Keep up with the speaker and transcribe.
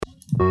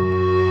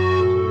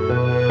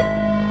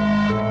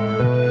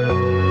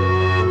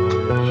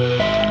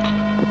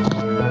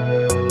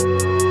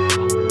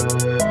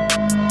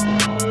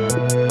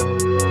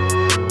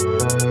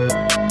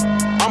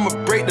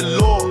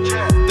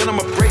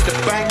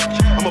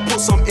I'll put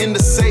some in the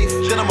safe,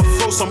 then I'ma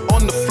throw some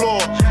on the floor.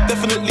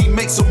 Definitely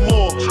make some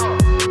more.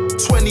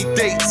 20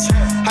 dates,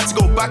 had to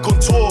go back on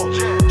tour.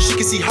 She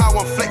can see how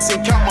I'm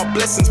flexing, count my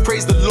blessings,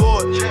 praise the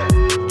Lord.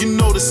 You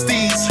know the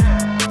steez,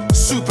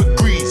 super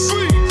grease.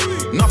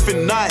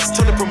 Nothing nice,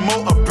 tell the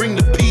promoter, bring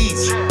the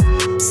peas.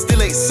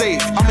 Still ain't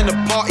safe, I'm in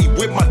a party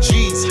with my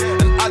G's.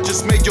 And I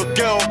just made your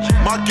girl,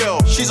 my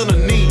girl, she's on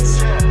her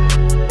knees.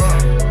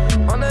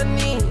 On her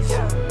knees,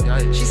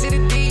 she see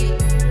the D,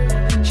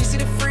 she see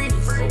the freeze.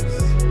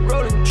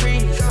 Rolling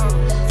trees,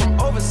 from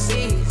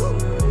overseas.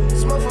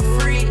 Smoke for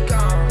free,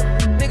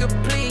 nigga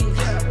please,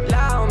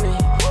 allow me.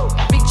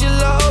 Picture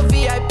low,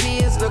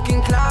 VIP is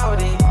looking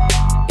cloudy.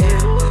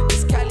 Yeah,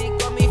 this Cali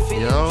got me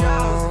feeling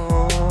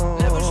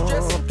drowsy. Never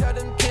stressing, cut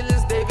them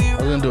killers, they be. I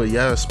was gonna do a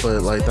yes,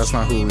 but like that's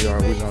not who we are.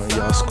 We're gonna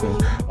yes, cool.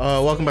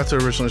 Welcome back to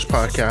the Originalist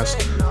Podcast,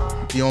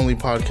 the only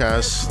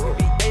podcast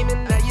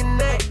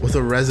with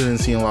a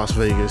residency in Las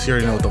Vegas. You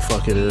already know what the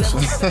fuck it is.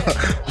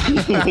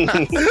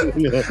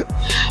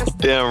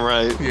 Damn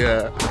right.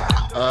 Yeah.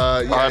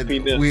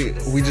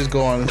 We just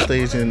go on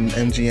stage in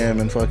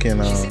MGM and fucking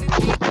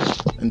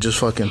and just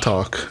fucking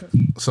talk.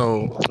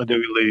 So When do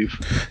we leave?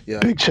 yeah,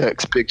 Big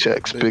checks.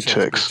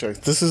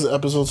 This is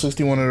episode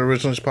 61 of the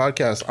Originalist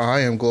Podcast.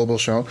 I am Global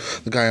Sean.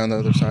 The guy on the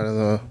other side of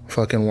the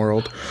fucking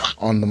world.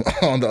 On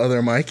the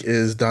other mic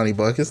is Donnie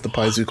Buckets, the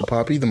Paizuka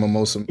Poppy, the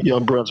Mimosa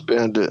Young Brunch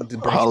Bandit.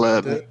 Holla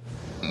at me.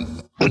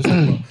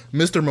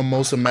 Mr.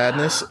 Mimosa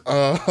Madness.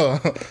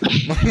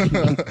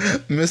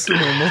 Mr.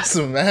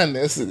 Mimosa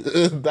Madness.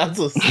 That's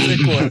a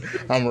sick one.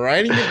 I'm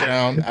writing it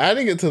down,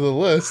 adding it to the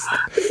list.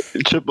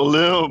 Triple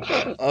M.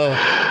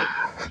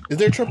 Is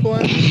there Triple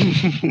M?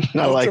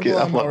 I like Triple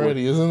it. M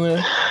already, isn't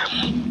there?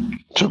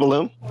 Triple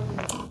M?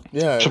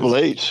 Yeah. Triple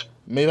H.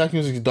 Maybach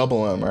Music's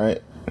double M,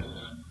 right?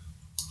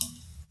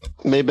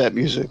 Maybach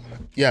Music.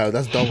 Yeah,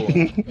 that's double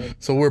M.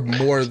 So you're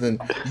more than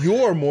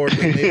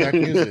Maybach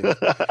Music.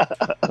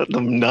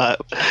 I'm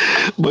not.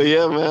 But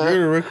yeah, man.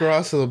 You're the Rick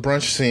Ross of the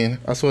brunch scene.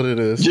 That's what it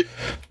is.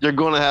 You're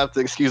going to have to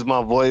excuse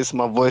my voice.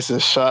 My voice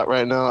is shot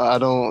right now. I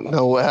don't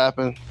know what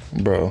happened.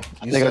 Bro,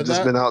 I think I've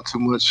just been out too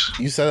much.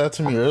 You said that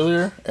to me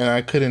earlier, and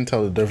I couldn't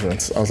tell the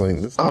difference. I was like,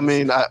 I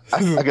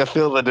can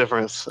feel the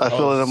difference. I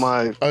feel it in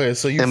my... Okay,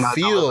 so you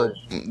feel...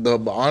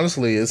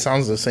 honestly, it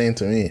sounds the same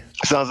to me.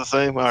 It sounds the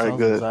same? All right,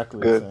 good.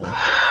 Exactly good.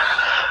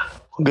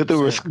 Good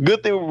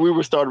thing we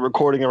were started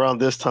recording around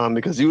this time,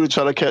 because you would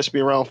try to catch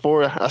me around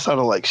 4. I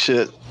sounded like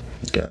shit.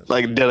 Okay.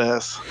 Like dead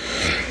ass.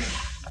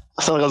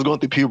 I sounded like I was going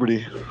through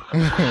puberty.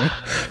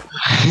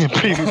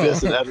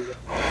 Prepubescent editor.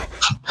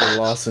 The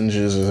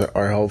lozenges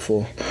are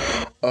helpful.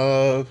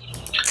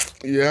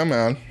 Yeah,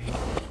 man.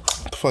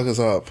 What the fuck is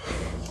up?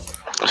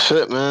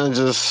 Shit, man.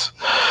 Just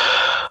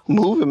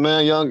moving,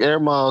 man. Young air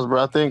miles,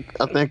 bro. I think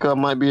I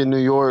might be in New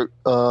York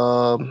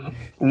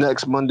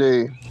next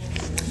Monday.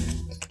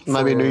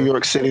 Might be in New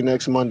York City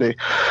next Monday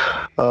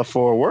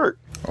for work.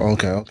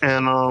 Okay.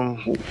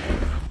 And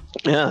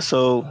yeah,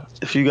 so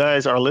if you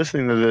guys are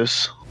listening to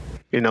this,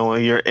 and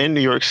you're in New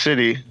York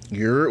City.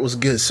 Was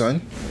good,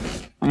 son.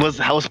 Was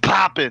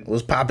popping.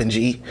 Was popping,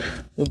 G.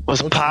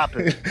 Was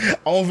popping. I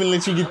won't even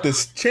let you get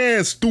this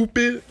chance,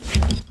 stupid.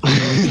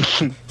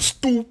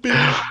 Stupid.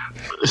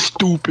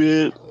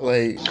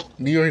 Like,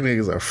 New York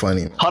niggas are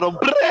funny, man. How to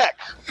black.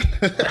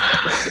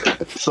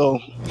 So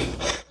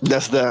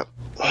that's that.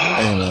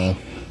 Hey, man.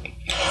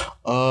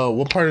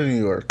 What part of New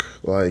York?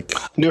 Like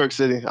New York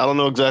City. I don't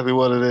know exactly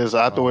what it is.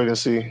 I have to wait and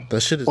see. That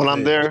shit is when big.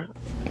 I'm there.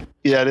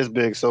 Yeah, it is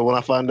big. So when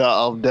I find out,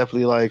 I'll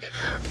definitely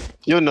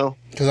you'll know.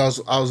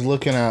 Because I was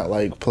looking at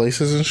like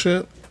places and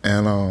shit,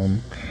 and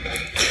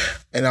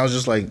I was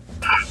just like,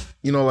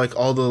 like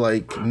all the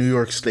like New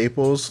York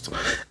staples,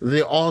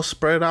 they all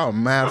spread out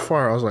mad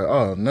far. I was like,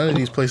 oh, none of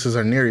these places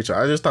are near each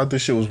other. I just thought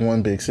this shit was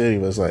one big city.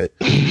 But it's like,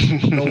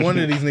 no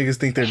wonder these niggas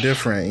think they're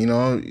different.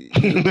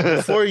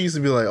 Before it used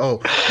to be like, oh,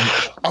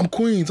 I'm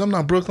Queens, I'm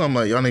not Brooklyn. I'm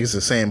like, y'all niggas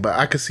the same. But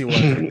I could see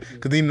why,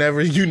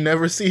 because you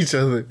never see each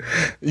other.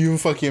 You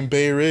fucking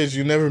Bay Ridge,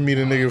 you never meet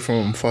a nigga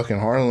from fucking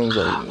Harlem.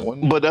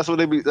 Like, but that's what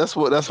they be. That's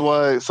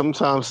why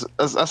sometimes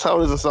that's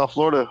how it is in South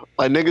Florida.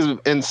 Like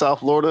niggas in South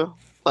Florida.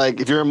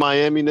 Like, if you're in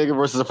Miami, nigga,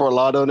 versus a Fort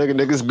Lauderdale,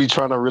 niggas be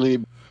trying to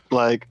really,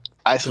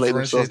 isolate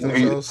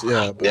themselves.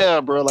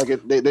 Yeah, bro. Like,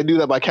 they do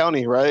that by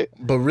county, right?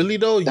 But really,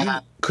 though,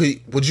 could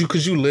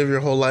you live your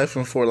whole life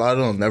in Fort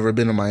Lauderdale and never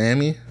been to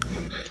Miami?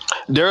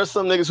 There are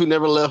some niggas who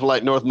never left,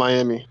 North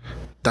Miami.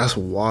 That's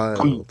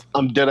wild.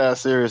 I'm dead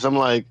ass serious. I'm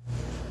like,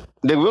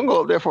 nigga, we don't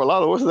go up there for a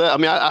lot of what's that? I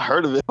mean, I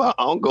heard of it, but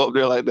I don't go up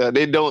there like that.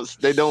 They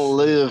don't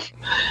live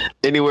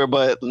anywhere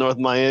but North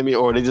Miami,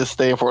 or they just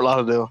stay in Fort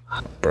Lauderdale.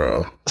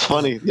 Bro, it's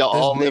funny. Y'all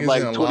all live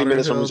 20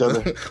 minutes from each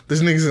other.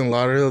 There's niggas in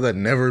Lauderdale that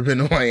never been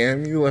to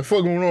Miami. Like,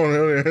 fuck going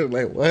on here?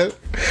 Like, what?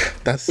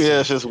 It's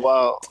just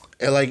wild.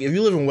 And like, if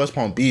you live in West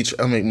Palm Beach,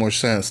 it'll make more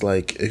sense.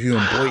 Like, if you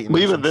in Boynton,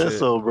 but even then,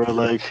 so bro,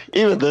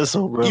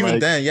 even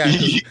then, yeah,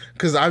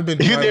 because I've been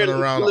driving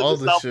around all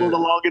this shit.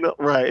 Long enough,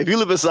 right? If you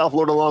live in South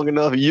Florida long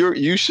enough,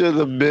 you should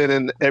have been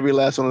in every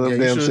last one of them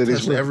damn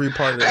cities. Every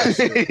part of this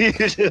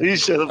shit. You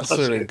should have. I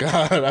swear to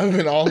God, I've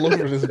been all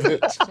over this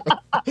bitch.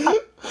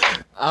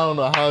 I don't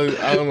know how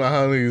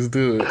niggas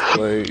do it.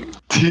 Like,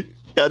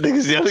 y'all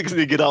niggas need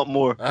to get out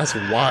more. That's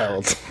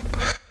wild.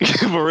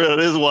 For real, it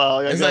is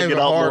wild. It's not even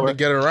hard to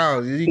get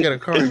around. You get a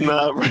car. It's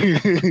not.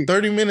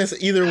 30 minutes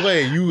either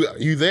way.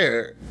 You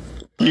there.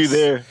 You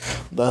there.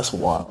 That's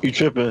wild. You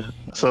tripping.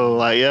 So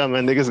like, yeah,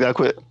 man, niggas gotta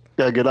quit.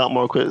 Gotta get out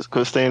more. Quit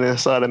staying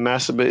inside and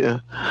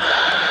masturbating.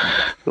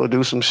 Go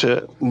do some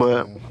shit.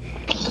 But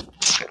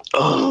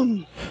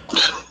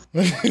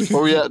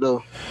where we at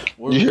though?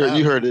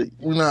 You heard it.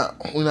 We're not.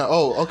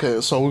 Oh, okay.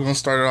 So we're gonna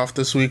start it off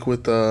this week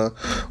with a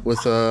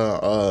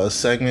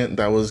segment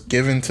that was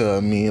given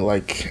to me.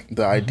 Like,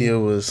 the idea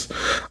was,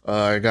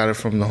 I got it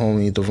from the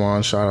homie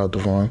Devon. Shout out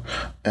Devon.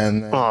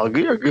 And then,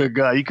 you're a good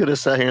guy. You could have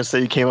sat here and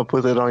said you came up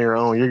with it on your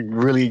own. You're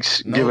really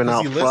giving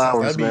out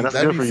flowers, man. That's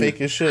good for you.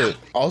 Fake as shit.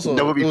 Also,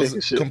 that would be it fake was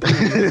as shit.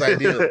 Completely his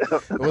idea.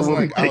 It wasn't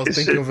like I was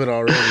thinking of it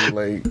already.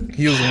 Like,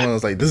 he was the one that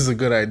was like, "This is a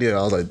good idea."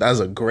 I was like, "That's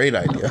a great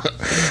idea."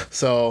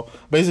 So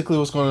basically,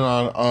 what's going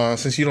on?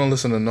 Since you don't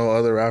listen to no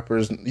other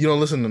rappers, you don't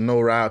listen to no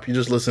rap. You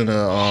just listen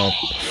to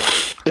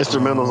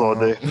instrumentals all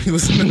day. You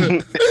listen to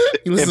music.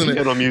 You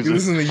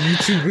listen to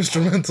YouTube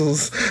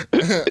instrumentals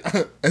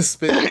and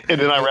spit,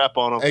 and then I rap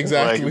on them.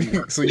 Exactly.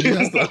 Like, so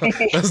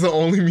that's the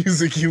only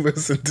music you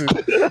listen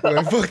to. You're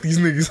like, fuck these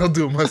niggas, I'll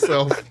do it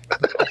myself.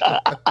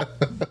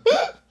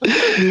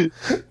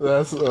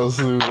 That's so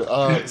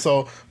stupid.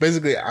 So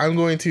basically, I'm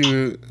going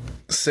to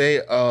say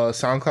a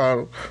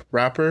SoundCloud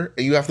rapper,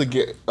 and you have to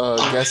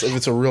guess if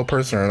it's a real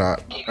person or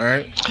not. All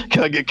right?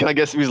 Can I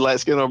guess if he's light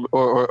skin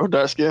or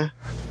dark skin?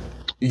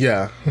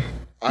 Yeah.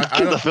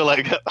 I feel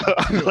like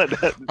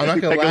that. I'm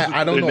not gonna lie.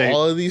 I don't know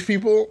all of these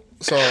people,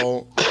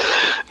 so.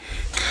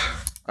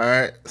 All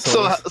right.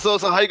 So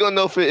how you gonna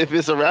know if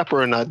it's a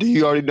rapper or not? Do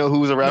you already know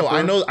who's a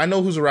rapper? No, I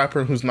know who's a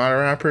rapper and who's not a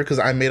rapper because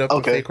I made up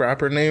the fake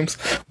rapper names,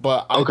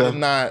 but I did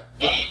not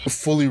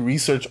fully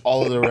research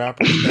all of the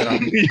rappers that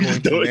I'm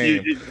going to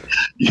name.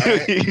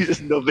 You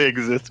just know they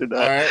exist or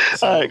not.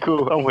 All right,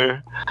 cool. I'm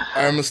here.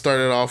 I'm gonna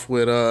start it off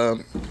with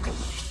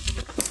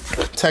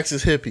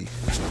Texas Hippie.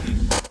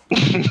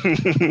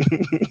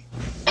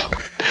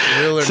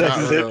 Real or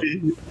Texas not real?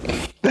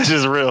 Hippie. That's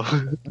just real.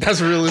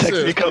 That's real as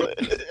shit.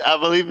 I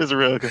believe it's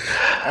real. All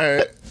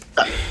right.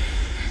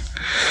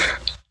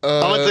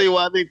 I'm gonna tell you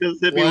why I think Texas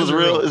Hippie was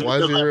real. Why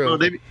is it real?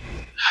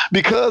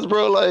 Because,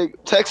 bro, like,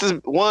 Texas,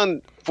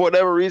 one, for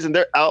whatever reason,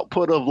 their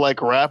output of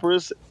like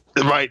rappers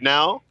right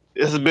now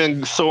has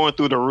been soaring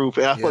through the roof.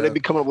 And I thought they'd be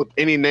coming up with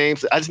any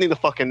names. I just need a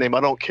fucking name. I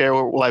don't care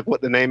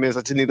what the name is.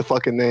 I just need a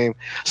fucking name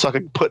so I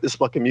can put this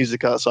fucking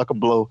music out so I can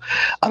blow.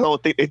 I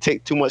don't think they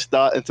take too much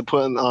thought into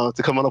putting to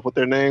coming up with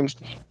their names.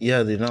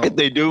 Yeah, they don't. If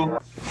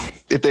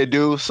they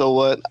do, so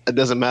what? It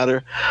doesn't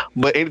matter.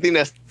 But anything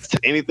that's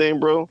anything,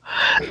 bro.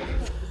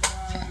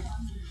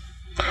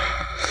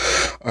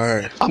 All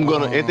right. I'm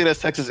gonna anything that's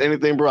Texas,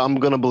 anything, bro. I'm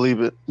gonna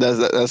believe it.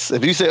 That's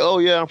if you say, "Oh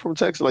yeah, I'm from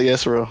Texas," like,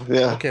 yes, bro.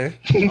 Yeah. Okay.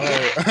 All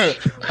right.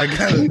 I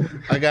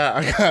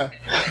got.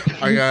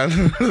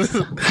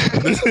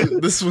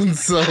 this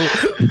one's so.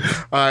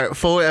 All right.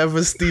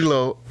 Forever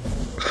Stilo.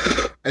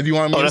 And you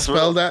want me to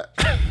spell that?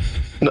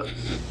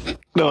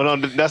 No,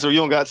 that's what you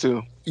don't got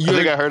to. I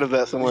think I heard of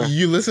that somewhere.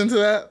 You listen to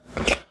that?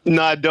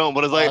 No, I don't.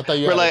 But it's like,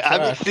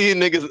 I've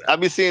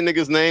been seeing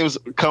niggas' names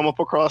come up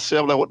across shit.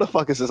 I'm like, what the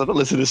fuck is this? I don't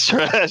listen to this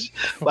trash.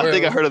 But I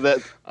think I heard of that.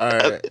 All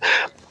right.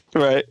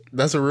 Right.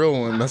 That's a real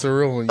one.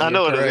 I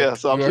know it is. Yeah.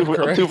 So I'm 2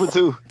 for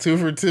 2. 2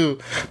 for 2.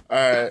 All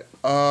right.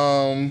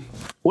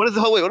 What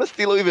does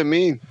Stilo even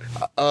mean?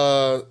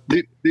 Do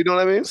you know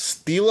what I mean?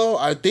 Stilo,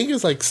 I think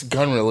it's like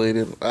gun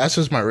related. That's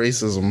just my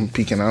racism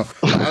peeking out.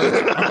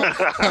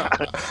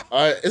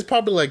 It's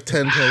probably like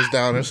 10 toes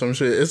down or some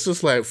shit. It's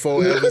just like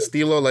Forever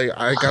Stilo. Like,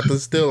 I got the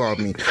still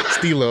on me.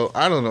 Stilo.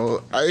 I don't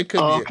know. It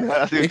could be.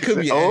 It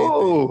could be anything.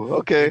 Oh,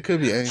 okay. It could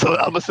be anything. So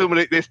I'm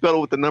assuming they spell it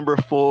with the number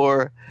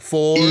 4.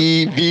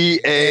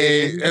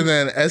 EVA and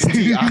then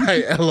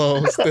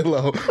STILO.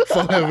 Stilo.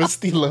 Forever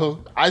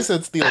Stilo. I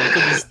said Stilo. It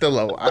could be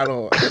Stilo. I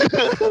don't.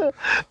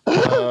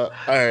 All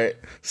right.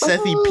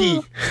 Sethi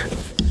P.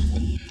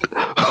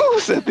 Oh,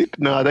 Sethi.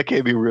 No, that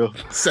can't be real.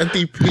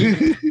 Sethi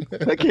P.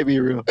 That can't be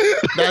real.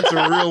 That's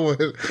a real one.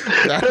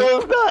 No,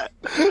 it's not.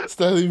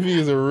 Sethi P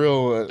is a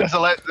real one. That's a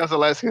light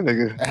skin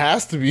nigga. It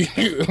has to be.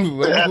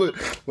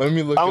 Let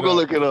me look. I'm gonna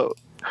look it up.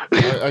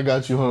 I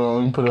got you. Hold on.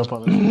 Let me put it up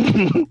on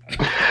it.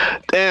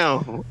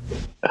 Damn.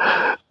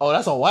 Oh,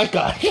 that's a white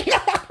guy.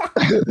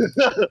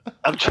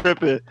 I'm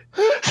tripping.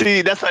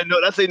 See, that's how I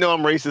know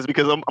I'm racist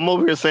because I'm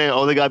over here saying,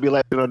 oh, they gotta be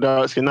like,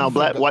 dark skin. Now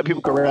white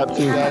people can rap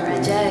too.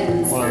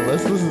 Hold on,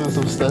 let's listen to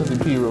some Sethi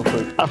P real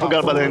quick. I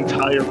forgot about the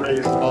entire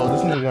race. Oh,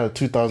 this nigga got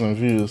 2,000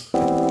 views.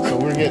 So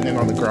we're getting in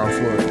on the ground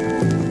floor.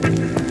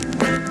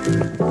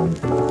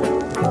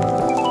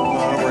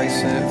 I'm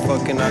racing.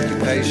 fucking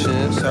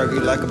occupation. Serve you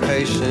like a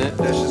patient.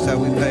 That's just how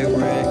we pay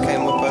rent.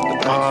 Came up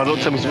out the Don't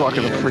tell me he's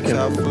rocking the freaking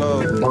top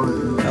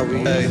flow. How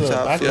we pay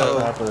top flow.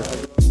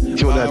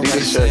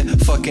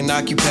 Fucking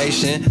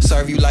occupation,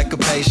 serve you like a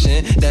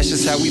patient. That's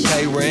just how we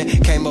pay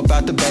rent. Came up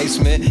out the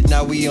basement,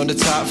 now we on the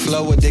top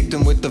floor.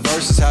 Addicting with the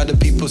verses, how the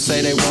people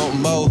say they want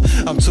more.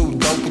 I'm too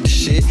dope with the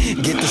shit.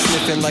 Get the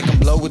sniffing like I'm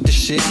blow with the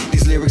shit.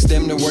 These lyrics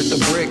them they're worth a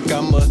brick.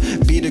 I'ma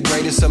be the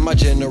greatest of my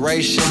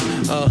generation.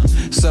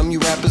 Some you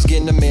rappers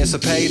getting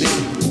emancipated.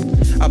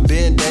 I've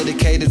been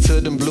dedicated to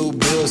them blue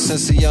bills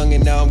since a young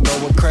and now I'm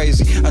going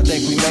crazy. I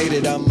think we made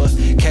it. I'm a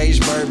cage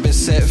bird, been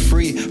set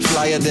free.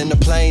 Flyer than the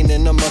plane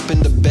and I'm up in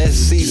the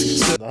best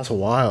seats. That's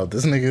wild.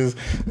 This nigga's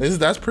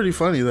that's pretty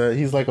funny that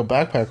he's like a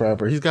backpack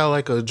rapper. He's got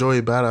like a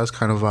Joey Badass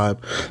kind of vibe.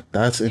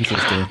 That's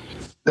interesting.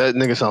 That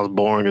nigga sounds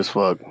boring as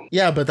fuck.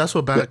 Yeah, but that's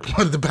what the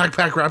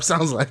backpack rap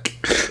sounds like.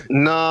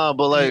 Nah,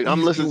 but like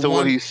I'm listening to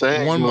what he's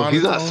saying.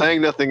 He's not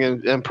saying nothing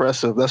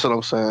impressive. That's what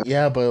I'm saying.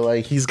 Yeah, but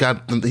like he's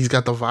got the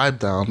vibe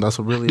down. That's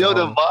what really. Yo,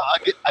 the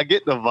vibe. I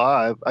get the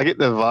vibe. In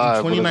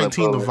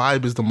 2019, the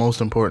vibe is the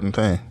most important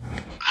thing.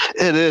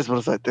 It is, but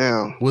it's like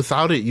damn.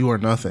 Without it, you are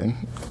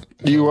nothing.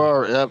 You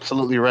are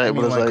absolutely right. I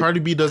mean, but it's like Cardi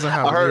B doesn't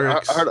have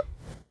lyrics.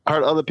 I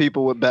heard other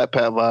people with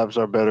backpack vibes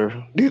are better.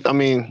 I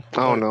mean, I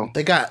don't know.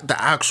 They got the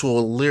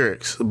actual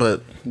lyrics,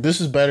 but this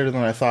is better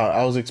than I thought.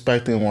 I was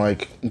expecting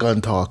like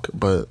gun talk,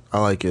 but I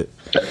like it.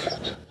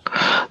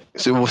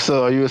 So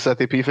are you a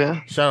Sethy P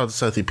fan? Shout out to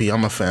Sethy P.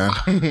 I'm a fan.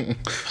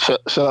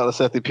 Shout out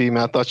to Sethy P,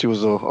 man. I thought you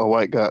was a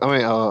white guy. I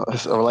mean, a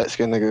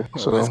light-skinned nigga.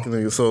 So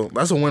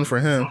that's a win for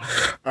him.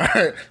 All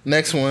right,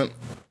 next one.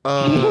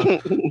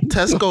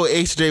 Tesco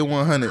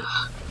HJ100.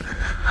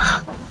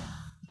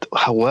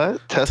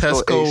 What?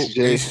 Tesco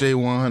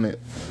HJ100.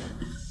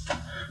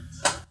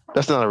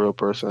 That's not a real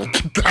person.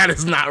 That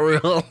is not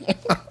real.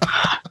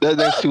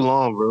 That's too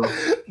long, bro.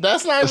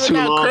 That's not even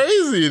that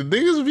crazy.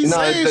 Niggas be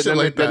saying shit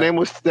like that.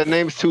 That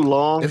name's too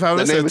long. If I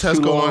would have said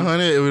Tesco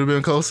 100, it would have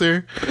been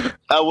closer.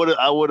 I would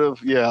have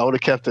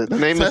kept it. The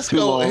name is too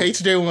long.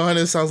 Tesco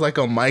HJ100 sounds like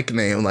a mic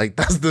name. Like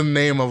that's the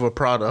name of a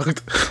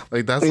product.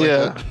 Like that's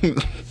like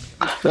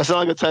that sounds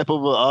like a type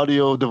of an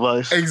audio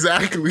device.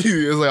 Exactly.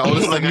 It's like,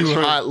 this is like a new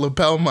hot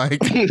lapel mic.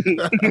 And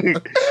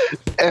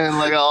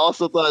like I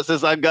also thought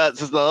since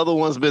the other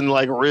one's been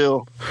like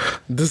real,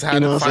 this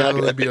had to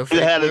finally be a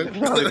fake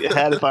one. It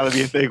had to finally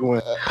be a fake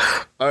one.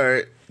 All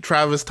right,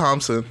 Travis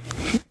Thompson.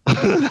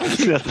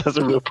 That's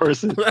a real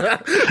person.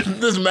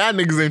 This mad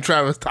nigga's named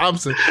Travis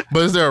Thompson.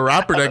 But is there a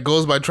rapper that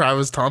goes by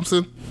Travis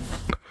Thompson?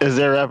 Is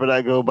there a rapper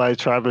that go by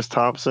Travis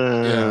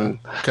Thompson? Yeah.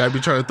 Can I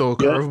be trying to throw a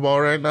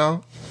curveball right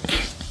now?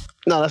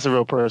 No, that's a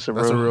real person,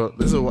 bro. That's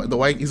a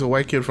real. He's a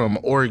white kid from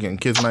Oregon.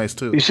 Kid's nice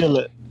too. You should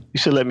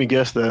let me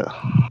guess that.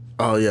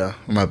 Oh yeah,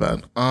 my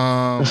bad.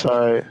 That's all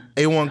right.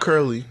 A1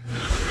 Curly.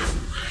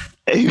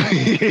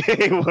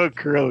 A1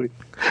 Curly.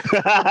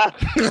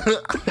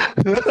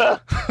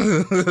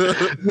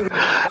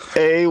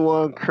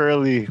 A1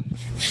 Curly.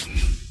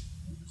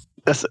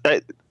 That's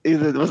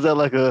either was that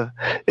like a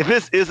if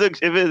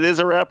it is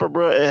a rapper,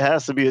 bro, it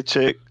has to be a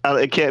chick.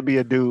 It can't be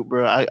a dude,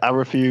 bro. I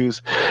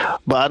refuse.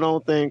 But I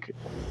don't think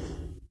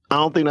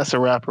that's a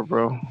rapper,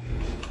 bro.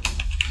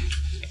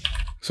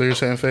 So you're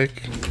saying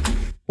fake?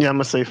 Yeah, I'm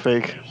gonna say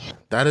fake.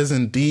 That is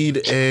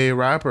indeed a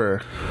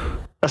rapper.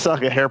 That's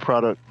like a hair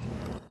product.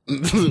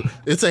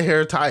 It's a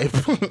hair type.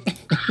 Man,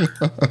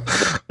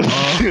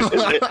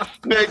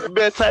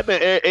 type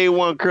in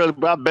A1 Curly,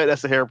 but I bet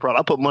that's a hair product.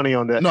 I put money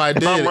on that. No, I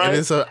did.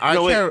 Right,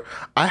 and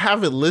I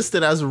have it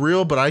listed as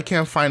real, but I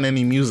can't find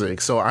any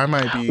music, so I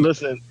might be.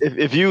 Listen,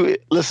 if you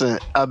listen,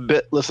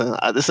 this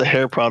is a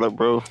hair product,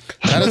 bro.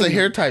 That is a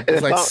hair type.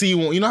 It's like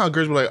C1. You know how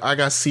girls were like, I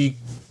got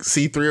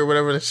C3 or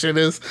whatever the shit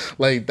is,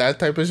 like that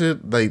type of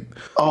shit. Like,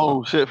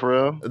 oh shit, for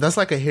real. That's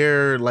like a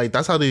hair. Like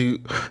that's how they.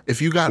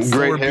 If you got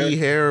 4B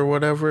hair or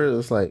whatever,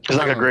 it's like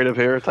a grade of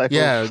hair type.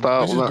 Yeah, of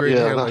style. It's just great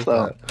hair like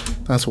that.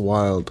 That's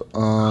wild.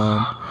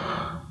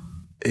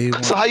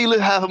 A1. So how you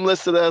have him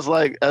listed as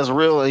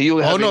real and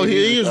you? Oh no,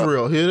 he is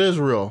real. It is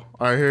real.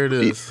 All right, here it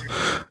is.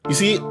 You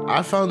see,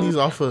 I found these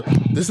off of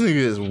this nigga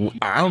is.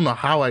 I don't know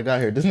how I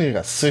got here. This nigga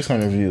got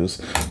 600 views.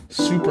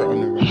 Super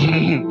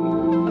underrated.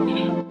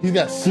 He's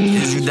got.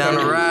 Is you down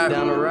the ride?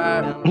 Down the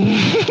ride.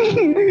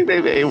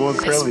 A1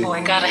 Curly. This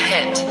boy got a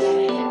hit.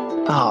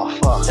 Oh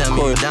fuck. Tell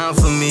me you down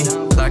for me,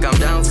 like I'm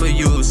down for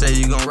you. Say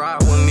you gon'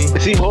 ride with me. I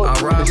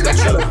ride with you,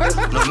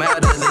 no matter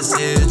the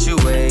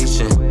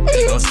situation.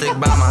 You gon' stick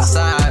by my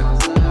side.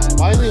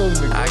 I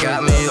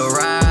got me a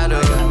rider.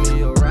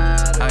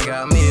 I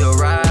got me a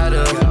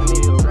rider.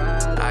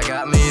 I got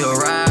me a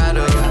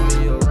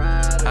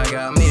rider. I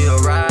got me a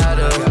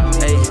rider.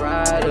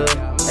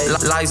 Hey,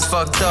 life's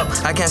fucked up.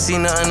 I can't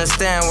seem to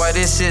understand why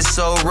this shit's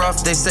so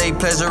rough. They say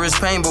pleasure is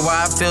pain, but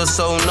why I feel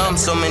so numb?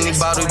 So many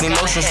bottled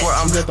emotions where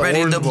I'm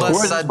ready to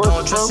bust. I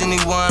don't trust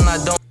anyone.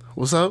 I don't.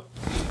 What's up?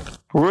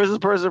 Where's this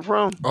person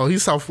from? Oh,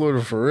 he's South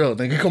Florida for real,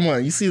 nigga. Come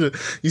on, you see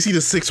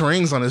the 6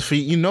 rings on his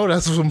feet. You know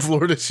that's some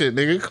Florida shit,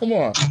 nigga. Come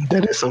on.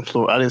 That is some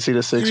Florida. I didn't see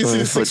the 6 rings. You see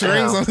the 6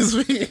 rings on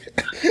his feet.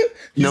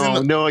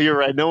 No, you're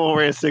right. No one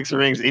wearing 6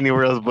 rings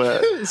anywhere else,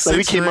 but like,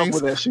 we came up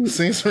with that shit.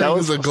 6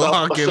 rings, a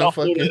Glock, and a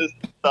fucking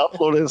South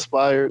Florida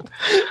inspired.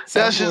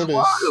 That's just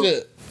wild.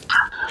 Shit.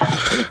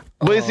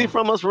 But is he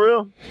from us for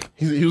real?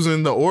 He was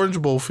in the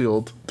Orange Bowl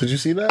field. Did you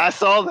see that? I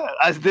saw that.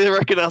 I did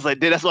recognize. I was like,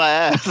 dude, that's why I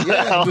asked.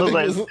 Yeah, I was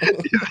like, is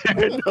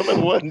there another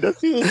one?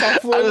 He was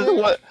South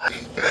Florida.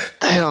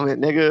 Damn it,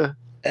 nigga.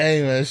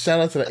 Hey man, shout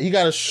out to that. He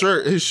got a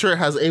shirt. His shirt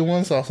has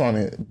A1 sauce on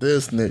it.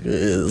 This nigga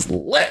is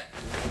lit.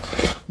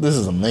 This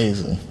is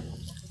amazing.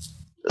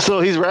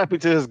 So he's rapping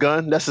to his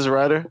gun. That's his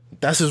rider.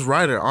 That's his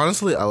rider.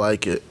 Honestly, I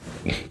like it.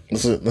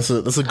 That's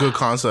a good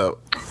concept.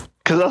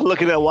 Cause I was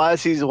looking at why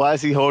is he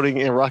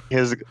holding and rocking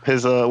his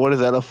what is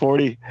that, a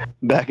 40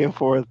 back and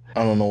forth.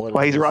 I don't know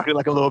why he's rocking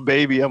like a little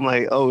baby. I'm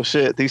like, oh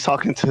shit, he's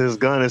talking to his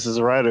gun as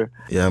his rider.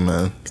 Yeah,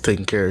 man, he's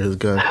taking care of his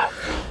gun.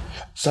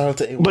 Shout out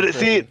to A1. But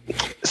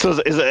so is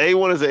it A1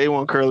 or is it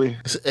A1 Curly?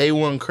 It's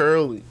A1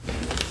 Curly.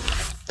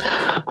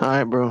 All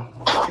right, bro.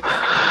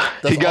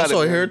 That's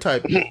also a hair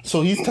type.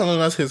 So he's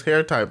telling us his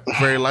hair type.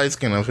 Very light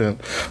skin of him.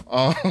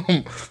 All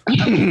right.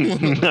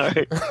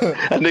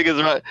 That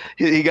nigga's right.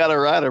 He got a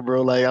rider,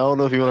 bro. Like, I don't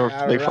know if you want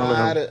to make fun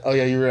of him. Oh,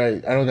 yeah, you're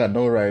right. I don't got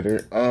no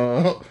rider.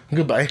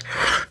 Goodbye.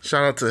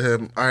 Shout out to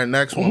him. All right,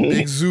 next one.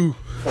 Big Zoo.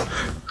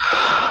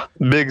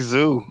 Big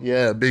Zoo.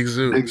 Yeah, Big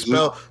Zoo. Big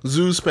Spell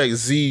Zoo spec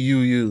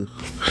Z-U-U.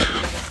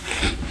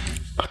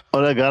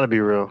 Oh, that gotta be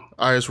real.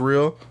 All right, it's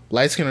real.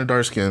 Light skin or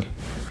dark skin?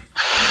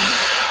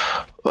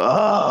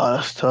 Oh,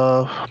 that's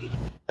tough.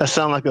 That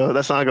sound like a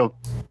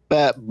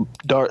fat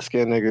dark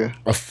skin nigga.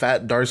 A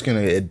fat dark skin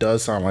nigga. It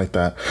does sound like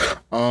that.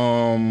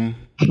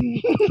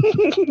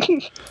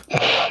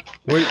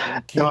 Wait,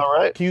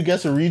 can you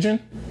guess a region?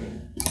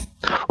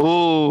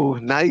 Oh,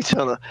 now you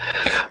trying to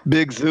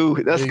Big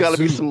Zoo. That's got to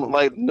be some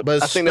like.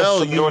 But I think that's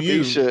some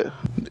Northeast shit.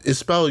 It's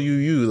spelled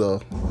UU though.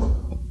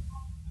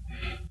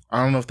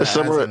 I don't know if that has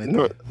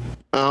anything.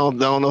 I don't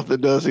know if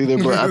it does either,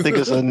 but I think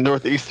it's a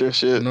Northeastern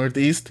shit.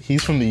 Northeast?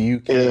 He's from the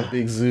UK. Yeah.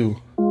 Big Zoo.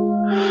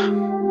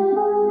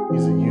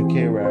 He's a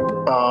UK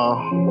rapper.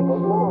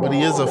 But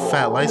he is a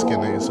fat light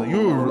skinned nigga. So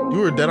you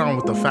were dead on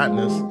with the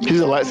fatness.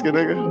 He's a light skinned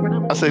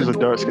nigga? I say he's a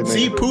dark skinned nigga.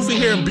 See, poofy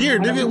hair and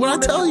beard, nigga. What I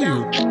tell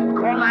you?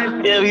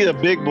 Yeah, he's a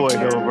big boy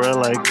though, bro.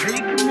 Like.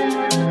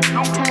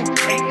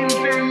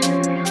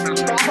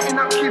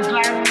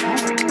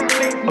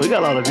 Oh, he got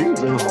a lot of views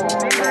though.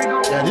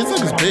 Yeah, this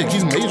nigga's big.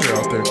 He's major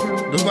out there.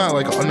 There's not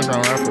like an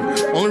underground rapper.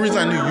 Only reason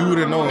I knew you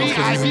wouldn't know him is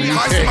because he's in the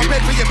UK.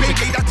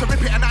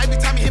 Every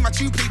time you hear my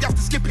tune play, you have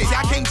to skip it. See,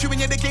 I came chewing,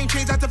 yeah, the game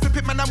changed, I had to flip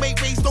it, man, I make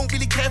waves, don't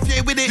really care if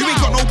you're with it. You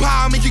ain't got no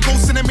power, make you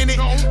ghost in a minute.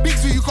 Big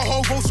so you can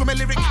hold host from a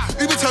lyric.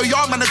 Uber tell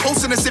y'all, man, a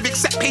ghost in a Civic.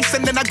 Set pace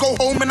and then I go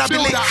home and I be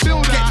lit.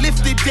 Get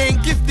lifted, they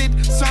ain't gifted.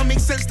 Some make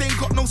sense, they ain't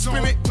got no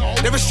spirit.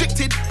 They're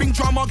restricted, bring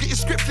drama, get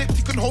your script flipped.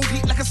 You can hold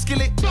heat like a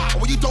skillet.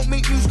 Or when you don't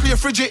make news, clear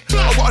frigid.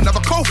 I got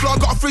another cold floor, I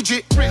got a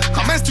frigid.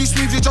 Come man's too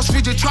smooth, you're just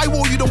rigid. Try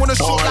war, you don't want a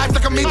short life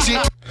like a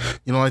midget.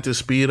 You don't like the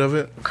speed of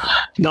it?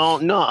 No.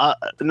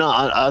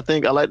 I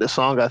think I like the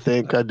song. I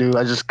think I do.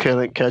 I just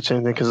can't catch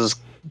anything because it's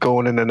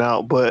going in and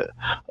out. But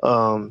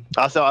I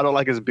don't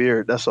like his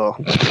beard. That's all.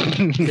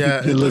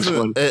 Yeah,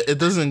 it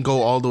doesn't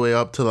go all the way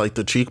up to like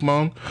the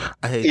cheekbone.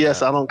 I hate. Yes,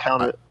 that. I don't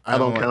count it. I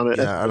don't count it.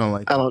 Yeah, I don't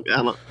like. I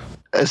don't.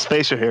 It's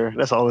facial hair.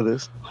 That's all it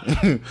is.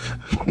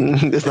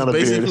 It's not a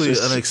beard. Basically, it's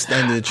just an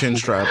extended chin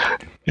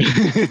strap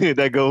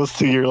that goes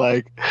to your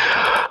like.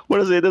 What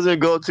is it? It doesn't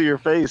go to your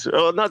face.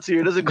 Oh, not to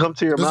your. It doesn't come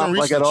to your mouth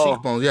like at all.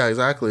 Cheekbones. Yeah,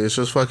 exactly. It's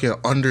just fucking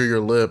under your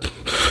lip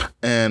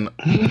and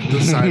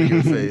the side of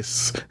your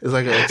face. It's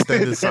like an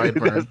extended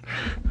sideburn.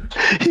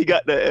 He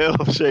got the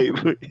L shape.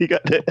 He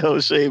got the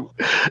L shape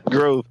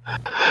growth.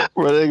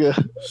 Bro, nigga.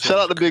 Shout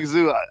out to Big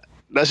Zoo.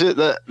 That shit.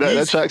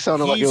 That track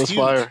sounded like it was huge.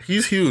 fire.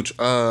 He's huge.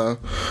 But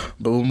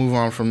we'll move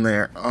on from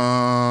there.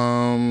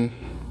 All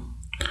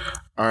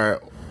right.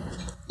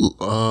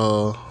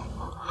 Lil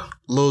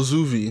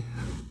Zuvi.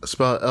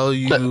 Spelled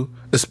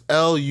It's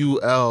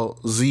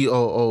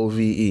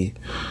Lulzoove.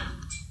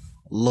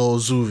 Lil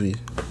Zuvi.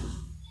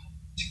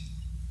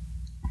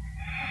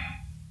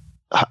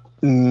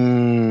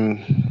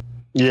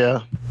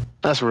 Yeah,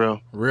 that's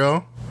real.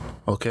 Real?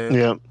 Okay.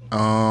 Yeah.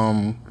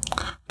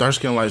 Dark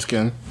skin, light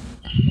skin.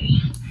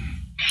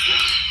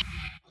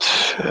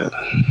 Shit.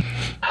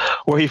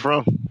 Where he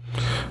from?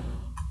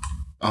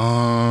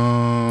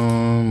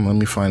 Let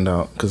me find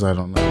out because I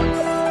don't know.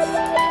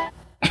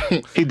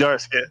 He dark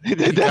skin.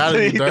 Gotta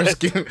be dark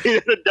skin.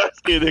 He's a dark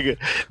skin nigga.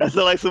 That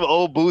sound like some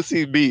old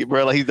Boosie beat,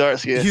 bro. Like he's dark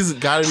skin. He's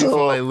gotta be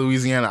from like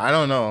Louisiana. I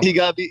don't know. He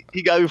gotta be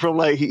from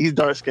like he's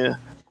dark skin.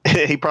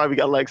 He probably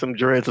got like some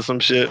dreads or some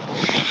shit.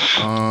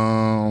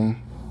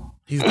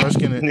 He's dark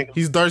skinned.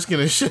 He's dark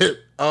skinned as shit.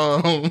 He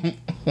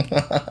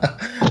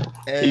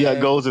got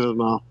goals in his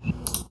mouth.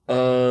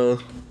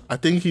 I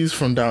think he's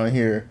from down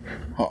here.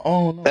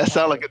 Oh no. That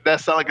sound like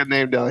a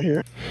name down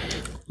here.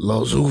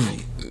 Lil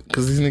Zuvi.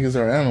 Because these niggas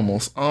are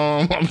animals.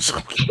 I'm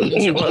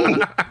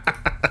joking.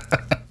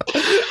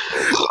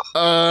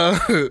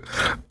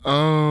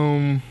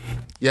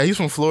 Yeah, he's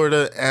from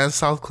Florida and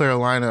South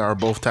Carolina are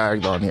both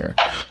tagged on here.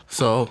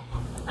 So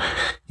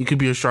He could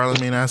be a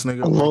Charlemagne ass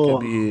nigga.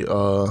 Or he could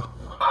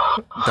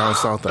be down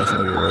south ass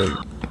nigga, right?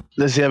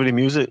 Does he have any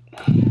music?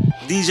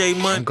 DJ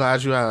Money. I'm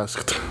glad you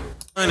asked.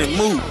 Money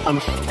move. I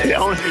want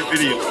to see a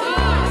video.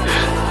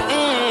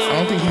 I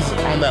don't think he's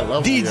on that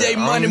level. DJ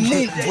Money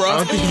move, bro. I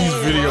don't think he's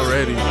video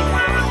ready.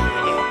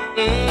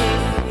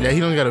 Yeah,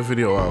 he don't got a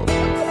video out.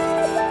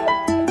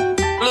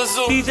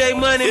 DJ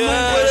Money move.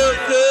 What up,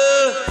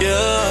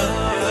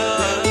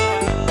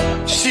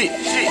 cuz? Shit.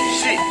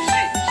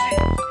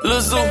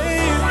 Lil' Zoo.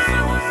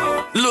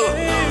 Look.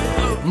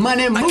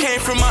 Money move. I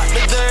came from out the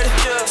dirty,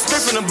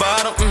 straight from the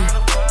bottom.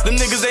 Them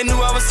niggas, they knew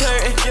I was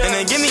hurting, and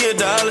they give me $1,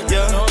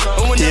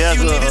 But when you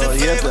needed a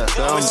favor,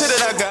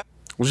 that I got.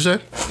 What'd you say?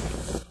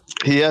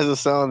 He has a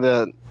sound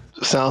that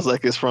sounds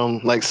like it's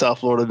from like South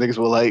Florida. Niggas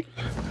will like.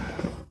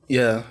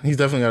 Yeah, he's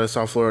definitely got a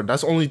South Florida.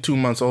 That's only 2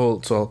 months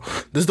old, so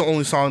this is the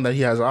only song that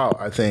he has out,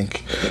 I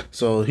think.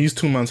 So he's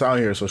 2 months out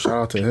here. So shout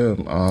out to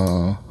him.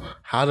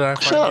 How did I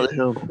find shout out to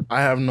him? I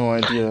have no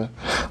idea,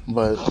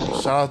 but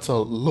shout out to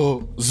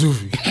Lil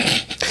Zuvi.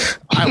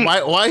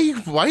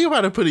 Why you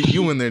about to put a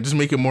U in there? Just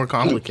make it more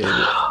complicated.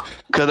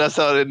 Cause that's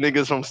how the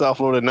niggas from South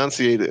Florida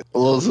enunciate it.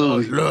 Lil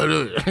Zuvi.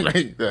 Lil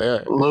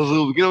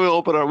Zuvi. You know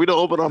we don't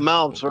open our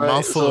mouths, right?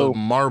 Mouthful of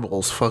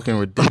marbles, fucking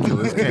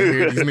ridiculous. Can't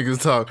hear these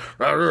niggas talk.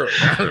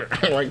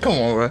 Like, come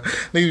on, bro.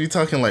 Niggas be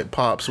talking like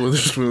Pops with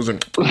spoons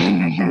and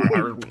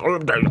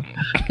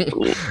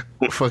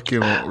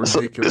fucking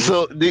ridiculous.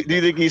 So do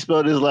you think he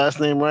spelled his last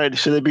name right?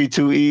 Should it be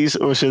 2 E's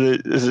or is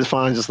it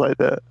fine just like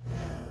that?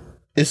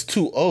 It's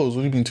 2 O's.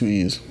 What do you mean 2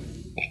 E's?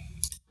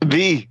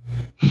 V.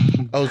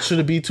 Oh, should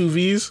it be 2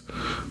 V's?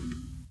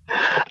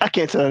 I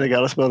can't tell that nigga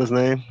how to spell his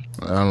name.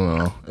 I don't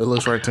know. It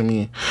looks right to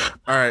me.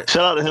 All right.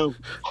 Shout out to him.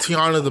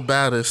 Tiana the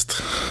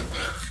baddest.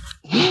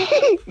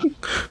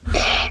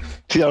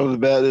 Tiana the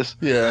baddest.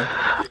 Yeah.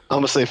 I'm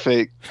gonna say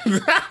fake.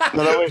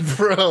 No,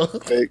 bro.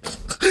 Fake.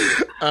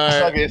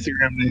 That's like an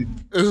Instagram name.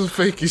 This is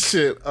fake as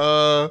shit.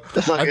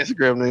 That's not an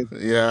Instagram name.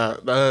 Yeah,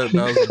 that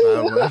was a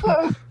bad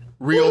one.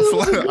 Rio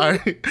Flame.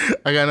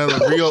 I got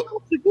another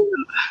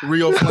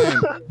Rio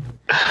Flame.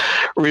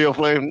 Rio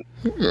Flame.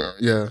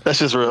 Yeah. That's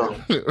just real.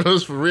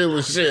 That's real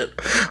as shit.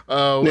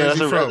 Where's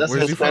he from?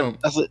 Where's he from?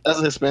 That's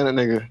a Hispanic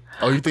nigga.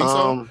 Oh, you think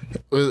so?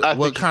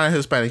 What kind of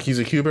Hispanic? He's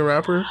a Cuban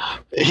rapper?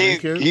 He's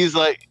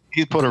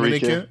Puerto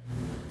Rican.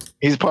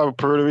 He's probably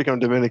Puerto Rican or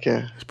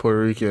Dominican. He's Puerto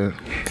Rican.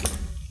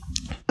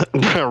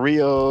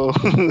 Rio.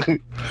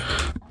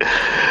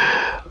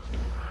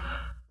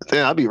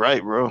 Damn, I'd be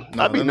right, bro.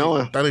 Nah, I'd be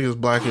knowing. That nigga's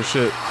black as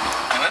shit.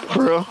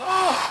 For real?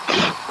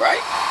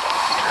 Right?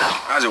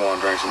 I just want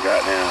to drink some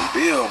goddamn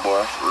beer,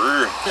 boy.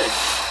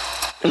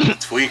 For real.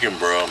 Tweaking,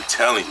 bro. I'm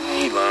telling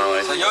you.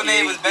 So your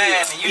name is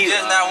bad, and you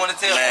just not want to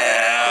tell me.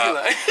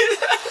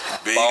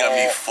 Big got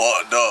me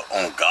fucked up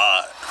on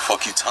God.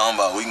 Fuck you talking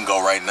about? We can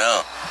go right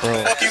now.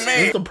 Bro, fuck you, man.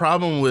 Here's the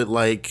problem with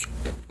like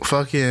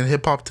fucking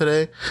hip hop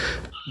today.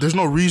 There's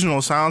no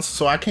regional sounds,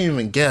 so I can't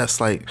even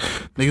guess. Like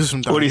niggas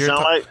from down what do here. You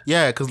sound like?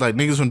 Yeah, because like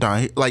niggas from down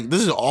here. Like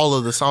this is all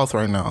of the South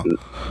right now.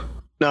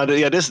 No,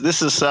 yeah, this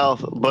is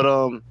South, but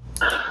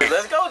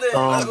Let's go then.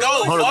 Let's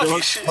go. Hold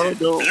on.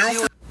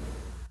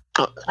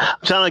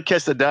 I'm trying to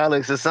catch the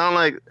dialects. That sound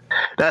like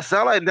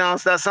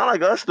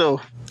us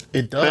though.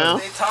 It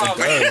does. It does.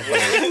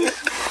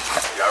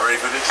 Y'all ready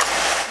for this?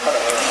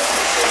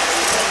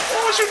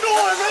 What you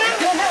doing, man?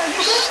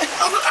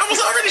 I was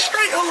already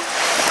straight.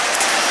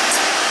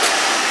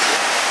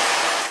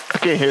 I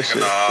can't hear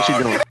shit. What you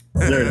doing?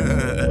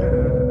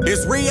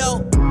 It's Rio.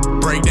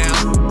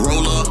 Breakdown.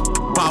 Roll up.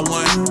 Buy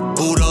one.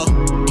 Buddha.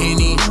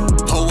 Henny.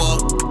 Hoa.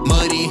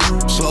 Muddy.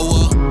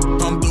 Slower.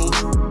 Come through.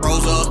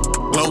 Rosa.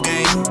 Glow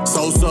gang.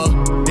 Sosa.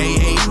 Day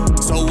 8.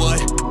 So what?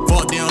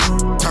 Fuck them.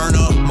 Turn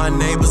up. My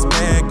neighbors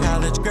bad.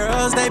 College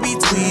girls, they be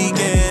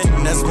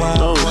tweaking. That's why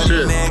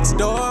I'm next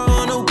door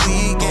on the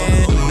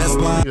weekend. That's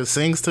why. Nigga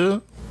sings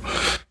too?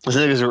 This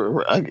nigga's,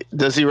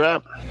 does he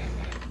rap?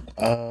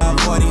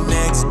 Party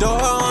next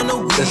door on the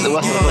weekend. That's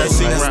why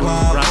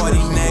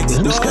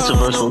just catch a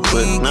verse real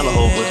quick. Not a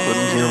whole verse, but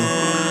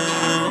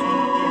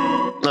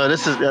no,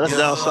 that's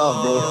down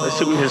south, bro. There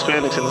should be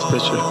Hispanics in this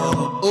picture.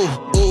 Ooh,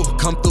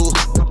 come through,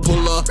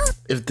 pull up.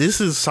 If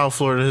this is South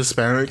Florida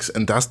Hispanics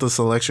and that's the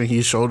selection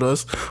he showed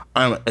us,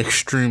 I'm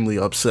extremely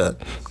upset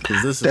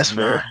because that's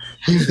fair.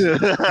 This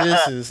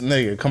is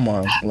nigga. Come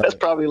on. Like, that's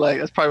probably like.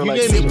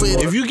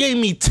 If you gave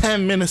me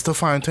 10 minutes to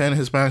find 10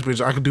 Hispanic bitches,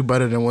 I could do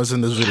better than what's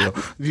in this video.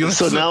 You know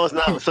so now it's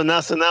not. So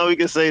now we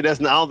can say that's.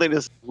 I don't think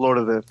this is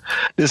Florida. Then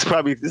this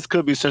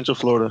could be Central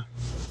Florida.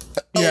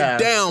 Yeah.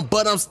 Down,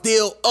 but I'm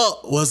still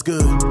up. What's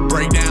good?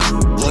 Breakdown,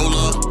 roll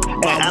up.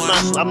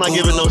 I'm not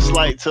giving no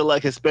slight to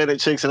like Hispanic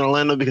chicks in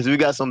Orlando because we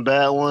got some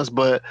bad ones,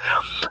 but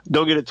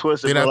don't get it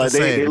twisted. They're not the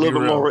same. They a little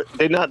bit more.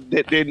 They're not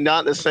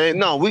the same.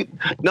 No,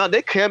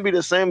 they can be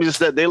the same. It's just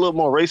that they a little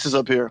more racist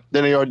up here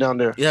than they are down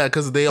there. Yeah,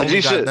 because they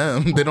only got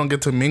them. They don't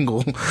get to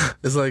mingle.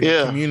 It's like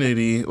a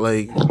community.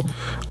 Like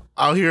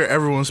out here,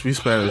 everyone speaks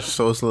Spanish,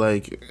 so it's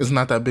like it's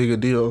not that big a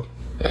deal.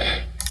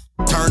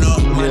 Turn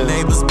up, my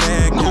neighbor's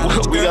bag.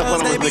 We got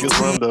one of those niggas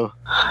from though.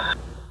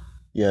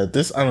 Yeah,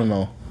 this I don't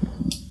know.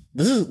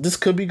 This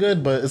could be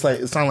good, but it's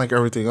not like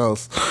everything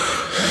else.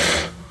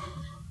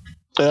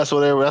 That's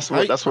what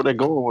they're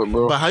going with,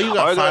 bro. But how you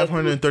got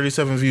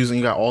 537 views and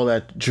you got all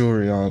that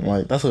jewelry on?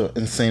 Like, that's an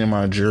insane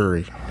amount of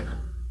jewelry.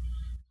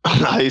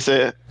 How you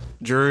say it?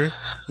 Jewelry?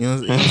 You know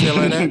say it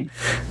like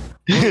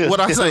that? What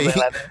I say?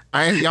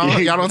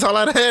 Y'all don't talk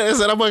like that. I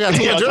said that boy got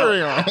too much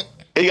jewelry on.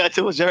 He got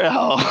too much jewelry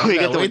on. He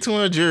got way too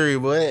much jewelry,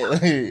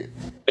 boy.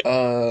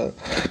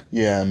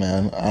 Yeah,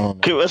 man. I don't know.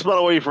 Okay, let's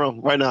find where you from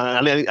right now.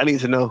 I need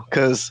to know,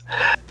 because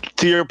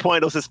to your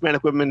point, those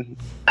Hispanic women,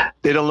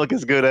 they don't look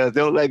as good as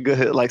they don't look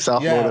good like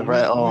South Florida,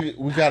 right?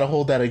 We gotta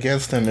hold that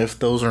against him if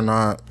those are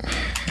not.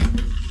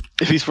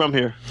 If he's from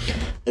here.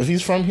 If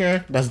he's from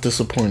here, that's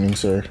disappointing,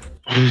 sir.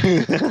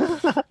 If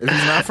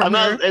he's not from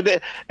here,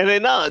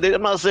 I'm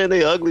not saying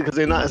they ugly because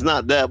they're not. It's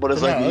not that, but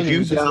it's like if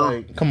you down.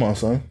 Like, come on,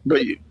 son.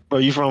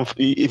 But you from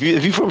if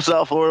you from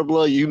South Florida,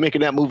 blood, you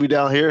making that movie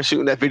down here,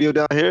 shooting that video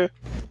down here,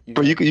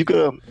 but you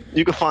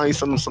could find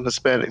some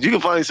Hispanics. You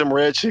can find some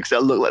red chicks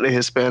that look like they're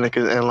Hispanic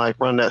and like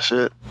run that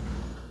shit.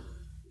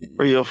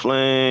 Rio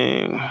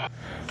Flame.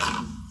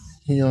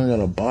 He don't got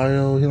a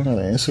bio. He don't got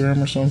an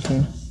Instagram or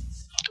something.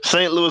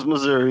 St. Louis,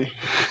 Missouri.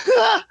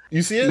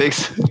 You see it?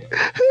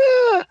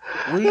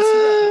 Where you see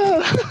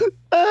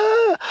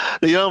that?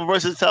 The young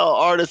versatile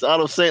artist out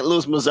of St.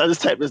 Louis, Missouri. I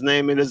just typed his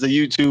name in. There's a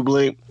YouTube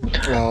link.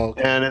 Oh,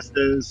 okay. And it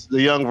says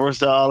the young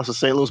versatile artist of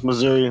St. Louis,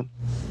 Missouri.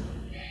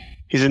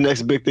 He's the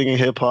next big thing in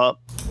hip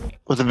hop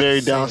with a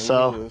very down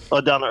to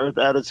earth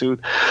attitude.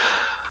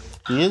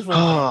 He is from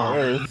down to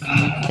earth.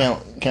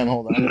 Can't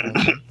hold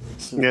that.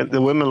 Yeah,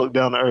 the women look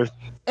down to earth.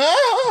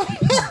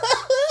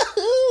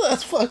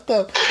 That's fucked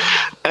up.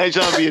 I ain't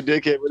trying to be a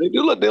dickhead, but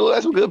they look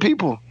like some good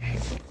people.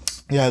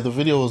 Yeah, the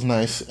video was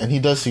nice, and he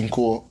does seem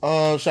cool.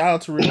 Shout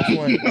out to Rio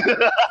Flame.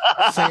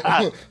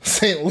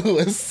 St.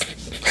 Louis.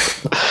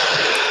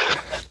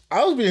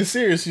 I was being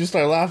serious. You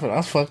started laughing. I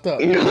was fucked up.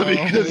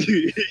 Because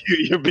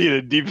you're being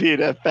a DP in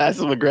that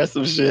passive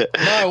aggressive shit.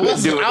 No,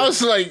 I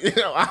was like,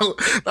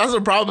 that's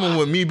the problem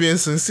with me being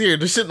sincere.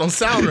 The shit don't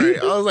sound right.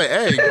 I was like,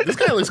 hey, this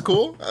guy looks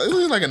cool. This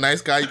looks like a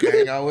nice guy you can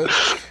hang out with.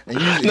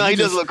 No, he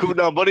does look cool.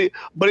 No, but he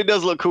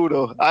does look cool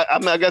though. I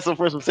mean, I got some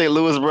friends from St.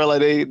 Louis, bro.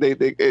 Like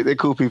they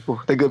cool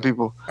people. They good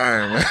people. All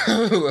right,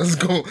 man. Let's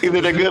go.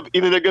 Either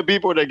they're good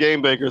people or they're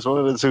game bakers. One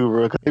of the two,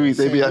 bro.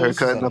 They be out here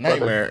cutting up.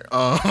 Nightmare.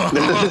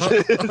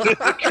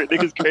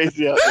 Niggas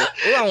crazy out there.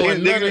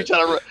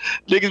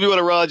 Niggas be want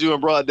to rob you in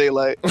broad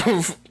daylight.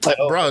 Like,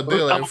 broad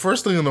daylight.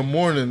 First thing in the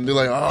morning, they're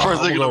like,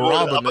 first thing I'm gonna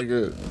rob a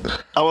nigga.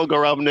 I want to go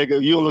rob a nigga.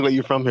 You don't look like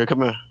you're from here.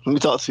 Come here. Let me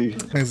talk to you.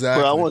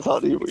 Exactly. Bro, I want to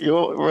talk to you.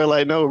 We're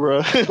like, no, bro.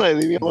 Like,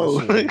 leave me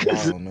alone. I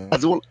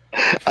just want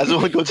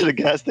to go to the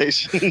gas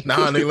station.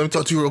 Nah, nigga, let me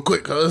talk to you real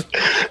quick, cuz.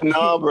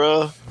 Nah,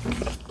 bro.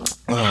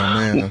 Oh,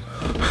 man.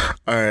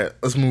 All right,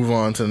 let's move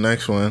on to the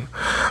next one.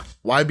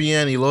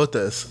 YBN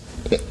Elotes.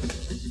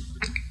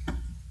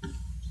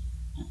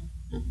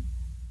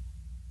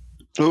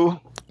 Who?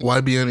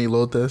 YBN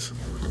Elotes.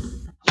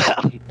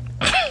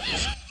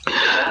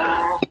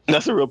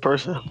 That's a real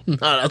person.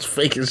 Nah, that's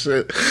fake as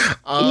shit.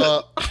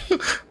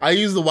 I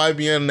use the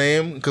YBN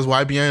name because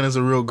YBN is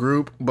a real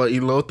group, but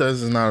Elotes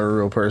is not a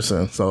real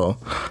person. So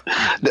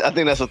I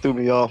think that's what threw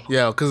me off.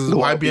 Yeah, because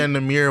YBN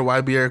Namir,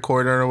 YBN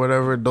Corridor, or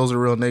whatever, those are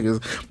real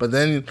niggas. But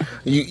then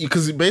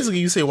because basically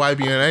you say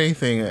YBN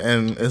anything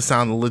and it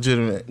sounds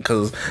legitimate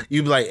because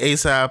you be like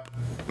ASAP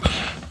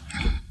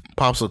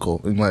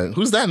Popsicle. And like,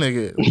 who's that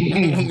nigga?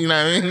 You know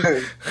what I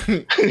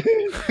mean?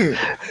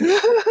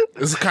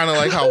 It's kind of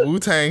like how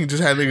Wu-Tang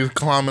just had niggas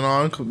climbing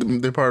on.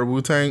 They're part of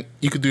Wu-Tang.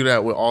 You could do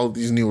that with all of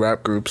these new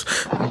rap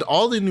groups.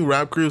 All the new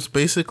rap groups,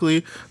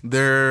 basically,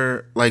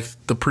 they're like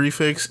the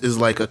prefix is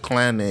like a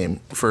clan name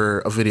for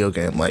a video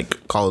game,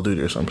 like Call of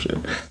Duty or some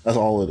shit. That's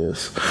all it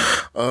is.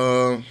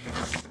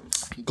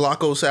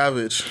 Glocko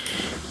Savage.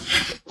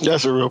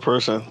 That's a real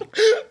person.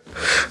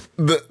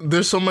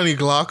 There's so many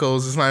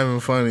Glockos, it's not even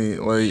funny.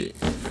 Like,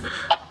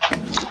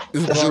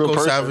 it's Glocko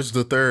Savage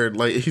the Third.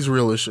 Like, he's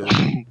real as shit.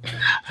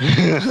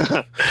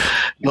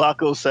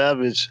 Glocko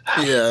Savage.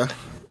 Yeah.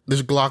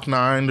 There's Glock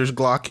 9. There's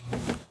Glock.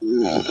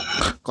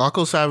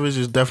 Glocko Savage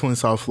is definitely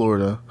South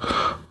Florida.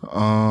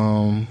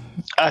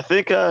 I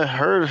think I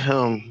heard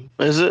him.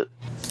 Is it?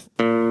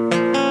 I'm a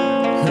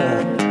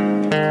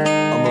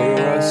real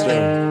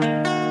rockstar.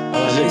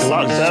 Is it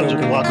Glock Savage or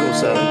Glocko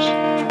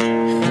Savage?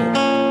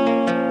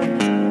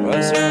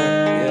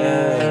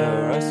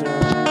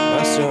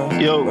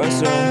 Yo.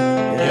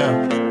 Yeah.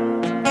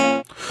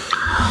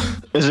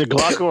 Is it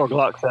Glocko or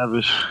Glock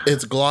Savage?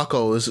 It's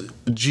Glocko. It's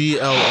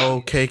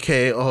GLOKKO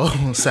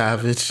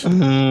Savage.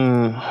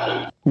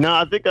 No,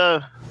 I think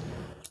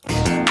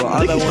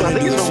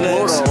he's from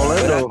Florida,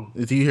 Orlando.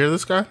 Do you hear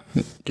this guy?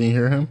 Can you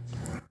hear him?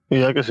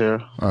 Yeah, I can hear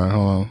him. All right,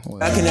 hold on.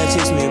 I cannot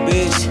chase me a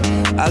bitch.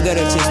 I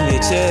gotta chase me a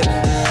check.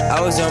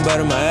 I was down bad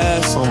on my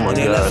ass. Oh my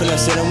they God. laughing, I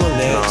said I'm on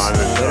next.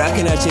 But I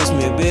cannot chase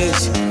me a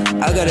bitch.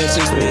 I gotta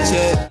chase me a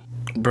check.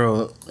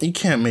 Bro, you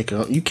can't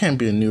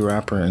be a new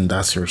rapper and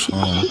that's your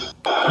song.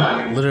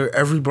 Literally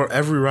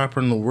every rapper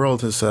in the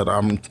world has said,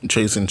 I'm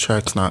chasing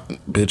checks, not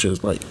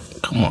bitches. Like,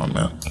 come on,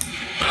 man.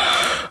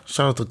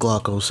 Shout out to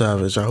Glocko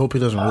Savage. I hope he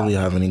doesn't really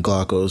have any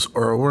Glockos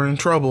or we're in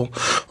trouble.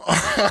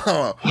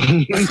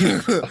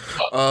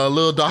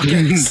 Lil Doc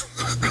X.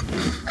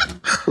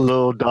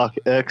 Lil Doc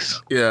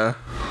X. Yeah.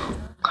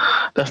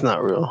 That's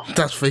not real.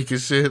 That's fake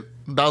as shit.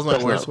 That was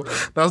my worst one.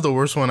 That was the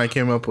worst one I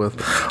came up with.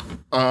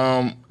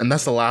 And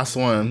that's the last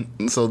one.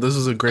 So this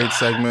is a great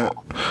segment.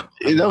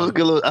 Yeah, that was a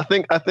good little, I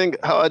think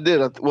how I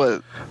did.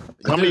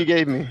 How many you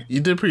gave me? You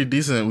did pretty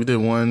decent. We did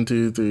 1,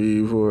 2,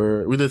 3,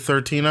 4. We did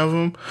 13 of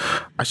them.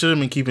 I should have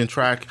been keeping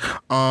track.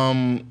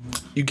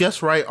 You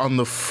guessed right on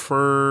the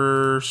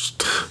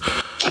first.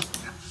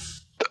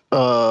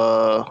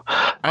 I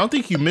don't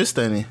think you missed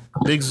any.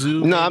 Big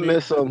Zoo. No, I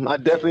missed some. I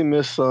definitely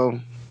missed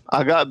some.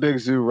 I got Big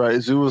Zoo right.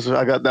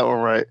 I got that one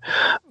right.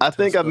 I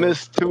think I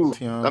missed 2.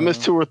 I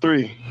missed 2 or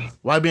 3.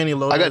 YBN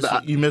Lotus.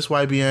 You missed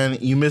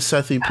YBN. You missed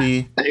Seth EP.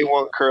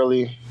 A1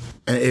 Curly.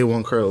 And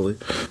A1 Curly.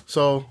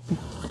 So,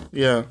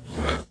 yeah.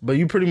 But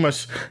you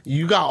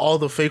got all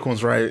the fake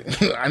ones right.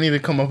 I need to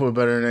come up with a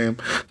better name.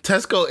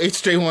 Tesco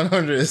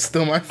HJ100 is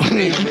still my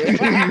favorite.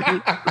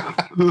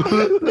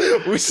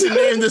 We should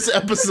name this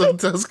episode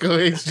Tesco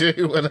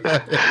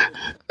HJ100.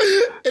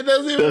 It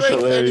doesn't even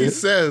make any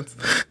sense.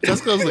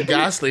 Tesco's a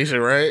gas station,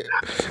 right?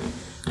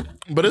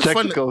 But it's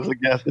funny. Texaco is a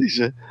gas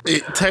station.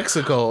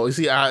 Texaco. You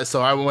see,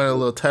 so I went a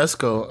little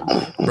Tesco.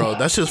 Bro,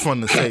 that's just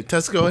fun to say.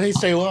 Tesco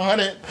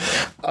HJ100.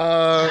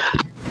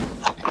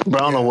 Bro,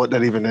 I don't know what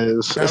that even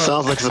is. It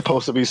sounds like it's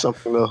supposed to be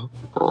something though.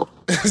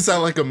 It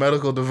sounds like a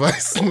medical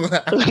device.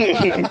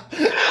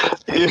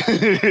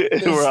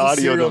 It's the audio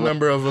serial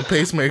number of a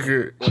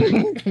pacemaker.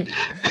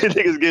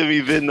 Niggas giving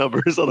me VIN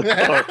numbers on the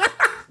car.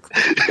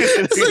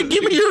 It's like,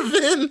 give me your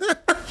VIN.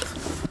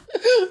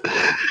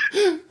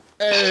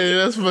 Hey,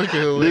 that's fucking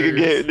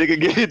hilarious.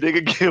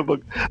 Nigga gave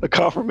him a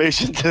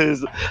confirmation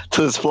to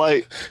his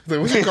flight. Like,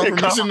 what's your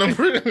confirmation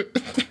number?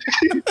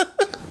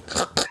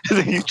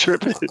 You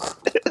tripping?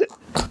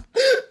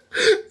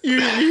 You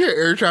hear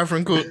air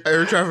traffic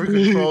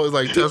control is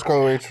like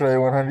Tesco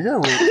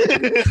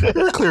HJ100.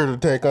 You're clear to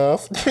take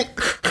off.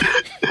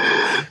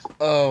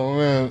 Oh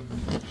man!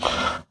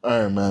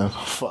 All right, man.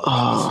 Let's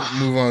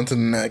move on to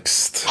the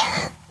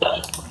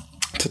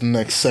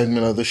next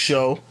segment of the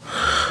show.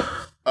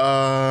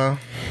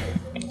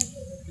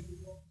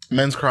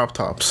 Men's crop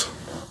tops.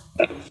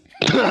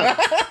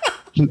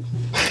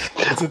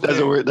 That's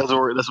where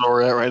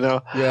we're at right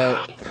now.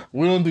 Yeah,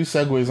 we don't do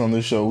segues on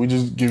this show. We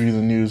just give you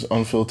the news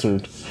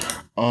unfiltered.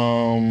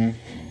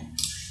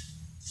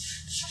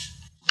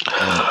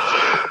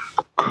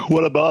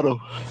 What about them?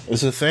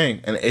 It's a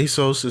thing, and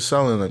ASOS is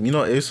selling them. You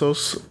know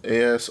ASOS,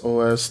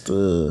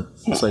 ASOS.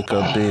 It's like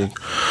a big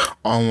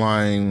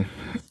online.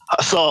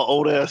 I saw an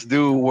old ass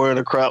dude wearing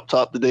a crop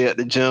top today at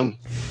the gym,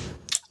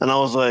 and I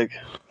was like,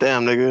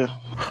 "Damn, nigga,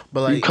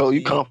 but like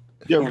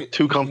you're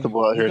too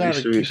comfortable out here in these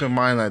streets." Keep in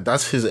mind that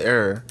that's his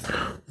era.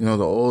 You know,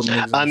 the old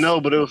niggas. I know,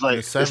 but it was like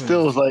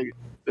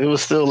it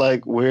was still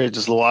like weird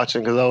just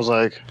watching because I was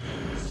like,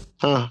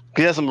 huh.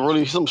 He had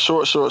some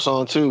short shorts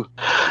on too.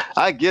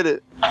 I get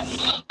it,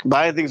 but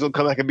I didn't think it's gonna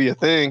come back and be a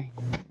thing.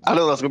 I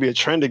know that's gonna be a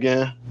trend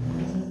again.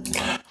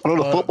 I know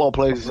the football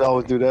players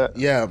always do that.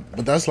 Yeah,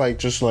 but that's like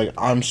just like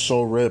I'm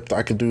so ripped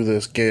I could do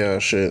this gay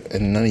ass shit,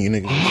 and none of you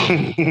niggas.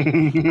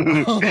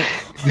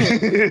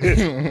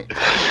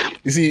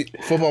 You see,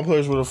 football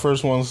players were the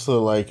first ones to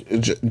like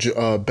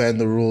bend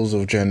the rules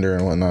of gender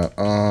and whatnot.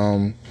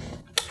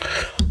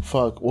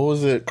 What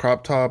was it?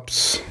 Crop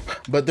tops,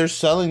 but they're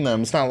selling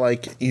them. It's not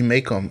like you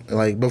make them.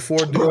 Like before,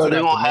 dudes would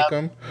have to make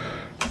them.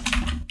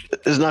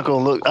 It's not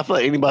gonna look. I feel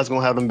like anybody's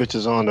gonna have them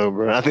bitches on though,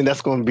 bro. I think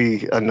that's gonna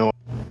be annoying.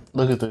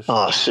 Look at this.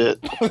 Oh shit!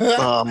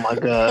 Oh my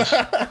gosh!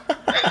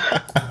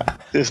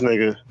 This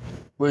nigga.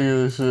 Look at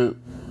this shit.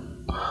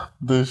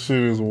 This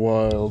shit is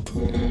wild,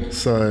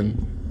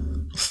 son.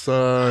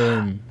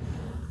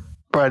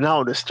 Right now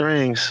with the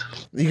strings.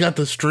 You got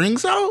the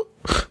strings out?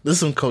 This is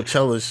some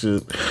Coachella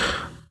shit.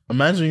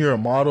 Imagine you're a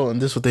model and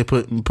this is what they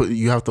put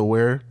you have to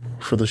wear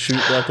for the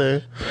shoot that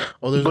day.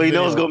 Oh, but you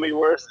know it's gonna be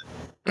worse.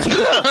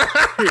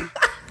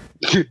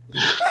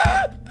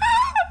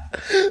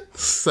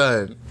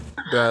 Son.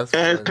 That's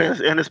and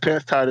his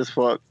pants tight as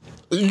fuck.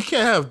 You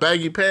can't have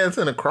baggy pants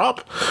and a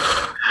crop.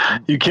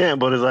 You can't,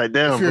 but it's like,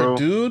 damn, if you're bro. A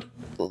dude,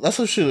 that's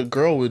some shit a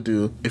girl would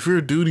do. If you're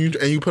a dude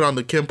and you put on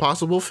the Kim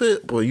Possible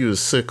fit, boy, you a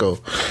sicko.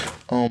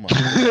 Oh my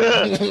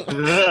god.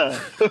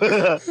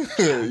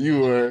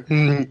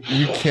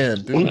 You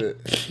can't do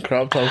it.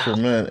 Crop top for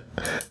men.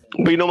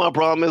 But you know my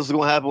problem is what's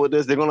gonna happen with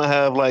this? They're gonna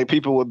have like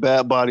people with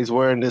bad bodies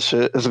wearing this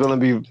shit. It's gonna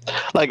be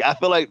like I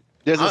feel like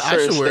there's a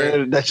certain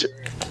standard that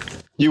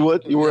you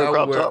would? You wear a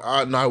crop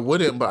top? No, I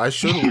wouldn't, but I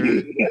should wear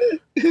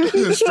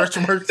it. Stretch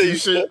mark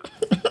t-shirt.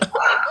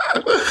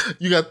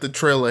 You got the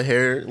trail of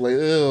hair. Like,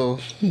 ew.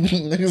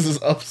 Niggas is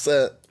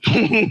upset.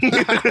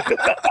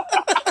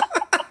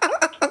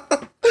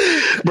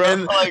 Bro,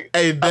 and,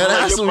 hey, that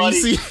ass when you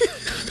see...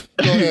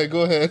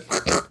 Go ahead.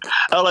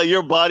 I like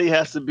your body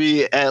has to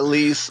be at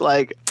least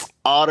like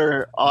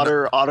otter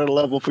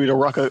level for you to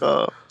rock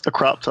a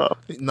crop top.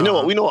 Nah. You know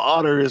what? We know what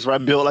otter is,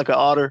 right? Built like an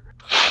otter.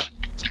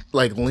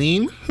 Like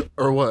lean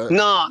or what?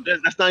 No,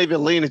 that's not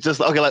even lean. It's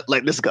just okay,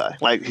 like this guy.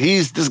 Like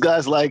he's built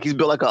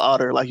like an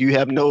otter. Like you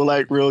have no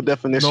like real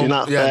definition. You're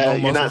not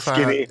fat. You're not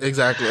skinny.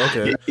 Exactly.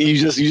 Okay. You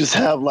just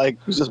have like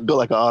you just built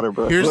like an otter,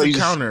 bro. Here's like, the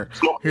counter.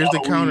 Here's the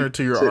counter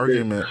to your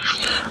argument.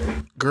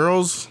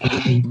 Girls,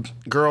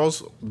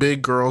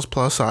 big girls,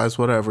 plus size,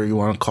 whatever you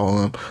want to call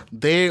them,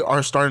 they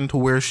are starting to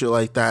wear shit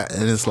like that,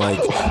 and it's like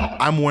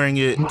I'm wearing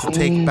it to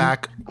take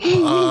back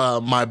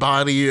my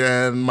body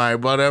and my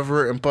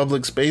whatever in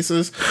public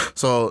spaces.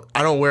 So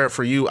I don't wear it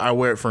for you, I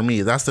wear it for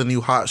me. That's the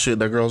new hot shit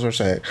that girls are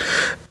saying.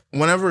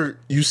 Whenever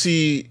you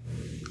see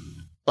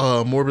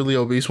morbidly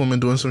obese women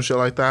doing some shit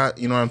like that,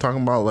 you know what I'm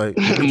talking about? Like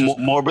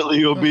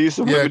morbidly obese.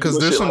 Yeah, because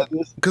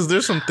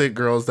there's some thick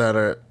girls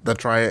that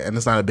try it and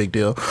it's not a big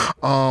deal.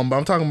 But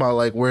I'm talking about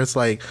like where it's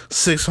like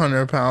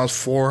 600 pounds,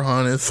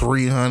 400,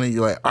 300.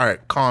 You're like, all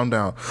right, calm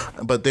down.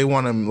 But they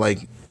want to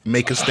like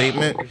make a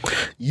statement.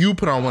 You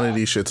put on one of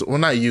these shits. Well,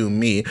 not you,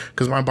 me,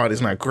 because my body's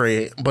not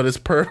great, but it's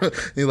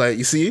you're like,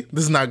 you see,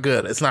 this is not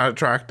good. It's not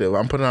attractive.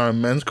 I'm putting on a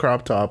men's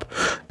crop top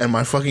and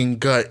my fucking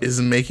gut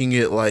is making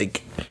it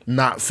like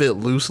not fit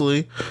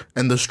loosely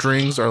and the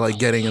strings are like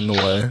getting in the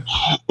way.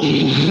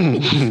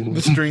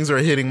 The strings are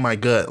hitting my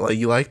gut. Like,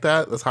 you like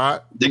that? That's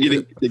hot. They're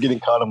getting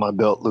caught in my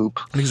belt loop.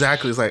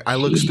 Exactly. It's like I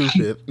look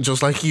stupid,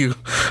 just like you.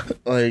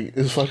 Like,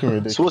 it's fucking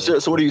ridiculous.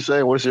 So what are you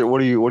saying? What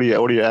are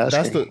you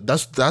asking?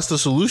 That's the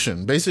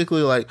solution.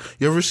 Basically, like,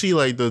 you ever see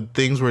like the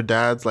things where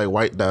dads, like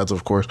white dads,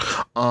 of course,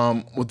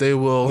 they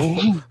will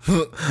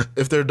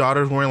if their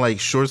daughter's wearing like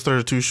shorts that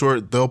are too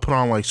short, they'll put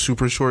on like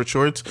super short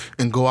shorts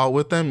and go out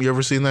with them. You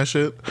ever seen that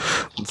shit?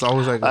 It's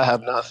always like I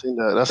have not seen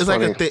that. That's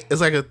funny.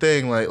 It's like a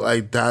thing.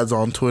 Like dads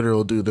on Twitter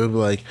will do. They'll be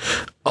like,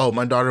 oh,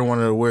 my daughter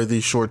wanted to wear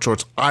these short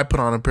shorts. I put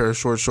on a pair of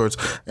short shorts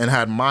and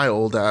had my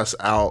old ass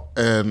out,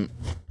 and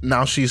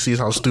now she sees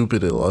how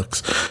stupid it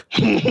looks.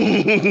 Do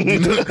you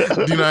know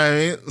what I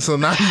mean? So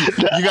now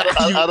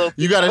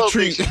you gotta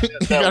treat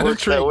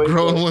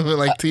grown women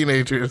like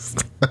teenagers.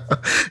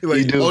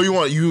 Like,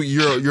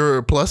 you're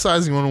a plus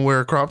size, you want to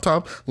wear a crop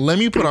top? Let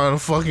me put on a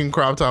fucking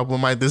crop top with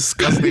my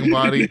disgusting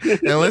body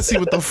and let's see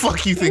what the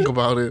fuck you think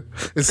about it.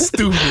 It's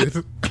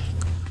stupid.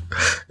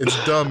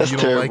 It's dumb. That's you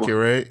don't terrible. Like it,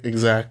 right?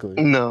 Exactly.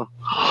 No,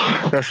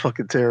 that's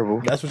fucking terrible.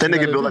 That's what that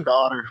nigga built like an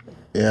otter.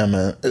 Yeah,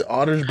 man.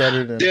 Otter's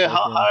better than. Yeah,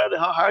 how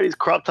high are these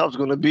crop tops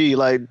gonna be?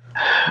 Like,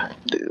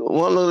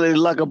 one of them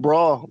like a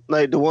bra.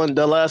 Like the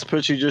last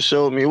picture you just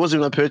showed me. It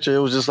wasn't even a picture. It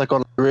was just like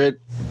on the grid.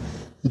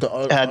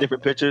 It had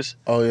different pictures.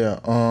 Oh yeah.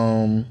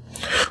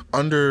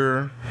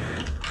 Under.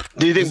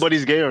 Do you think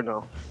Buddy's gay or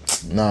no?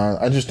 Nah,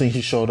 I just think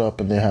he showed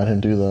up and they had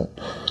him do that.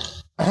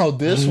 Oh,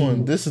 this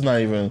one. This is not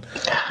even.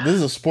 This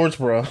is a sports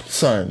bra,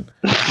 son.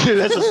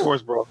 That's a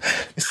sports bra.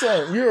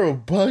 Son, you're a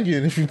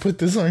bugging if you put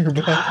this on your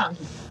body.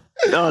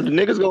 No, the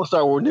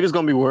niggas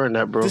gonna be wearing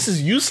that, bro. This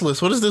is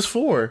useless. What is this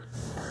for?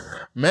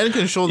 Men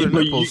can show their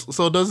nipples,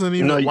 so it doesn't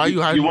even. Why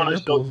you hiding your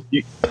nipples?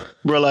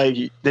 Bro, like,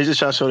 they just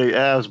try to show their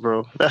abs,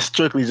 bro. That's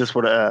strictly just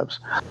for the abs.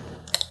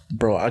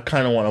 Bro, I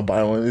kind of want to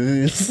buy one of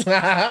these.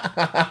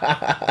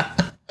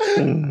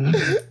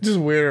 Just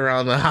wear it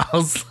around the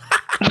house.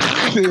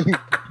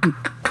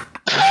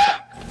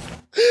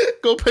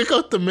 Go pick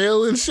up the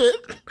mail and shit.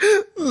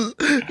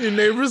 Your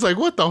neighbor's like,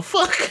 what the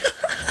fuck?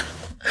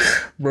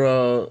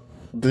 Bro,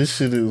 this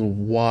shit is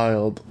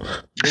wild.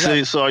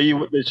 So are you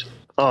with this?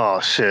 Oh,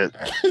 shit.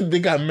 They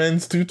got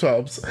men's tube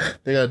tops.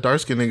 They got dark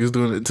skin niggas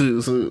doing it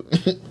too. So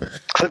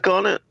click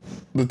on it.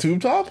 The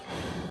tube top?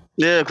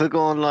 Yeah, click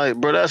on, like,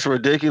 bro, that's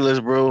ridiculous,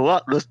 bro.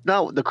 That's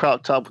not with the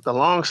crop top, with the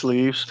long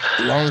sleeves.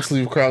 Long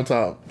sleeve crop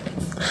top.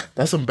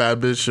 That's some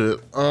bad bitch shit.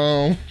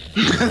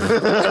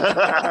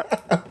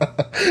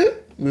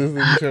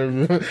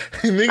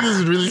 This niggas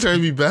is really trying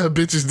to be bad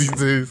bitches these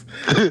days.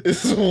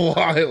 It's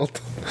wild.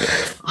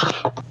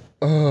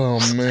 Oh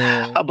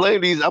man. I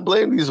blame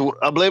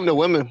the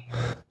women.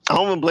 I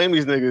don't even blame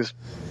these niggas.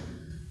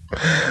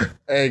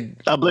 Hey.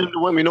 I blame the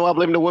women. You know why I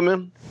blame the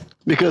women?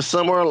 Because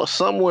somewhere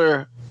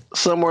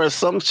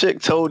some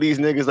chick told these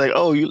niggas like,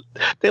 oh,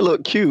 they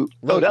look cute.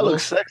 That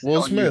looks sexy.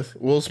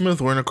 Will Smith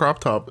wearing a crop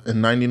top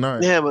in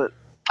 '99. Yeah, but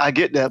I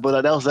get that,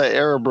 but that was that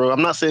era, bro.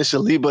 I'm not saying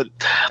Shalee, but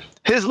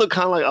his look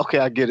kind of like, okay,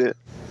 I get it.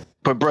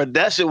 But bro,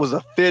 that shit was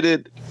a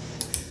fitted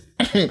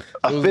tube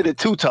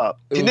top.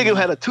 The nigga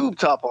had a tube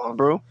top on,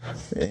 bro.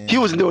 Yeah. He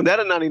wasn't doing that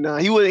in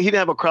 '99. He didn't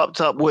have a crop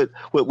top with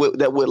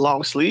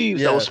long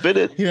sleeves that was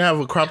fitted. He didn't have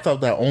a crop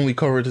top that only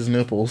covered his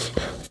nipples.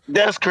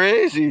 That's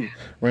crazy.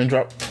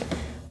 Raindrop.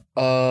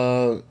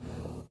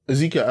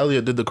 Ezekiel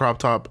Elliott did the crop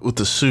top with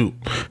the suit.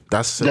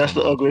 That's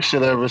the ugliest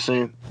shit I ever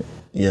seen.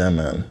 Yeah,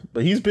 man.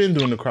 But he's been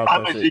doing the crop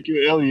top. I'm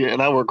Ezekiel Elliott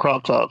and I wear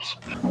crop tops.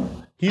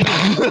 He's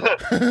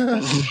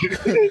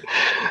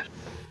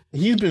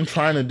been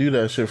trying to do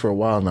that shit for a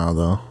while now,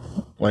 though.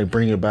 Like,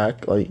 bring it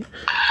back. Like,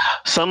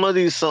 some are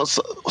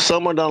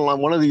done like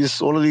one of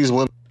these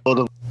women.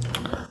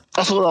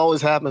 That's what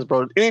always happens,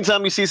 bro.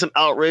 Anytime you see some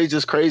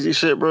outrageous, crazy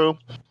shit, bro,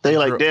 they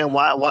like, damn,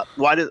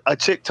 why did a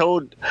chick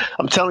told?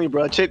 I'm telling you,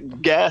 bro, a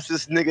chick gassed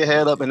this nigga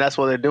head up, and that's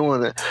why they're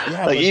doing it.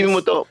 Yeah, like even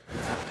with the.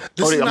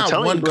 This is not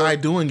one guy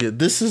doing it.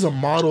 This is a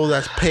model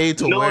that's paid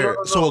to wear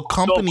it. So a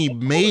company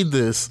made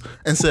this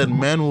and said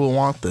men will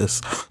want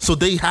this. So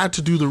they had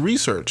to do the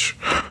research.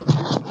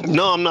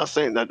 No, I'm not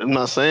saying that. I'm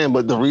not saying,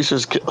 but the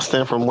research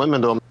stand from women,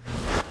 though.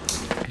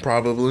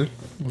 Probably.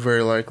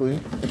 Very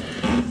likely.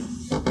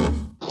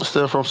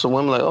 Stand from some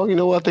women like, oh, you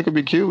know what? I think it'd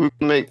be cute. We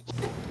can make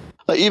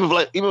even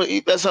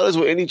that's how it is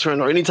with any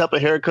trend or any type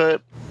of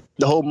haircut.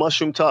 The whole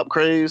mushroom top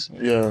craze.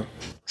 Yeah.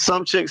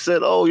 Some chick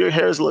said, "Oh, your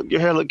hair look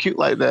cute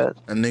like that."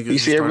 And niggas, you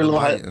see every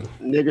little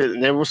nigga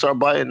never start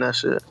biting that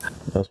shit.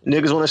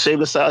 Niggas want to shave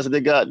the sides of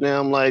their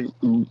goddamn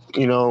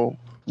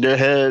their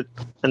head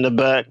and the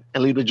back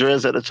and leave the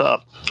dreads at the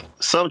top.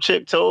 Some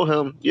chick told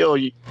him, "Yo,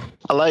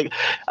 I like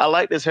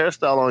this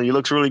hairstyle on you.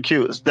 Looks really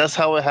cute." That's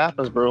how it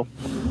happens, bro.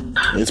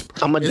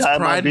 I'm gonna dye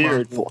my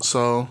beard.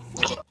 So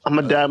I'm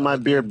gonna dye my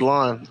beard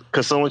blonde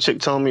because some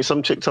chick told me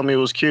it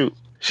was cute.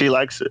 She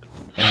likes it.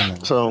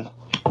 So.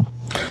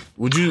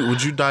 Would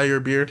you dye your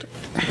beard?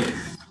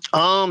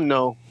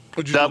 No.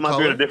 Dye my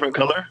beard a different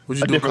color? Would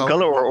you a different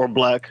color or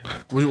black?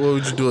 What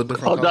would you do a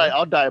different color?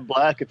 I'll dye it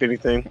black if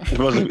anything.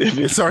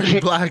 It's already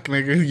black,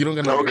 nigga. You don't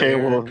get no. Okay,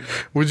 well.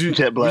 Would you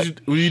jet black?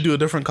 Would you do a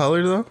different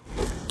color though?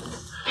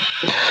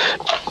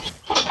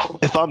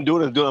 If I'm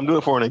doing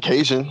it for an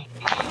occasion.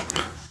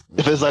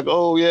 If it's like,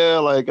 oh yeah,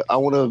 like I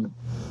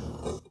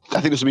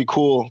think this would be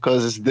cool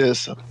because it's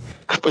this.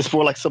 It's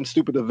for like some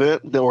stupid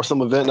event or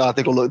some event that I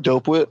think will look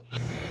dope with.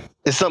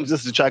 It's something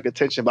just to attract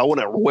attention, but I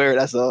wouldn't wear it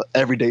as a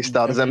everyday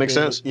style. Does that make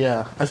sense?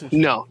 Yeah.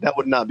 No, that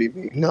would not be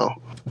me. No.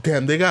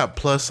 Damn, they got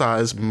plus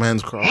size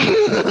men's crop.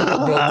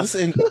 Bro, this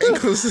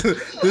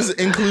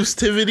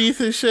inclusivity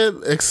thing shit,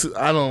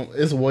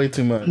 it's way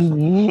too much.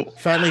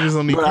 Fat niggas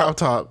don't need crop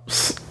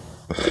tops.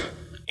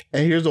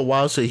 And here's a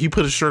wild shit. He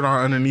put a shirt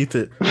on underneath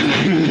it.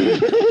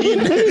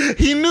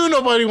 He knew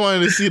nobody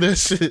wanted to see that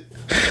shit.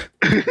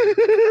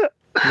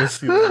 Let's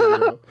see that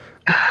video.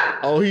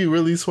 Oh, he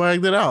really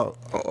swagged it out.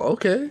 Oh,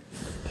 okay.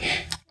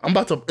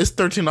 It's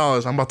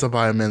 $13. I'm about to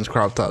buy a men's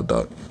crop top,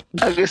 dog.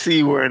 I can see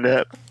you wearing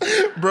that.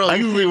 Bro,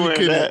 you really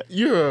kidding.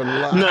 You're a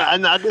lie.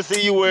 No, I can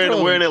see you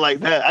wearing it like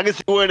that. I can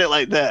see you wearing it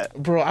like that.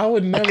 Bro, I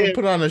would never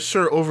put on a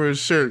shirt over a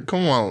shirt.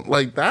 Come on,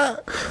 like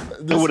that?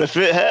 With a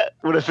fit hat?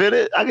 Would it fit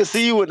it? I can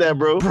see you with that,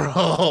 bro.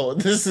 Bro,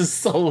 this is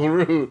so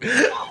rude.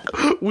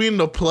 We're in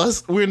the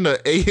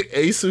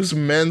ASUS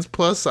men's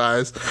plus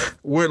size.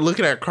 We're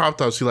looking at crop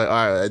tops. You're like,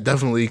 all right, I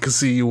definitely can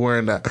see you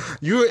wearing that.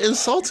 You're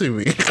insulting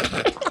me.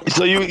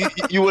 So you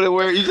wouldn't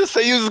wear? You just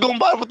say you was gonna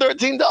buy it for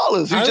 $13.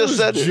 You just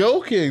said it.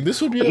 Joking.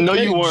 This would be a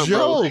great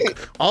joke. Bro.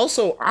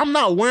 Also, I'm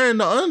not wearing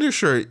the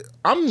undershirt.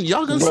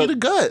 Y'all gonna see the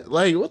gut.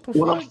 Like what the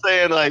fuck? What I'm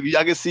saying, like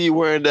I can see you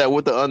wearing that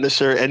with the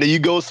undershirt, and then you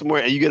go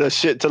somewhere and you get a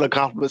shit to the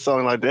compliment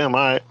song. Like, damn,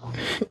 all right.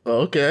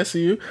 Okay, I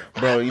see you,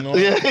 bro. You know.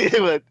 Yeah,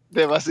 but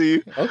damn, I see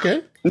you.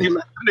 Okay.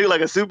 Nigga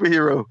like a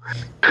superhero.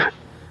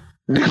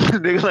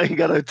 Nigga like he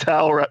got a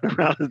towel wrapped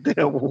around his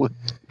damn wood.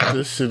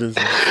 This shit is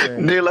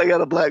insane. Nigga like got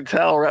a black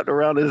towel wrapped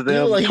around his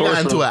damn like torso. He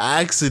got into an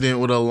accident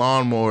with a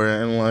lawnmower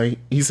and like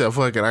he said,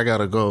 fuck it, I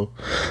gotta go.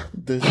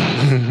 This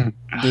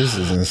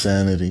is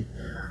insanity.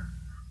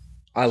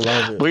 I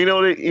love it. But you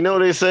know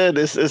they said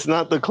it's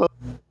not the clothes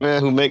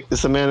man who make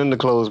it's a man in the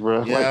clothes,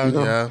 bro. Yeah, like,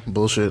 yeah,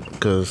 bullshit.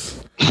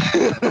 Because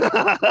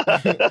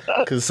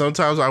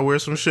sometimes I wear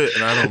some shit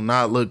and I do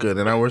not look good,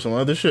 and I wear some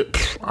other shit,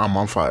 I'm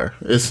on fire.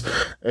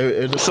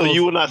 So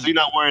you're not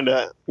wearing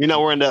that. You're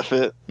not wearing that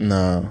fit.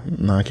 No,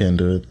 I can't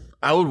do it.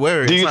 I would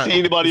wear it. Do you see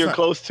anybody you're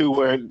close to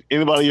wear?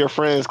 Anybody your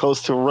friends,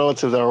 close to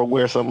relatives that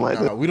wear something like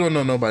that? We don't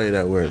know nobody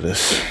that wear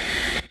this.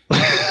 We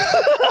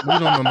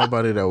don't know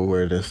nobody that would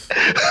wear this.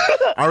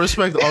 I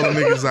respect all the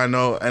niggas I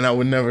know, and I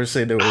would never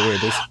say they would wear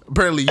this.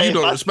 Apparently, you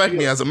don't respect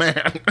me as a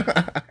man.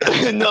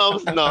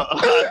 No.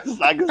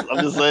 I'm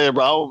just saying,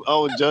 bro. I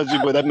won't judge you,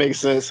 but that makes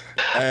sense.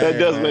 That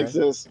does make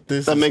sense.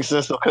 That makes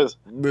sense, because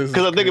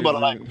I think about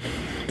it like,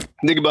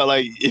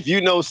 if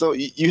you know, so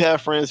you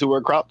have friends who wear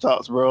crop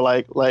tops, bro.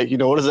 Like what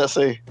does that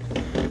say?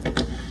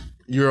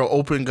 You're an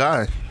open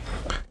guy.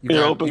 You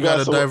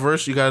got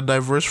a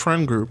diverse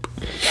friend group.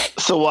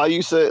 So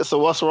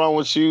what's wrong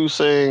with you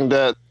saying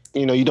that,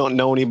 you don't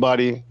know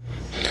anybody?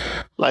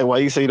 Like, why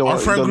you say you don't? Our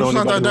friend group's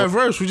not that diverse.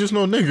 diverse. We just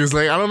know niggas.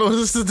 Like, I don't know what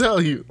else to tell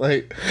you.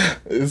 Like,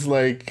 it's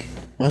like,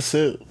 that's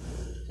it.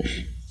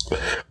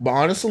 But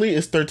honestly,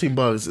 it's $13.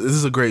 This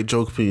is a great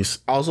joke piece.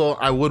 Also,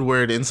 I would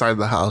wear it inside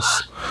the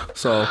house.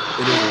 So,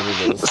 it is what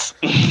it is.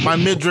 My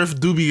midriff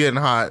do be getting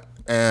hot,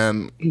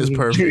 and it's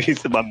perfect. He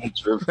said my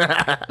midriff.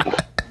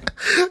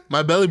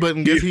 My belly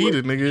button gets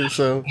heated, nigga,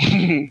 so.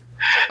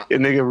 Your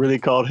nigga really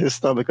called his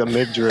stomach a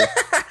midriff.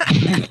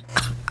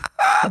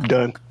 I'm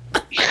done.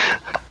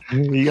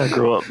 You gotta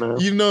grow up, man.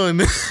 You gotta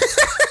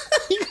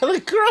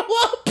grow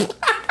up.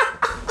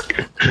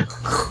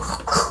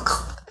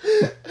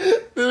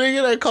 The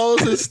nigga guy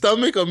calls his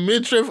stomach a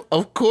midriff,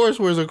 of course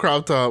wears a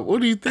crop top.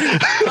 What do you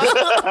think?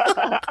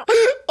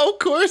 Of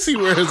course he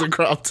wears a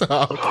crop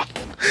top.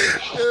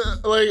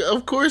 Like,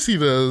 of course he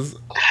does.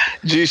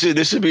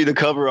 This should be the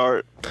cover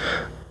art.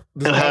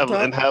 The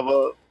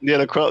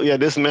The crop. Yeah,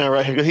 this man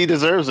right here, he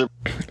deserves it.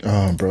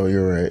 Oh, bro,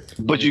 you're right.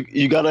 But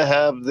you gotta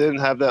have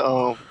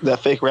that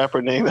fake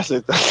rapper name. That's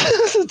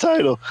the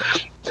title.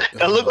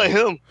 That look like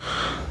him.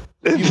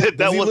 Does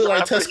he look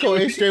like Tesco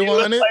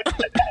HJ100?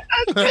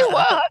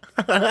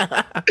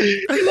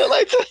 He look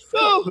like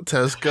Tesco.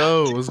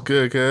 Tesco was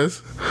good,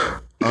 cuz.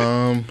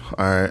 All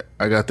right,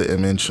 I got the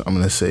image. I'm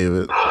gonna save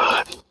it.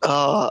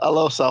 I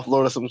love South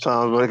Florida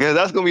sometimes, but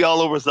that's gonna be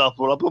all over South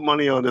Florida. I'll put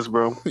money on this,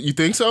 bro. You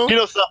think so? You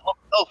know,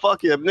 oh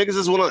fuck yeah, niggas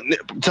just wanna.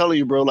 I'm telling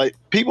you, bro. Like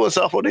people in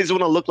South Florida, they just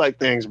wanna look like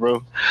things,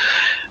 bro.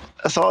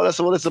 That's all. That's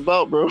what it's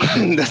about, bro.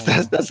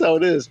 that's how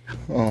it is.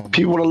 Oh,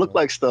 people wanna look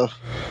like stuff.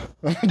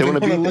 They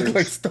wanna look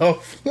like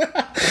stuff.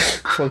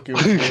 Fuck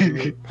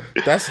you.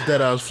 That's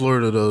dead ass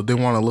Florida though. They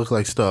wanna look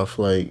like stuff,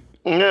 like.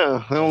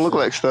 Yeah, they don't look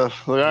like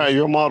stuff. Like, all right,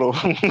 you're a model.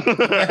 Give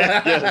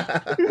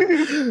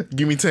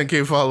me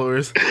 10K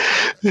followers.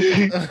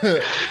 You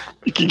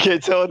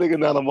can't tell a nigga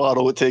not a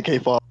model with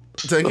 10K followers.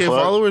 10K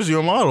followers,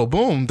 you're a model.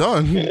 Boom,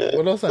 done. Yeah.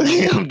 What else?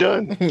 I'm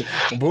done.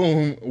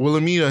 Boom,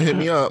 Wilhelmina, hit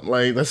me up.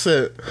 Like, that's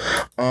it.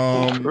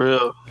 For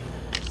real.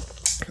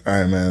 All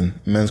right, man.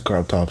 Men's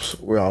crop tops.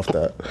 We're off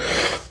that.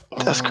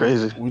 That's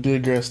crazy. We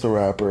did guess the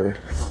rapper.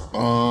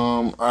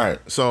 All right.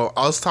 So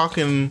I was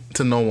talking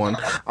to no one.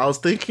 I was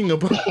thinking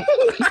about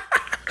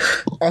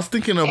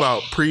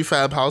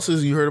prefab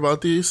houses. You heard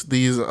about these?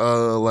 These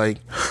like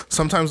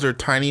sometimes they're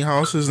tiny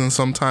houses and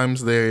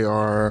sometimes they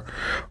are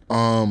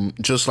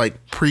just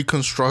like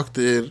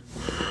pre-constructed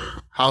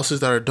houses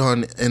that are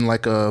done in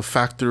like a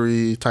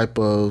factory type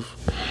of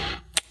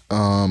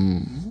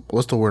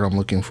what's the word I'm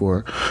looking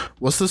for?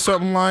 What's the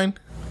certain line?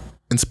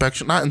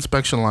 Not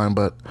inspection line,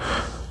 but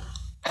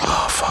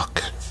oh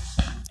fuck!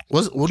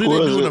 What do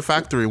they do in a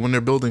factory when they're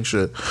building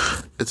shit?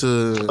 It's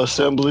a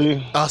assembly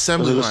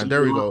line.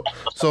 There we go.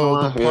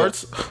 So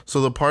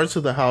the parts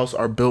of the house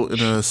are built in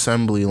an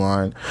assembly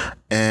line,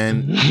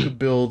 and you could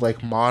build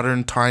like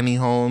modern tiny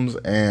homes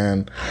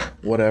and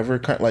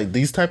whatever like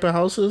these type of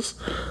houses.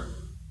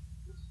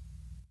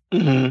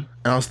 Mm-hmm. And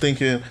I was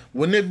thinking,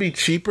 wouldn't it be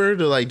cheaper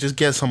to like just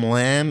get some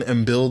land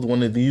and build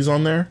one of these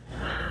on there,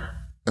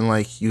 and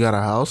like you got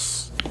a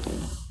house?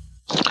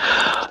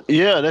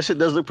 Yeah, that shit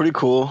does look pretty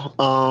cool.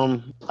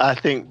 I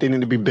think they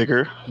need to be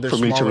bigger for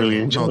me to really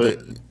enjoy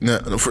it.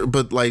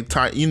 But like,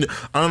 I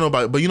don't know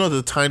about, but you know,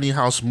 the tiny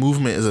house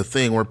movement is a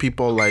thing where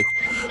people like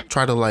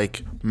try to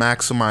like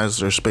maximize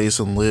their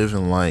space and live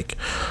in like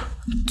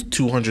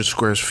 200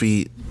 square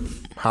feet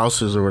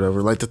houses or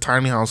whatever. Like the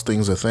tiny house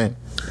thing's a thing.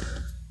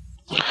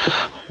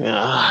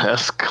 Yeah,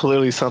 that's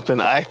clearly something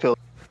I feel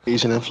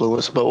Asian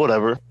influence, but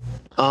whatever.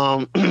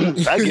 I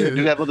get it.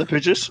 Do you have other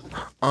pictures?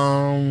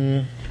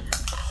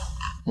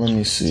 Let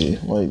me see.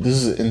 Like, this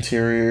is the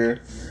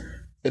interior.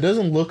 It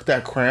doesn't look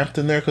that cramped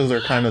in there because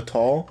they're kind of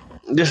tall.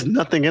 There's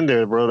nothing in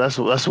there, bro. That's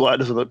why it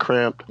doesn't look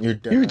cramped. You're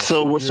dead.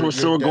 So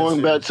we're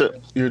going back to.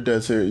 You're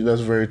dead serious.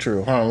 That's very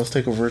true. Hold on, let's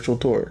take a virtual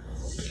tour.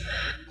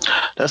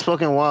 That's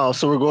fucking wild.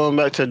 So we're going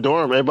back to a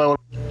dorm.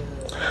 Everybody.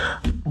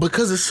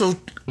 Because it's so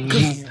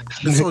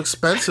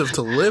expensive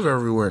to live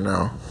everywhere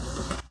now.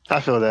 I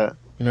feel that.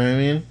 You know what I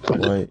mean?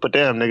 But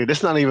damn, nigga, this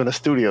is not even a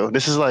studio.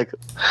 This is like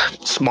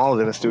smaller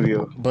than a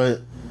studio. But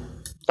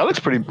that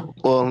looks pretty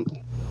well.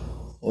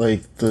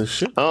 Like the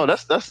shit. Oh,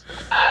 that's.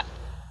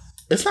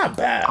 It's not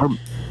bad.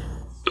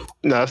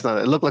 No, that's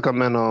not. It looked like I'm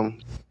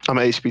an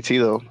HPT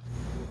though.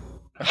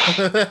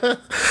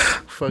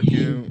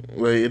 Fucking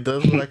wait, it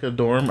does look like a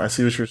dorm. I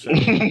see what you're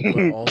saying.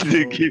 But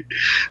also,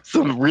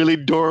 some really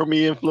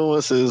dormy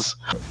influences.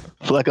 I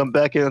feel like I'm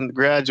back in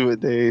graduate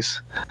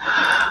days.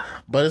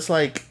 But it's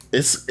like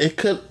it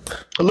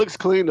looks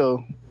clean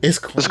though. It's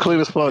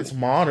clean as fuck. It's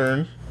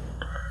modern.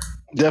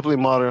 Definitely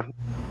modern.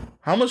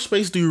 How much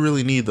space do you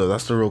really need though?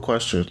 That's the real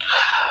question.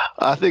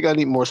 I think I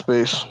need more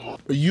space.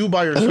 You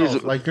by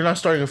yourself, like you're not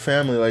starting a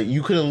family. Like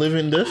you couldn't live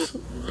in this.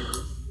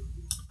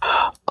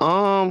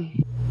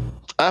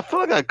 I feel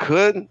like I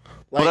could,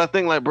 but I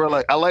think like, bro,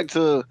 like I like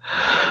to.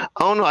 I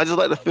don't know. I just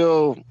like to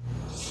feel.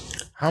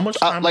 How much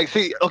time?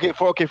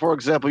 For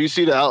example, you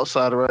see the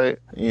outside, right?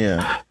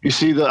 Yeah. You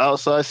see the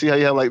outside. See how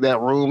you have like that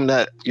room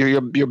that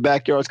your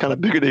backyard's kind of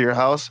bigger than your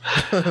house.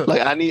 Like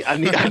I need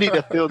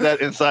to feel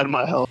that inside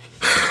my house.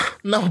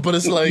 No, but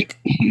it's like,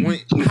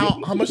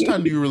 how much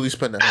time do you really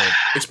spend at home?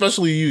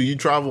 Especially you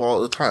travel all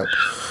the time.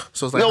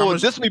 So it's like, no,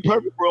 this would be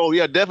perfect, bro.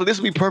 Yeah, definitely,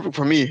 this would be perfect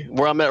for me.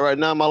 Where I'm at right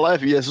now in my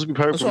life, yes, this would be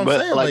perfect.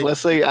 But saying, like,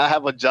 let's say I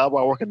have a job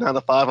where I work a 9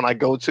 to 5 and I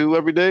go to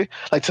every day,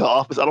 like to the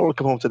office. I don't want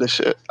to come home to this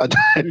shit. I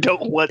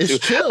don't want to.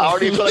 Chill. I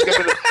already feel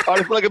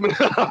like I'm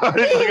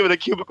in a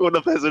cubicle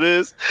enough as it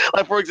is.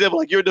 Like for example,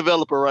 like you're a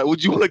developer, right?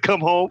 Would you want to come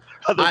home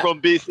other from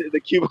being sitting in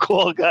the cubicle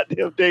all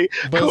goddamn day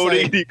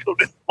coding,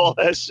 all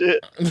that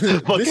shit?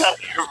 Fuck out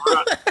here, bro.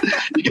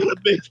 You got a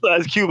big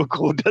size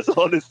cubicle. That's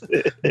all this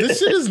is. This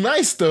shit is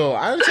nice though.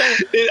 I'm not saying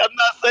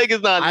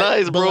it's not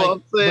nice, bro. Like,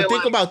 I'm saying, but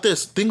think about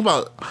this.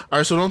 All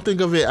right, so don't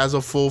think of it as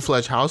a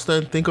full-fledged house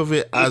then. Think of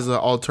it as an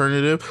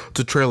alternative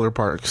to trailer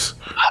parks.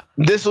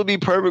 This would be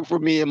perfect for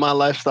me in my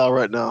lifestyle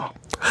right now.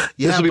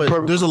 Yeah,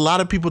 but there's a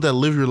lot of people that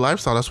live your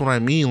lifestyle. That's what I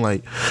mean.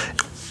 Like,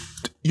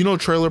 you know,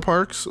 trailer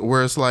parks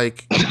where it's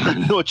like,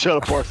 you know what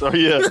trailer parks are?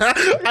 Yeah.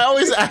 I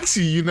always ask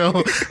you. You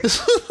know,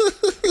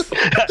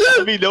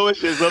 I be knowing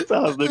shit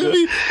sometimes, nigga.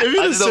 If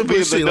you just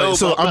simple shit, like,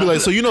 so I'll be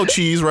like, so you know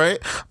cheese, right?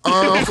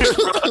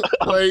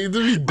 Like, this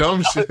be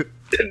dumb shit.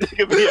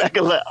 Nigga be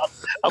acting like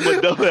I'm a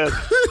dumbass.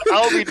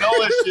 I don't be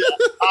knowing shit.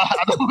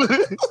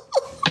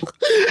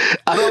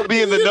 I don't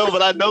be in the know,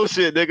 but I know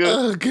shit, nigga.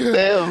 Oh,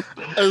 damn.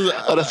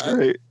 Oh, that's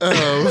great.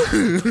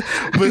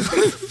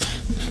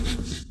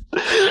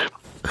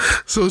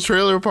 So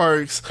trailer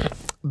parks,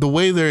 the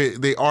way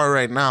they are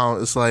right now,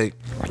 it's like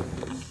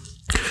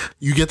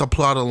you get the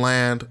plot of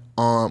land.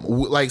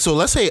 Like, so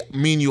let's say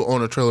me and you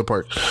own a trailer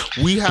park.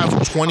 We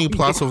have 20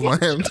 plots of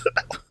land.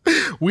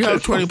 We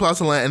have 20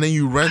 plots of land, and then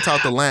you rent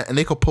out the land, and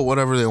they could put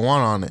whatever they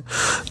want on it.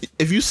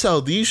 If you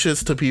sell these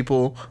shits to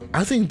people,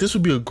 I think this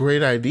would be a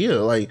great idea.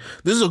 Like,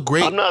 this is a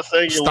great,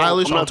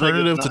 stylish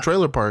alternative to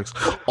trailer parks.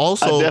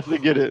 Also, I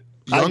definitely get it.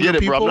 I get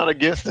it, bro. I'm not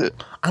against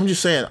it. I'm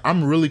just saying,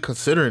 I'm really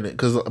considering it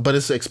but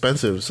it's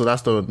expensive, so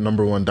that's the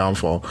number one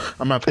downfall.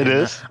 I'm not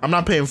paying. I'm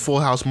not paying full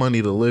house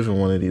money to live in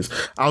one of these.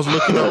 I was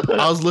looking.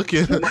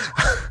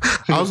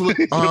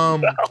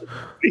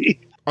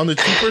 On the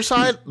cheaper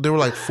side, they were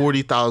like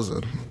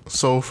 40,000.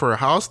 So for a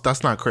house,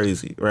 that's not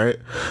crazy, right?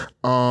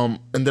 And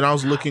then I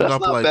was looking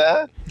up like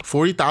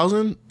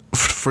 40,000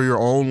 for your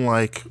own,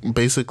 like,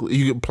 basically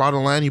you plot of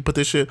land, you could put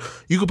this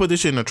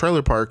shit in a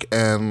trailer park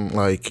and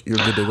like you're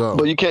good to go.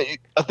 But you can't.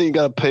 I think you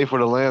gotta pay for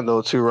the land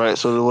though too, right?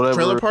 So whatever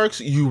trailer parks,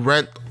 you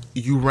rent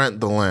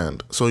the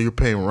land, so you're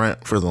paying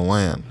rent for the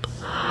land.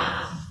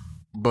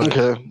 But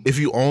if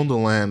you own the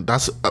land,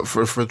 that's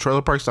for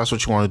trailer parks. That's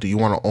what you want to do. You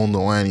want to own the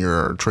land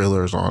your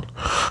trailer is on,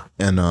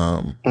 and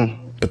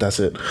but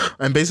that's it.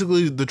 And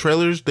basically, the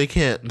trailers they're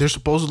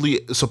supposed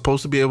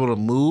to be able to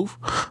move,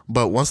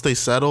 but once they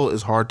settle,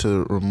 it's hard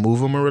to remove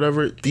them or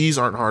whatever. These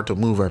aren't hard to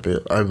move, I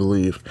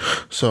believe.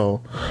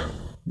 So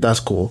that's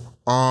cool.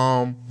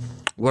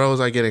 What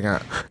was I getting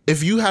at?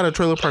 If you had a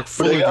trailer park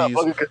full of these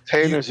fucking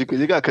containers, you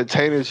got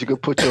containers you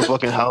could put your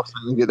fucking house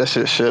in and get that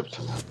shit shipped.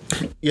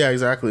 Yeah,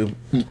 exactly.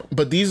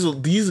 But these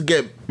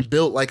get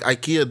built like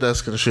IKEA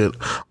desks and shit.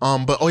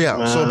 But you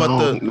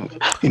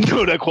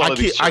know that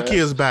quality. IKEA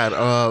is bad.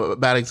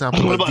 Bad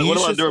example. What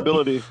about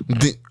durability?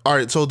 All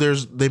right, so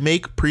they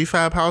make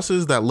prefab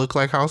houses that look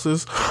like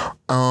houses,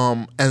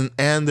 and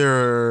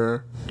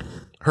they're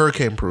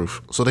hurricane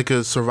proof, so they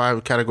could survive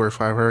a category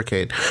 5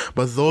 hurricane,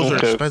 but those are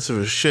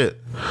expensive as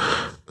shit.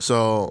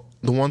 So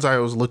the ones I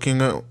was looking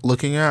at,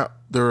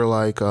 they were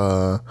like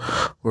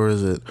where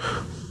is it,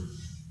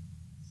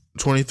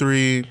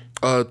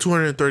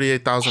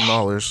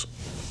 $238,000.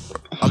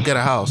 I'll get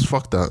a house.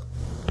 Fuck that.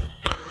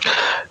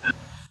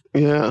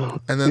 Yeah.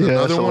 And then the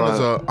other one is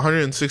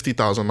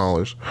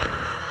 $160,000.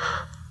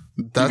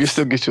 You can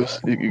still get you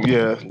can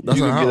get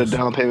a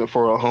down payment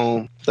for a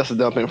home. That's a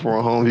down payment for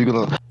a home. You're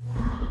gonna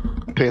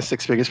paying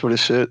 6 figures for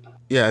this shit.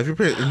 Yeah, you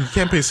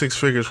can't pay 6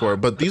 figures for it.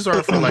 But these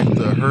are for like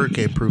the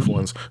hurricane proof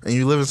ones, and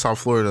you live in South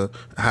Florida,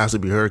 it has to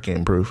be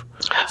hurricane proof.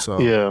 So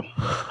yeah,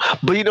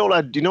 but you know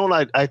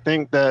what I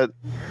think that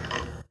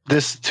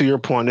this, to your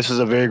point, this is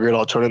a very great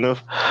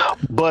alternative.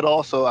 But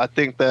also, I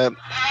think that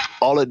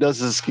all it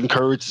does is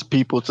encourage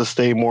people to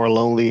stay more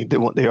lonely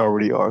than what they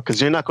already are, because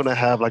you're not going to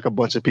have like a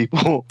bunch of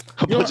people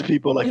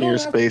like in your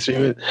space.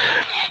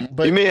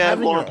 But you may have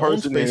one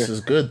person. Space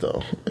is good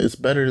though. It's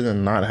better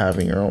than not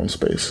having your own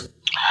space.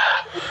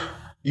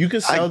 You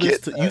can sell this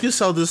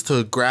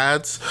to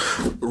grads,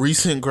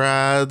 recent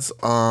grads,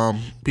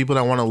 people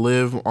that want to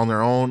live on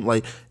their own.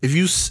 Like if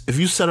you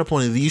set up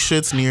one of these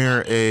shits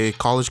near a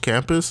college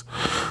campus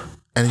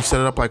and you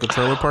set it up like a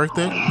trailer park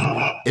thing,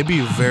 it'd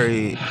be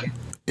very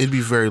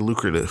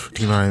lucrative.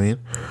 Do you know what I mean?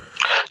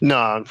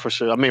 No, for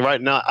sure. I mean,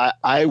 right now,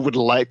 I would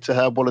like to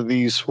have one of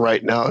these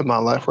right now in my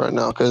life right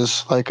now,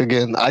 because like,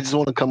 again, I just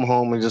want to come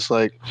home and just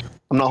like,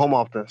 I'm not home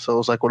often, so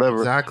it's like whatever.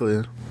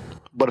 Exactly.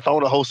 But if I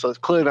want to host,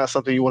 clearly not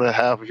something you want to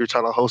have if you're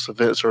trying to host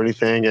events or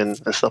anything and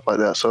stuff like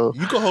that. So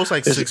you can host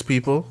like 6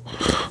 people.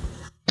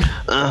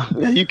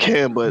 Yeah, you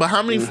can, but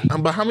how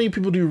many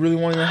people do you really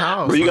want in your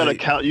house? Bro, you gotta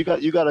count. You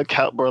gotta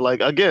count, bro. Like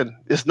again,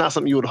 it's not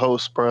something you would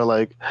host, bro.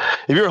 Like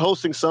if you're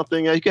hosting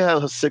something, you can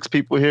have 6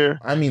 people here.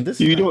 I mean,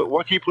 this. You know what?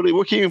 Where can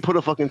you even put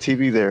a fucking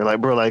TV there? Like,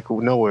 bro, like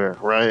nowhere,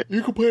 right?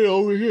 You can put it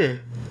over here,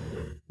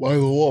 by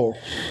the wall.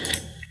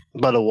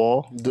 By the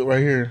wall, right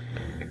here.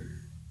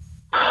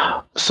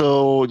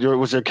 So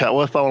was your couch?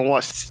 What if I want to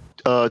watch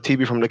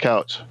TV from the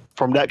couch?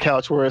 From that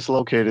couch where it's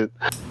located,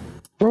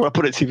 where I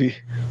put a TV?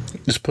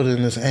 Just put it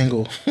in this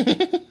angle.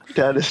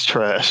 That is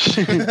trash.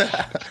 You can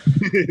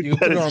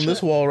put it on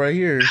this wall right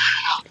here.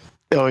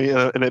 Oh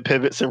yeah, and it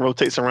pivots and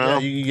rotates Yeah,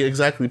 around. you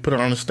exactly put it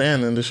on a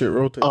stand and the shit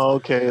rotates. Oh,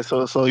 okay.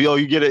 So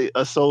you get it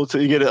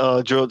you get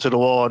it drilled to the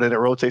wall, and then it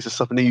rotates or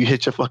something. Then you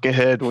hit your fucking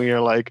head when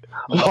you're like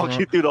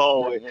walking through the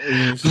hallway.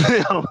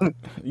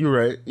 You're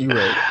right.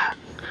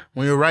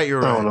 When you're right, you're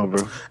right. I don't know,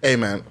 bro. Hey,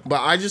 man, but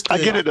I just I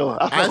get it though.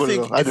 I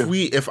think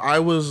if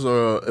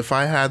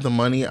I had the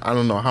money, I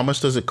don't know how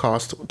much does it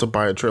cost to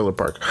buy a trailer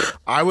park.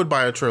 I would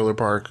buy a trailer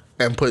park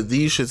and put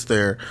these shits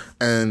there,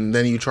 and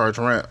then you charge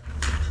rent,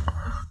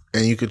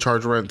 and you could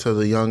charge rent to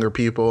the younger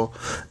people,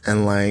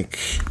 and like,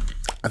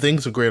 I think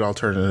it's a great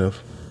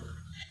alternative.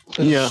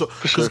 Yeah,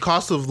 because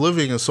cost of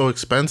living is so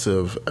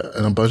expensive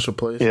in a bunch of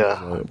places.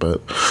 Yeah,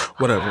 but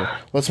whatever.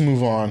 Let's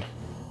move on.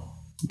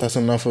 That's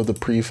enough of the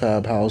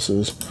prefab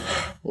houses.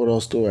 What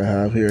else do I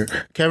have here?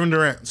 Kevin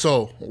Durant.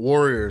 So,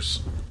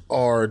 Warriors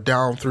are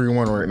down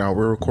 3-1 right now.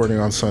 We're recording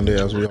on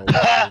Sunday, as we always do.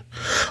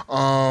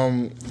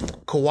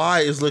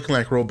 Kawhi is looking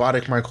like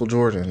robotic Michael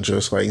Jordan.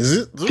 Just like...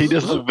 He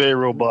does look very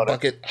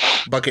robotic.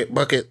 Bucket.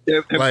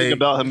 Everything like,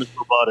 about him is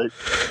robotic.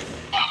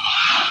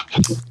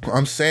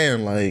 I'm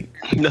saying, like...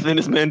 Nothing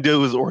this man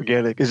do is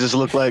organic. It just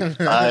look like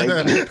I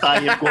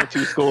am going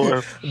to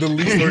score. The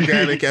least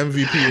organic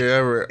MVP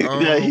ever.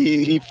 Yeah,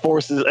 he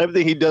forces...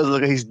 Everything he does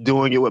look like he's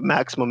doing it with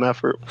maximum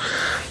effort.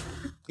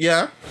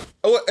 Yeah.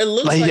 Oh, it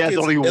looks like he has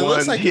only one. It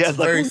looks like he it's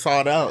very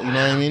thought out. You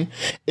know what I mean?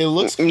 It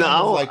looks I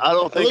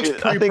don't think it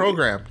looks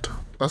pre-programmed.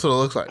 That's what it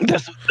looks like.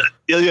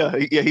 Yeah.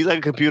 He's like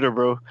a computer,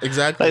 bro.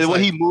 Exactly. Like, the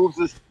way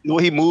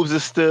he moves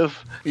is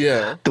stiff.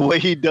 Yeah. The way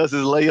he does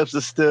his layups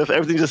is stiff.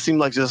 Everything just seemed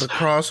like just the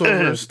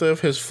crossover is stiff.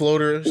 His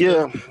floater.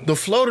 Yeah. The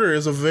floater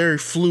is a very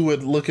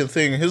fluid looking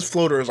thing. His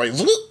floater is like.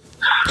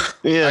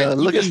 Yeah, like,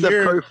 look at Steph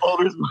Curry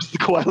floaters versus the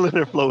Kawhi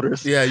Leonard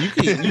floaters. Yeah, you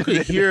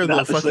can hear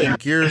the fucking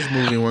gears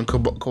moving when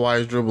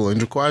Kawhi's dribbling.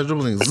 Kawhi's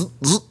dribbling,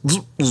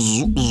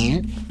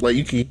 like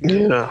you can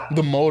hear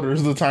the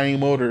motors, the tiny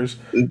motors.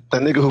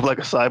 That nigga hoop like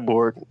a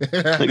cyborg.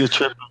 Nigga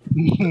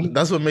tripping.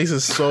 That's what makes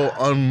it so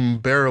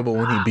unbearable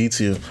when he beats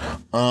you.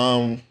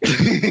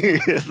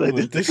 It's like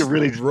this nigga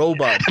really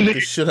robot beat the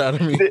shit out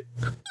of me.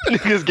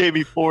 Niggas gave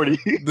me 40.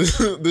 This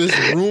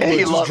Roomba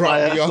just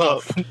dropped me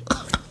off.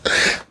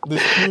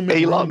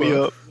 He locked me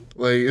up.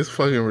 Like, it's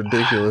fucking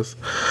ridiculous.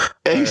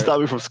 And he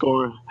stopped me from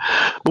scoring.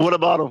 But what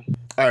about him?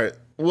 All right.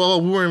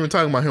 Well, we weren't even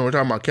talking about him. We're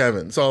talking about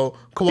Kevin. So,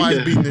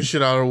 Kawhi's beating the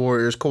shit out of the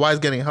Warriors. Kawhi's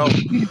getting help.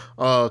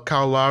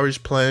 Kyle Lowry's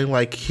playing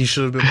like he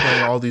should have been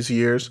playing all these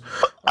years.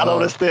 I don't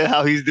understand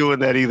how he's doing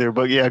that either.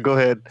 But yeah, go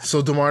ahead.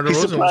 So, DeMar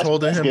DeRozan was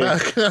holding him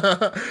back.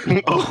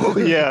 Oh,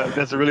 yeah.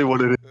 That's really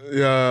what it is.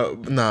 Yeah,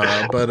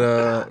 nah.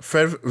 But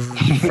Fred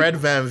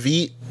Van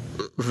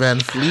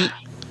Fleet.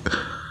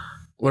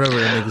 Whatever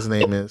that nigga's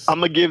name is. I'm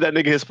going to give that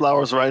nigga his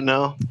flowers right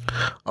now.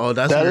 Oh,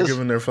 that's what you're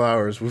giving their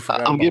flowers. We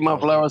forgot. I'm giving my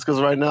flowers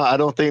because right now I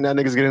don't think that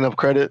nigga's getting enough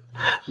credit.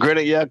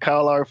 Granted, yeah,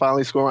 Kyle Lowry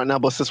finally scored right now,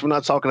 but since we're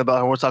not talking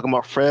about him, we're talking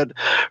about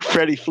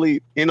Freddie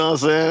Fleet. You know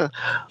what I'm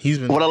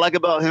saying? What I like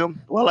about him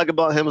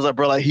is like,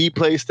 bro, like he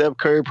plays Steph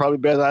Curry probably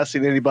better than I've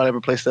seen anybody ever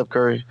play Steph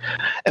Curry.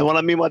 And what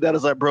I mean by that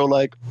is like, bro,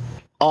 like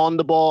on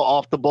the ball,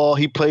 off the ball,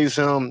 he plays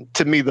him,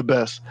 to me, the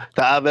best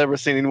that I've ever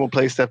seen anyone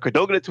play Steph Curry.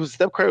 Don't get it twisted.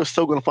 Steph Curry was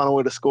still going to find a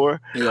way to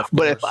score. Yeah,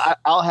 but if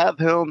I'll have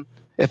him,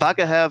 if I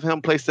could have him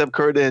play Steph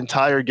Curry the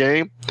entire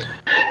game,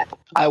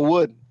 I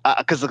would.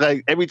 Because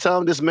like every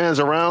time this man's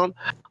around,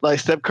 like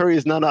Steph Curry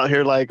is not out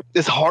here. Like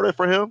it's harder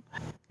for him,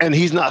 and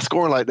he's not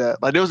scoring like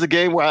that. Like there was a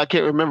game where I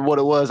can't remember what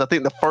it was. I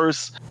think the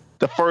first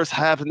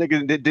half, the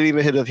nigga didn't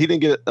even hit he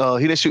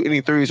didn't shoot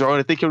any threes, or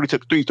I think he only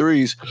took 3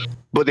 threes,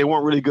 but they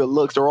weren't really good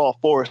looks. They're all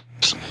forced.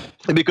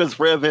 And because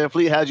Fred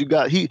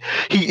VanVleet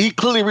he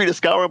clearly read a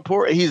scout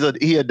report,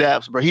 and he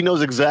adapts, bro. He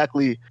knows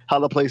exactly how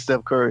to play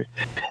Steph Curry.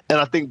 And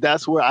I think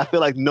that's where I feel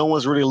like no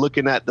one's really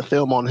looking at the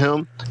film on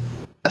him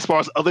as far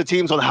as other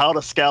teams on how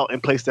to scout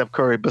and play Steph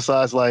Curry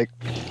besides like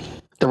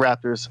the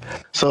Raptors.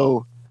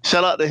 So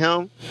shout out to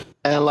him.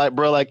 And like,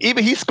 bro, like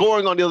even he's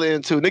scoring on the other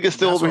end too. Niggas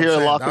still over here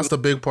locking. That's the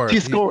big part.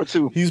 He's scoring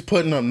too. He's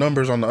putting up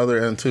numbers on the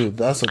other end too.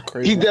 That's a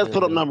crazy. He does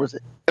put up numbers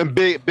and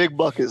big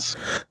buckets.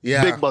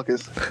 Yeah, big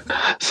buckets.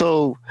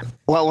 So,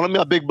 well, when I mean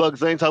by big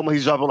buckets, I ain't talking about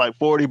he's dropping like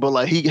 40, but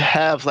like he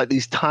has like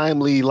these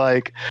timely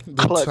like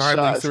clutch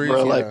shots, threes,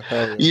 bro. Like,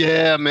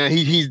 yeah, man,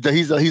 he's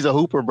a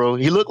hooper, bro.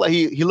 He looked like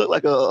he looked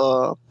like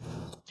the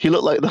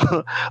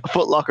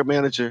Foot Locker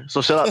manager.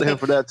 So shout out to him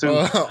for that too.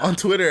 On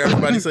Twitter,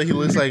 everybody said he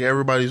looks like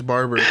everybody's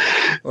barber.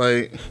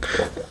 Like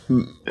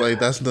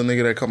that's the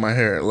nigga that cut my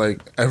hair. Like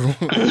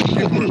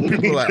everyone,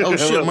 people are like, oh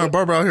shit, my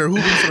barber out here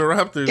hooping for the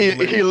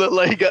Raptors. He looked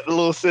like he got the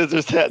little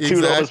scissors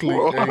tattooed on his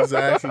forearm.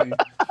 Exactly.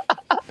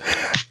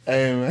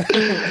 Hey man,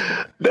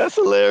 that's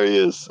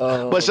hilarious.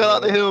 But shout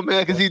out to him,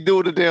 man, because he's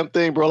doing the damn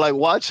thing, bro. Like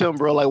watch him,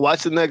 bro. Like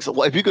watch the next.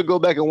 If you could go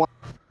back and watch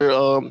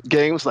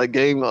games, like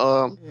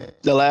the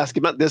last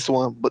game, not this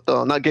one, but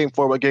not game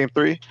 4, but game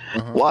 3.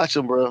 Watch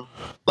him, bro.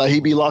 Like he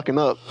be locking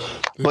up.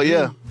 But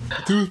yeah,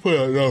 dude's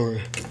putting up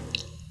numbers.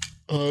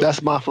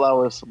 That's my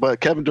flowers. But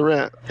Kevin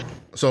Durant.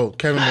 So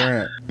Kevin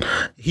Durant,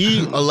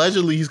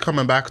 he's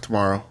coming back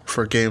tomorrow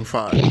for Game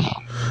 5.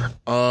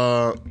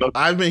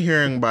 I've been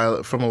hearing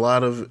from a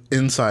lot of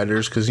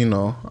insiders, because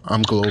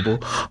I'm global.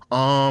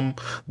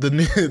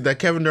 That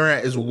Kevin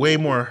Durant is way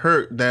more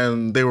hurt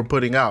than they were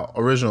putting out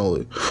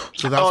originally.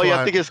 So that's why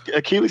I think his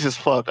Achilles is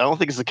fucked. I don't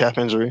think it's a calf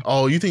injury.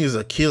 Oh, you think it's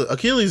Achilles?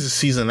 Achilles is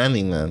season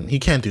ending. Then he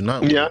can't do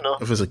nothing. Yeah, I know.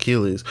 If it's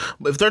Achilles,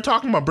 but if they're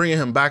talking about bringing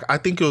him back, I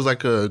think it was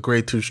like a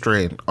grade 2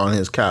 strain on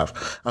his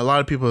calf. A lot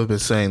of people have been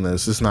saying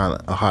this. It's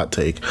not a hot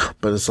take,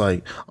 but it's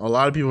like a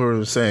lot of people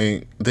are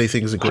saying they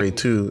think it's a grade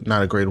 2,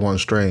 not a grade 1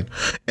 strain,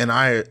 and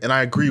I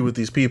agree with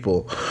these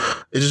people.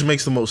 It just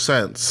makes the most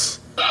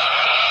sense.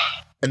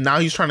 And now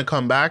he's trying to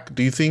come back.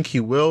 Do you think he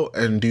will?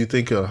 And do you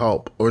think it'll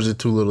help, or is it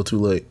too little, too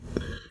late?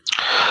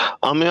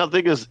 I mean, I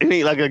think it's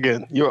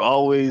you're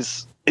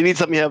always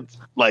anytime you have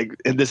like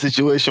in this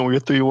situation where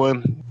you're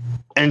 3-1.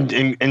 And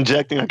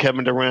injecting a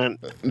Kevin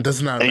Durant,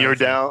 that's not, and you're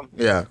down.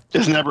 Yeah,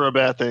 it's never a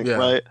bad thing,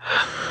 right?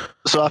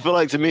 So I feel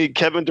like to me,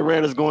 Kevin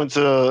Durant is going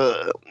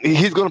to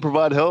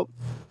provide help,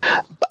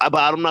 but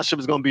I'm not sure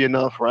it's going to be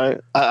enough,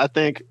 right? I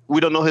think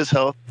we don't know his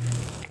health.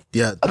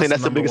 Yeah, I think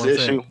that's the biggest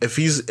issue. If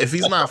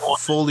he's not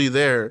fully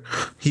there,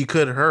 he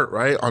could hurt,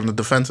 right? On the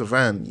defensive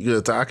end, you could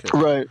attack him,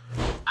 right?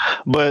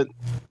 But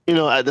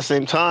at the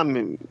same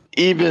time,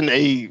 even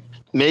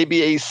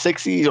maybe a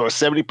 60 or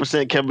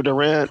 70% Kevin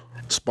Durant.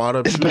 Spot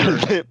up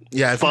shooter.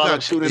 Yeah, if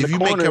you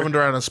make Kevin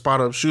Durant a spot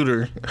up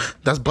shooter,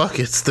 that's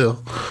buckets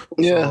still.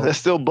 Yeah, that's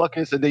still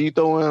buckets. And then you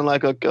throw in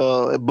like a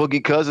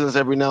Boogie Cousins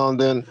every now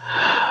and then.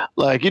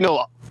 Like,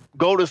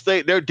 Golden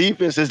State, their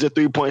defense is the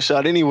 3-point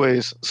shot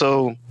anyways.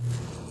 So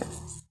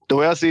the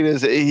way I see it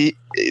is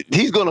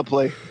he's going to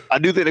play. I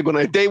do think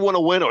if they want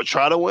to win or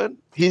try to win,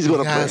 he's going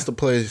to play. He has to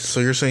play. So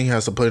you're saying he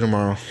has to play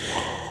tomorrow?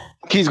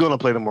 He's going to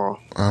play tomorrow.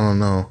 I don't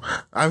know.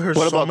 I've heard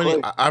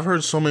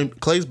so many.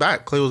 Clay's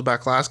back. Clay was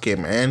back last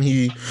game, and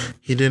he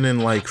didn't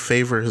like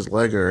favor his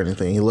leg or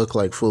anything. He looked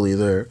like fully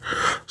there.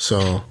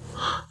 So,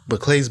 but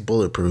Clay's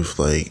bulletproof.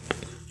 Like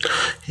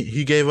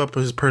he gave up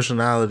his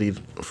personality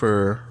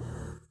for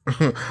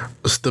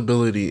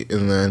stability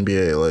in the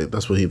NBA. Like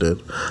that's what he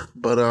did.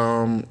 But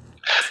I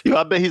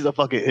bet he's a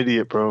fucking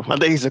idiot, bro. I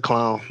think he's a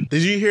clown.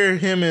 Did you hear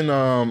him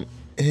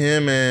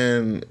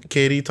and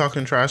Katie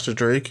talking trash to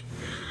Drake?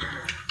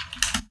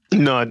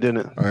 No, I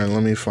didn't. All right,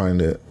 let me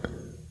find it.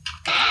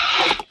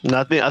 No,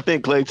 I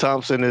think Klay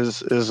Thompson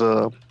is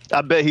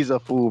I bet he's a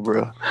fool,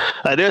 bro.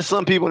 There's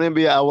some people in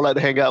the NBA I would like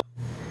to hang out.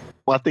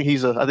 Well, I think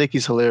he's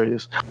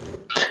hilarious.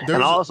 And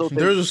I also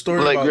think there's a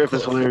story Blake about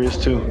Griffin's hilarious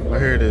too. Oh,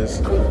 here it is.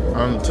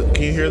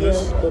 Can you hear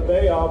this? The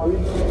Bay, Aubrey.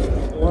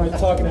 You weren't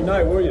talking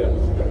tonight, were you?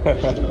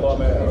 Oh,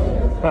 man.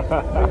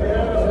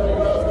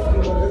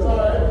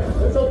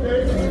 It's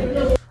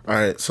okay. All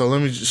right, so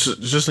let me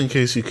just in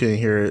case you couldn't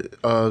hear it.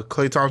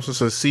 Klay Thompson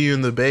says, "See you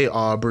in the Bay,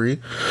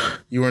 Aubrey.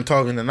 You weren't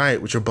talking tonight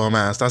with your bum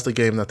ass." That's the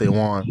game that they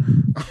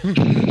won.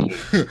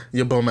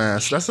 Your bum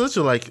ass. That's such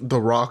a like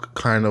The Rock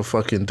kind of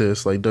fucking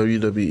diss, like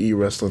WWE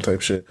wrestling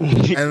type shit.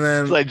 And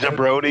then like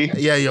jabroni.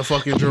 Yeah, you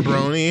fucking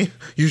jabroni.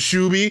 You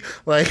shooby.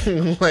 Like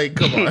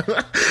come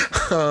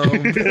on.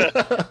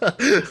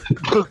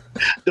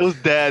 Those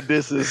dad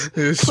disses.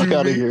 Fuck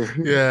out of here.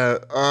 Yeah.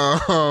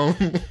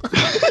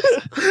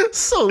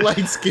 So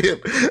light skin.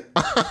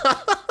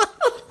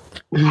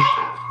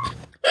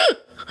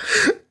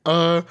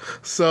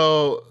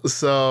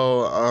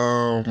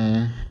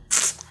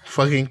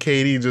 Fucking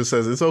Katie just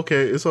says it's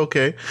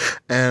okay.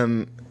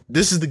 And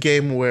this is the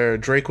game where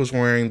Drake was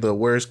wearing the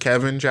 "Where's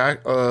Kevin"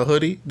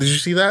 hoodie. Did you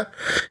see that?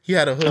 He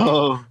had a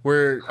hoodie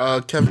where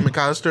Kevin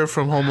McAllister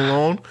from Home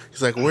Alone.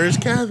 He's like, "Where's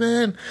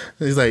Kevin?"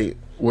 And he's like,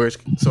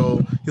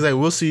 so he's like,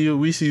 "We'll see you,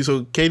 we see you."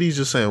 So Katie's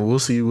just saying, we'll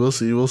see.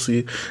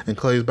 And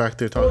Clay's back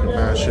there talking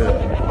mad shit.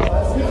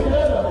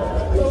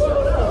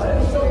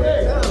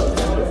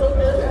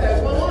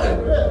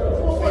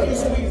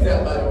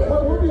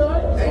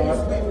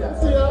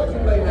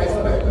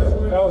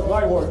 That was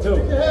light work too.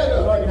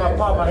 Lucky I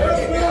popped my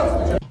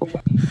head.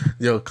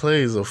 Yo,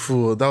 Clay's a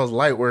fool. That was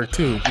light work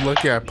too.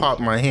 Lucky I popped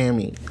my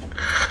hammy.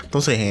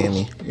 Don't say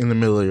hammy in the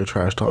middle of your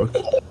trash talk.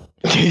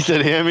 He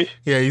said hammy?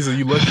 Yeah, he said,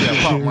 "You lucky I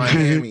popped my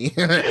hammy."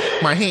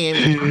 My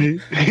hammy.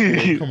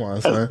 Come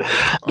on, son.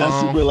 That's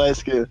super light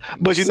skin.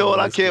 But you know what?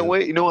 I can't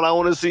wait. You know what I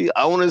want to see?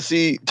 I want to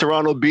see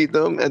Toronto beat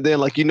them, and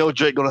then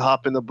Drake gonna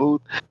hop in the booth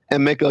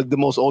and make the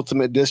most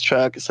ultimate diss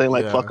track saying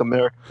 "Fuck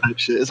America" type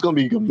shit. It's gonna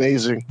be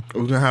amazing.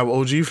 We're gonna have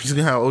OG. He's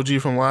gonna have OG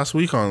from last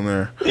week on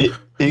there.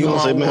 He's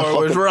gonna say, "Man,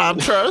 fuck Rob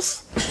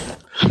Truss."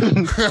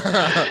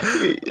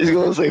 He's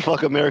gonna say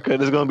 "Fuck America."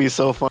 And it's gonna be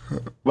so fun.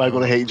 Everybody's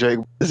gonna hate Drake.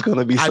 It's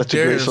gonna be such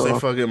a great song. I dare to say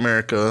 "Fuck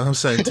America." I'm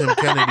saying Tim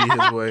Kennedy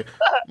his way.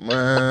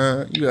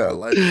 Man, you got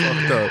life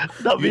fucked up.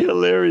 That'd be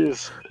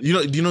hilarious.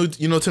 You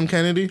know Tim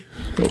Kennedy?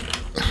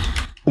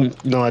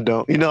 No, I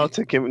don't.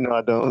 Tim Kennedy? No,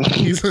 I don't.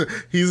 He's an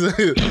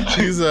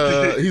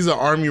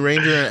Army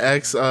Ranger and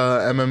ex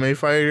MMA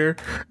fighter,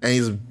 and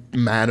he's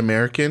mad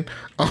American.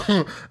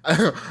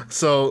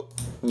 So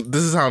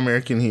this is how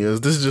American he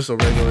is. This is just a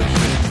regular shit.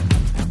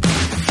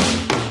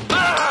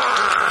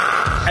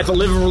 at the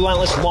Live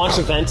Relentless launch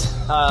event,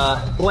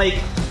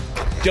 Blake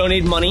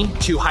donated money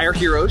to Hire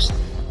Heroes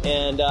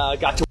and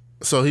got to.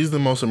 So he's the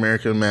most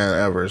American man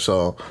ever.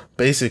 So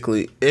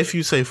basically, if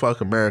you say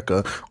fuck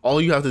America, all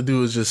you have to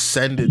do is just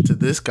send it to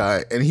this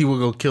guy and he will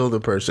go kill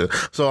the person.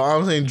 So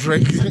I'm saying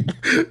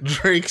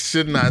Drake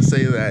should not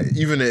say that,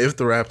 even if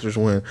the Raptors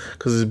win,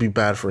 because it'd be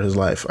bad for his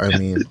life. I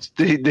mean,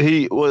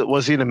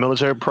 was he in the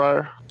military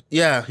prior?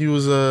 Yeah, he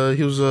was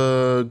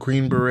a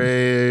Green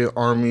Beret,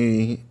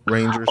 Army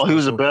Ranger. Oh, he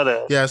was a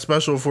badass. Yeah,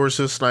 Special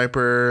Forces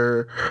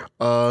sniper.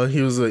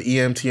 He was an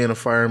EMT and a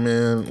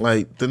fireman.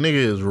 Like, the nigga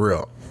is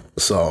real.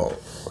 So,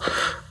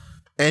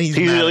 and he's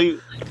mad,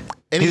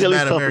 he's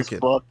mad American,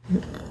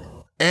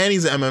 and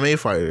he's an MMA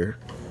fighter.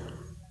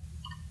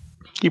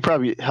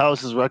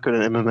 How's his record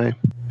in MMA?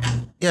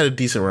 He had a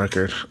decent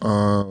record.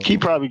 He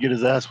probably get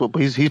his ass whooped,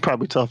 but he's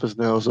probably tough as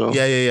nails. So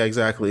yeah,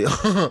 exactly. He was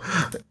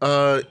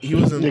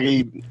in.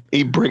 Nigga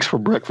eat bricks for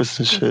breakfast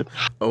and shit.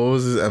 What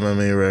was his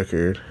MMA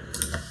record?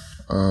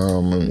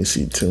 Let me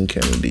see. Tim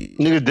Kennedy.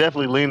 Nigga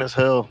definitely lean as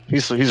hell.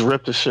 He's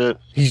ripped as shit.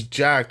 He's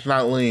jacked,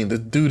 not lean. The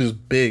dude is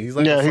big. He's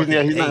like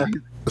he's not.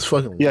 It's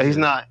fucking. Yeah, he's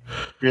not.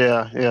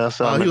 Yeah. He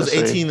was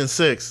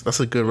 18-6. That's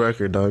a good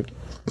record, dog.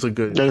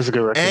 That is a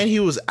good record. And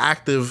he was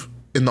active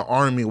in the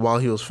army while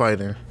he was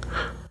fighting.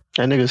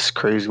 That nigga's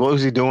crazy. What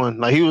was he doing?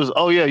 Like, he was.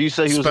 Oh yeah, you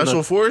said he was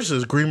Special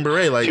Forces, Green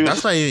Beret. Like,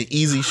 that's not even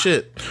easy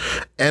shit.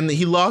 And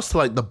he lost to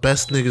like the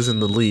best niggas in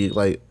the league.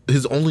 Like,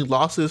 his only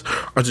losses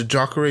are to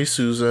Jacare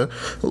Souza,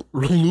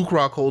 Luke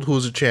Rockhold, who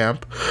was a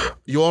champ,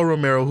 Yoel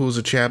Romero, who was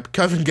a champ,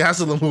 Kevin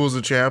Gastelum, who was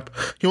a champ.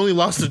 He only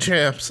lost to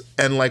champs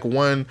and like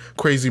one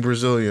crazy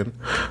Brazilian.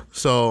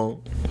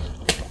 So,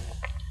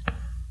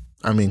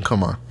 I mean,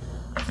 come on.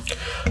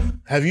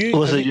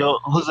 Was it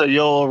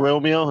Yoel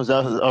Romeo? Is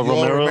that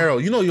Romero?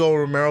 You know Yoel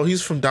Romero.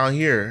 He's from down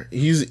here.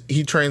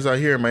 He trains out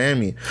here in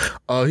Miami.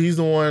 He's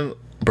the one,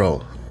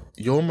 bro.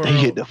 Yoel Romero. He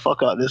hit the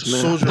fuck out of this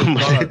man. Soldier of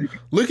God.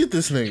 Look at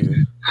this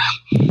nigga.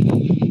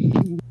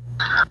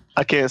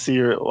 I can't see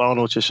your. I don't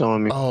know what you're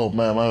showing me. Oh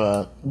man, my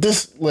bad.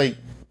 This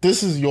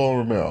is Yoel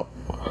Romero.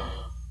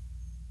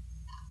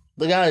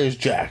 The guy is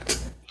jacked.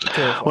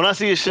 When I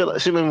see his shit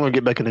made me want to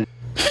get back in the.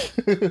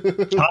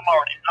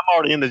 I'm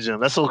already in the gym.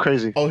 That's so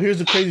crazy. Oh, here's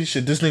the crazy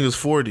shit. This nigga's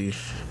 40.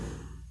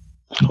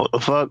 What the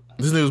fuck?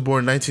 This nigga was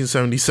born in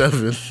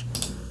 1977,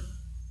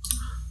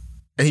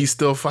 and he's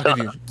still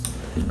fighting.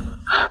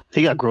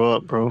 He gotta grow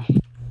up, bro.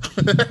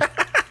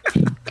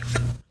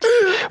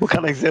 What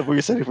kind of example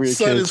you're setting for your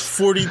son kids? Is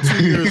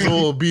 42 years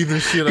old, beating the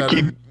shit out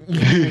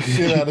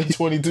of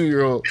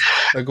 22-year-old.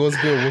 Like, what's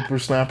good,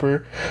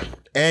 whippersnapper?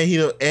 And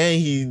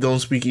he don't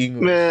speak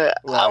English. Man,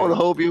 I would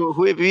hope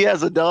if he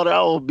has a daughter,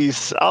 I would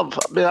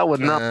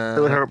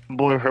not with her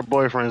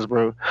boyfriends,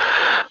 bro.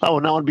 I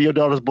would not want to be your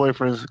daughter's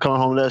boyfriends coming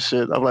home with that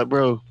shit. I'm like,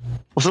 bro,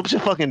 what's up with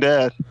your fucking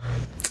dad?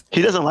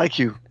 He doesn't like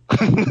you.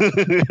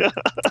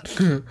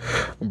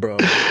 Bro.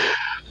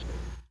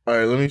 All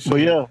right, let me show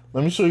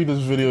you this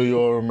video,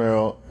 Yoel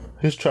Romero.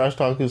 His trash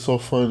talk is so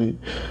funny.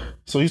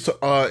 So he's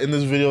in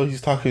this video,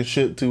 he's talking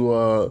shit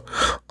to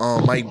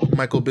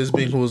Michael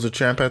Bisping, who was the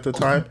champ at the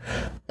time.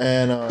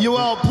 And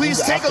Yoel,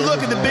 please take a look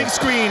at the big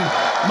screen.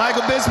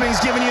 Michael Bisping's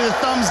giving you the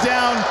thumbs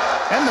down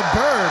and the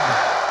bird.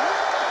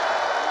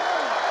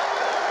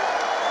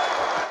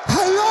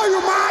 I love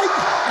you, Mike.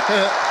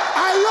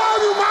 I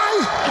love you,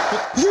 Mike.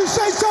 You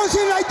say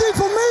something like this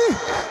for me,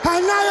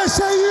 and now I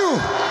say you.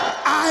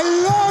 I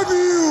love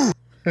you.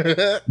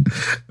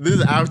 This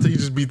is after he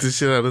just beat the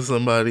shit out of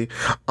somebody.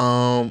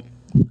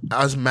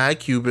 I was mad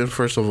Cuban,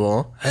 first of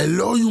all.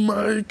 Hello, you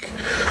Mike.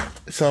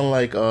 It sound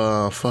like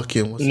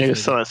fucking what's nigga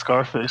sound like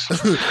Scarface.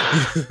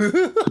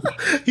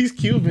 He's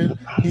Cuban.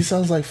 He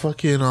sounds like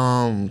fucking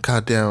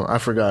goddamn, I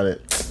forgot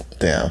it.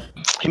 Damn.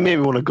 He made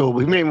me want to go, but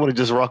he made me want to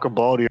just rock a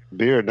ball to your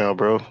beard now,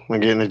 bro.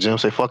 And get in the gym,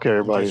 say fuck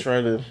everybody. Get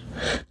shredded.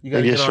 You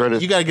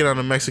gotta get on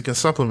the Mexican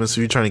supplements if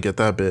you're trying to get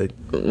that big.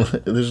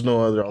 There's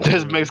no other alternative.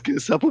 There's Mexican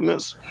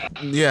supplements?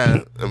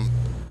 Yeah.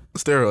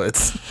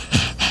 Steroids.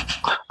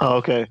 Oh,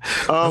 okay.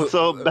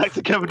 So back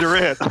to Kevin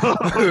Durant.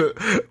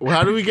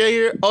 How do we get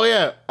here? Oh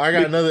yeah, I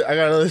got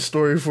another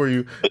story for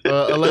you.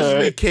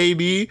 Allegedly,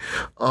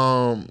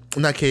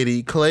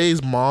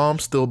 Clay's mom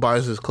still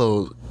buys his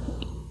clothes.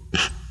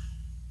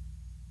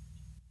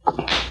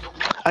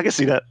 I can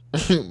see that.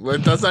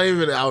 But that's not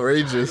even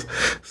outrageous.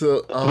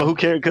 So, but who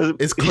cares? Because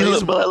it's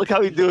Clay's. But look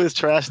how he do his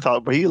trash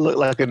talk. But he look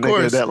like a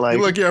nigga that like.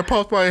 He I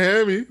popped my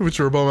hammy, but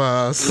you're bum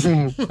ass.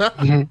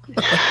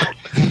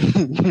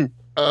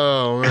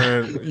 Oh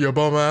man, you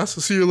bum ass.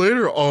 See you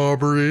later,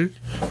 Aubrey.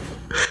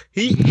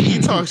 He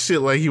talks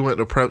shit like he went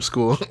to prep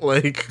school.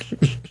 Like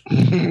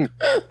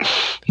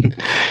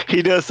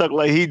he does talk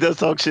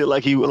shit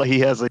like he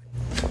has like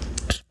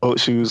boat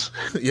shoes.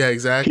 Yeah,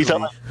 exactly.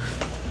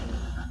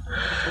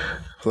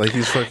 Like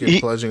he's fucking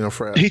pledging a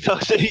frat. He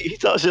talks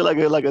shit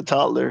like a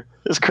toddler.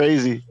 It's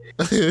crazy.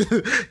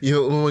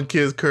 You know when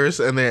kids curse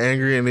and they're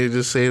angry and they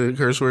just say the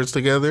curse words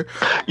together?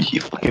 You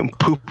fucking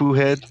poo-poo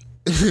head.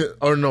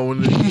 Or no,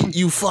 when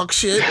you fuck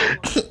shit.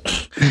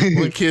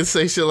 when kids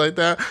say shit like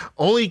that.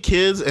 Only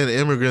kids and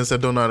immigrants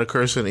that don't know how to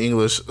curse in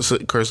English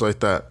curse like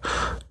that.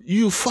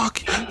 You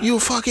fucking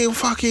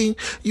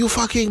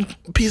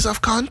piece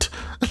of cunt.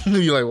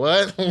 You're like,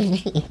 what?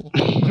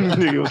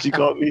 Nigga, what she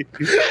called me?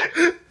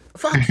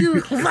 Fuck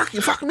you,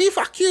 fuck me,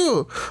 fuck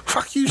you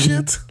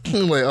shit.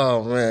 I'm like,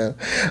 oh man,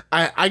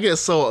 I get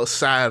so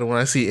sad when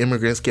I see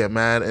immigrants get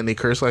mad and they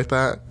curse like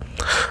that,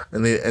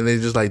 and they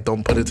just like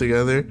don't put it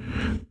together.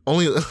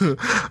 Only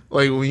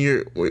like when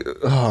you're,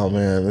 oh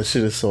man, this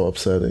shit is so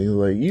upsetting.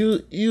 You're like,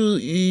 you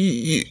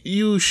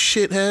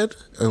shithead.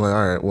 And like,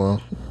 all right,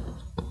 well,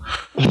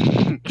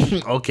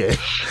 okay,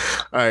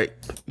 all right,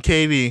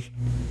 KD,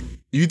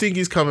 you think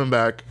he's coming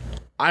back?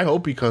 I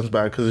hope he comes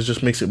back because it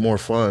just makes it more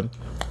fun.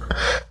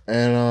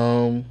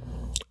 And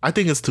I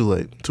think it's too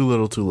late. Too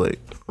little, too late.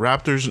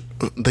 Raptors,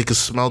 they can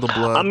smell the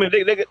blood. I mean,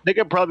 they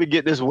could probably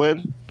get this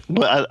win,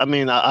 but I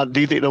mean,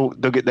 do you think they'll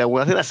get that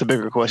win? I think that's a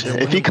bigger question.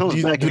 If he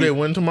comes back, do they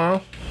win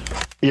tomorrow?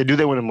 Yeah, do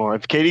they win tomorrow?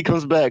 If KD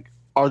comes back,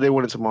 are they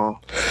winning tomorrow?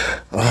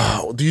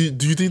 Do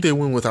you think they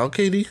win without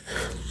KD?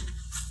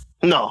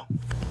 No.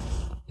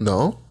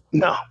 No.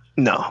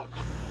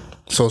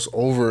 So it's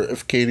over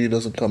if KD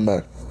doesn't come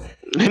back.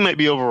 He might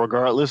be over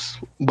regardless,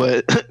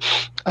 but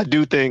I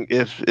do think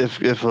if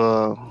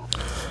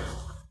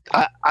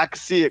I could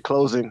see it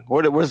closing.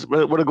 Where they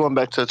going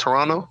back to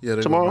Toronto? Yeah,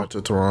 they're tomorrow? going back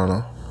to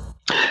Toronto.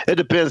 It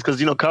depends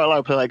because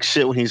Carlisle play like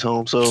shit when he's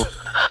home, so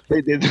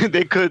they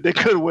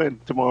could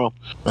win tomorrow.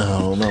 I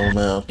don't know,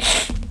 man.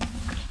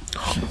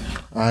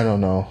 I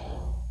don't know.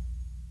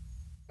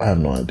 I have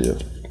no idea.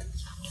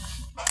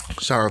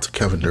 Shout out to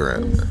Kevin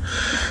Durant.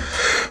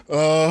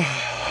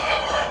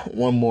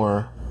 One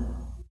more.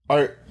 All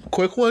right.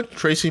 Quick one,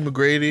 Tracy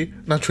Morgan,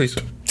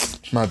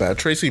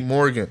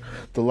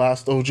 the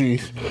last OG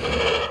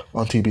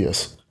on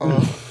TBS.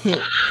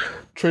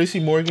 Tracy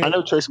Morgan. I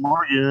know Tracy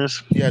Morgan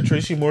is. Yeah,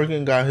 Tracy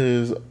Morgan got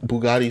his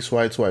Bugatti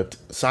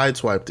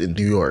sideswiped in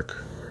New York.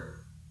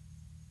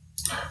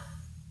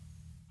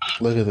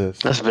 Look at this.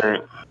 That's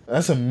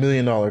 $1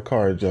 million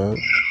car, John.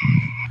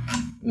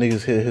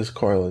 Niggas hit his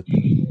car like.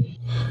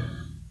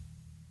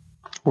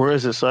 Where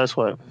is it?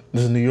 Sideswipe.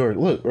 This is New York.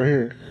 Look right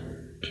here.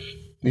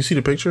 You see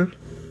the picture?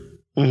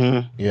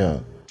 Mm-hmm. Yeah.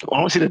 I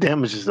don't see the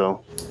damages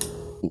though.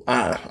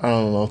 I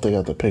don't know if they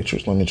got the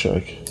pictures. Let me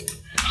check.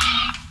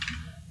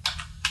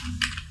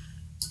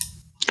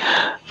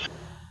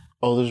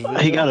 Oh, there's video.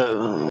 He got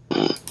a.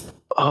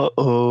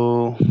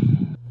 Uh-oh.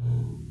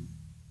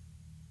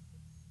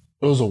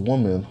 It was a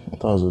woman. I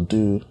thought it was a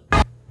dude.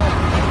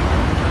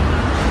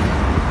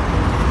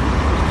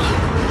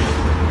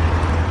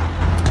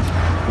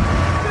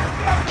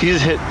 Did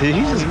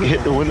he just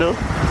hit the window?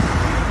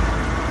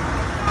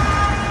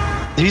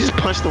 Did he just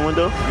punch the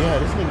window? Yeah,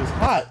 this nigga's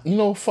hot. You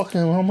know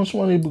fucking how much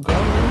money Bugatti is?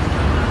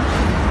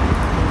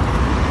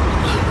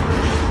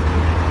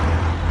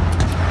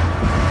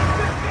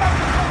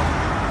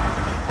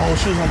 Oh,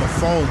 she was on the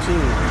phone too.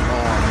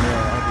 Oh man,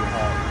 I'd be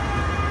hot.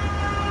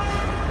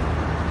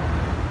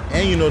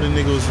 And you know the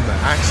nigga was in the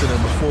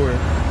accident before.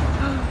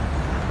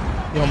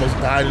 He almost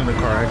died in the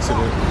car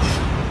accident.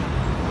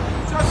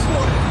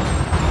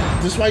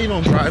 This is why you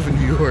don't drive in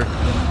New York.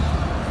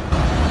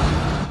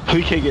 Who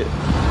you can't get?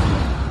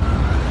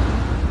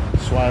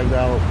 Swagged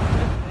out,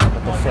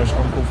 got the fresh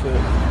uncle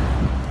fit.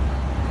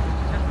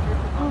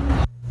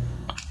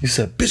 He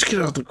said, "Bitch,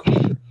 get out the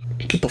car.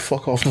 Get the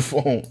fuck off the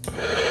phone."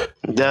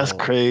 That's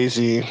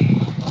crazy.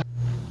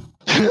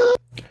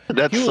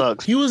 That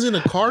sucks. He was in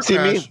a car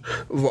crash.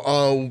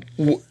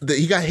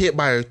 He got hit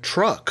by a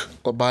truck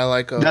or by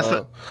like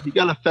a. He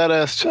got a fat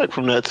ass check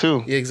from that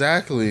too.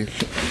 Exactly.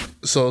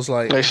 So it's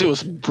like she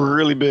was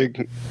really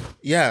big.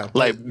 Yeah,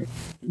 like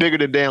bigger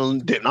than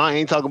Dan. I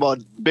ain't talking about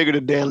bigger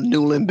than Dan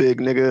Newland big,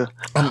 nigga.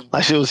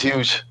 Like she was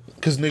huge.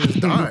 Cause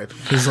niggas died.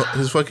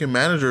 His fucking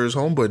manager, his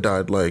homeboy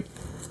died. Like,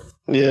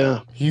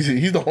 yeah, he's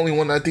the only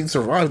one that I think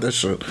survived that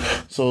shit.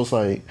 So it's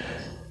like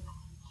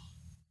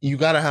you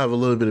gotta have a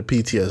little bit of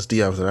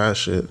PTSD after that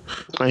shit.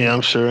 Yeah,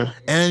 I'm sure.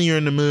 And you're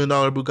in the $1 million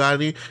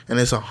Bugatti, and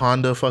it's a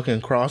Honda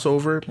fucking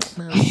crossover.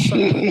 Man,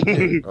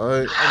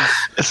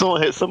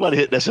 somebody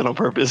hit that shit on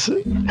purpose.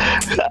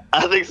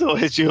 I think someone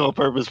hit you on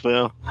purpose,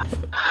 fam.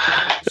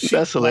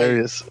 That's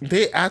hilarious. Like,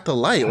 they at the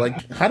light.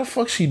 Like, how the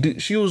fuck she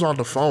was on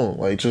the phone.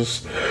 Like,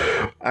 just,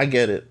 I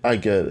get it.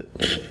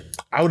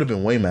 I would have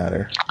been way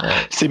madder.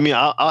 See me,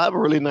 I'll have a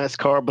really nice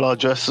car, but I'll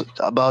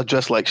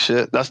dress like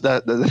shit.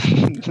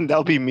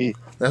 That'll be me.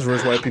 That's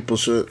rich white people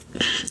shit.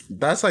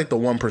 That's like the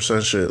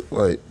 1% shit.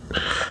 Like,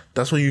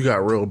 that's when you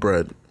got real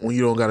bread. When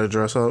you don't gotta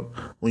dress up.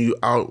 When you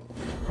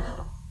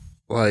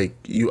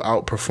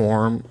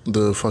outperform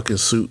the fucking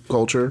suit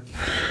culture.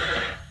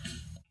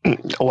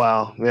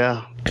 Wow.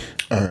 Yeah.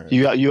 Right.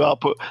 You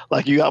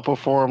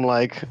outperform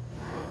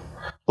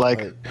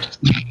like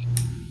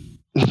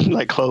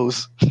like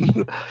clothes.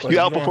 You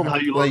outperform how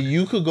you look. Like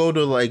you could go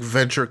to like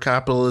venture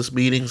capitalist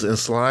meetings and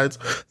slides.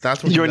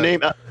 That's when your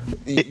name,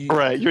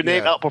 right? Your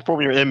name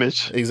outperform your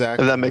image.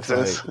 Exactly. If that makes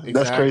sense. Exactly.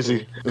 That's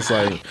crazy. It's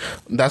like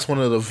that's one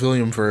of the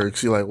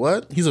Williambergs. You're like,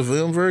 what? He's a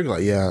Williamberg?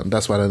 Like, yeah,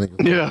 that's what I think.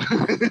 Yeah.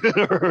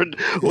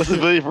 What's a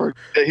Williamberg?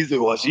 He's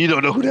like, what? You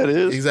don't know who that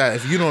is? Exactly.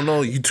 If you don't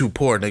know, you too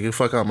poor, nigga.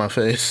 Fuck out my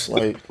face.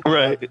 Like,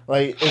 right.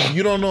 Like if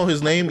you don't know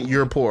his name,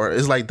 you're poor.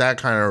 It's like that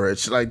kind of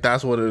rich. Like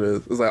that's what it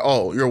is. It's like,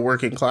 oh, you're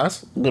working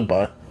class.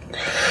 Goodbye.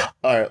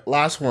 All right,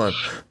 last one.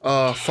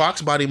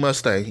 Fox Body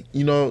Mustang.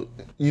 You know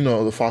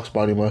the Fox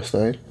Body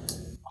Mustang.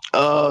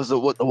 So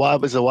what the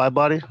wide is a wide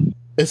body?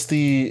 It's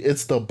the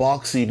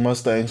boxy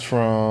Mustangs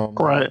from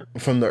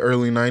the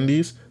early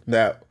 90s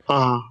that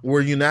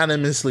were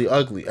unanimously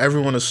ugly.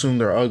 Everyone assumed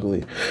they're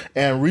ugly.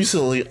 And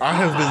recently I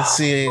have been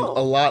seeing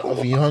a lot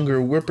of younger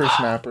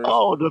whippersnappers.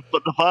 Oh, the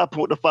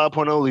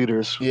 5.0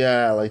 liters.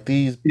 Yeah, like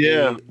these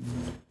big,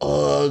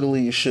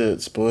 ugly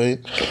shits, boy.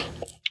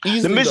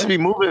 The bitches be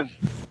moving.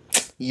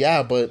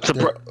 Yeah, but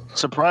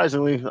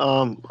surprisingly,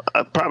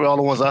 probably all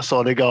the ones I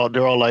saw,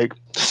 they're all like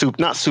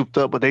not souped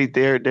up, but they've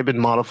been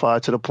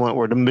modified to the point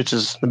where the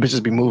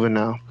bitches be moving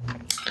now.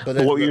 But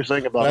what were you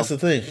saying about that's them?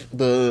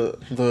 The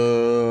thing.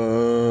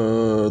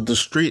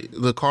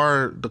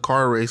 The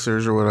car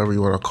racers or whatever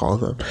you want to call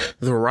them,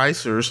 the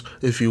ricers,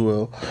 if you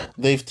will,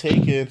 they've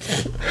taken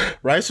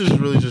ricers is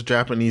really just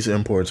Japanese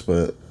imports,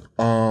 but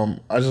I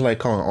just like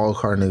calling all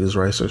car niggas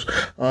racers.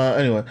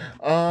 Anyway,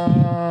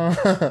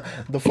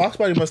 the Fox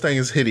Body Mustang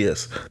is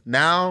hideous.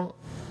 Now,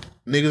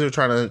 niggas are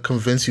trying to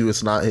convince you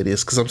it's not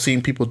hideous because I'm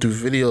seeing people do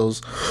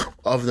videos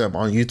of them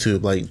on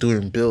YouTube, like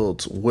doing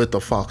builds with the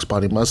Fox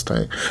Body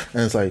Mustang,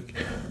 and it's like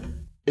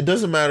it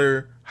doesn't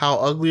matter how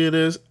ugly it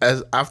is.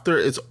 As after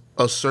it's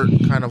a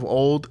certain kind of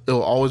old,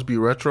 it'll always be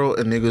retro,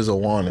 and niggas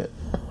will want it.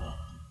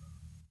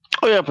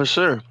 Oh yeah, for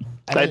sure.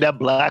 Like that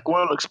black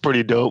one looks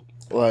pretty dope.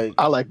 Like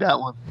I like that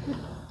one.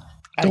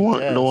 The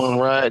one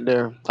right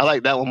there. I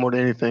like that one more than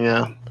anything.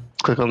 Yeah,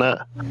 click on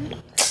that.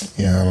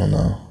 Yeah, I don't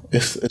know.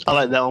 I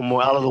like that one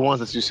more. Out of the ones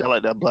that you see, I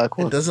like that black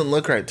one. It doesn't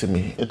look right to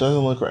me. It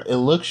doesn't look right. It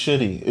looks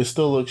shitty. It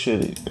still looks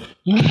shitty.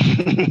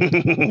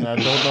 And I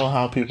don't know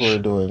how people are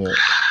doing it.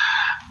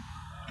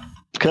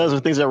 Because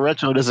when things are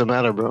retro, it doesn't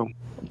matter, bro.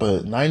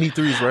 But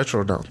 93 is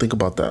retro now. Think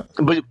about that.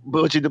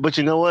 But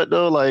you know what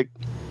though? Like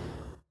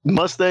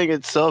Mustang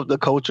itself, the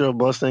culture of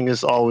Mustang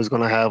is always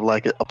gonna have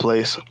like a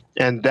place,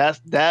 and they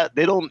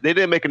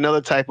didn't make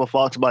another type of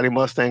Fox Body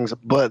Mustangs,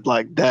 but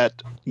like that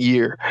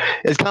year,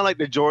 it's kind of like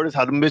the Jordans,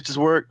 how the bitches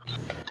work,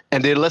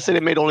 and then let's say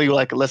they made only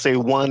like let's say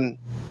one.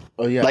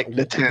 Oh yeah, like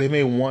the 10. They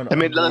made one.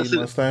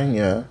 Mustang,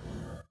 yeah.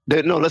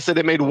 Let's say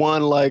they made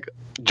one like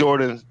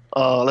Jordan.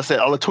 Let's say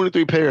all the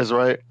 23 pairs,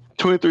 right?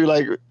 23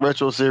 like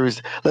retro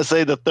series. Let's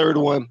say the third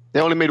one, they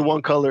only made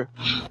one color,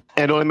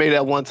 and only made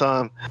that one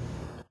time.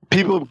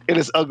 People, and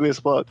it's ugly as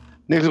fuck.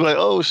 Niggas be like,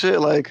 oh shit,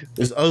 like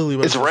it's ugly,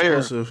 but it's rare.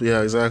 Exclusive.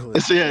 Yeah, exactly.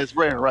 It's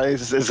rare, right?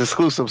 It's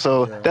exclusive.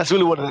 So that's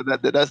really what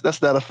that's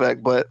that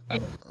effect. But I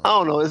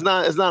don't know. It's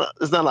not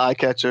an eye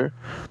catcher.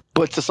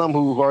 But to some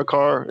who are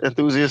car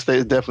enthusiasts,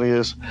 it definitely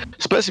is.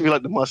 Especially if you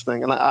like the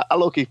Mustang. And I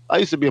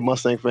used to be a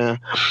Mustang fan.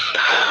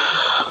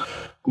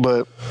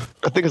 But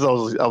I think I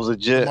was a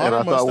Jet. The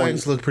modern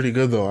Mustangs look pretty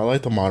good though. I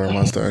like the modern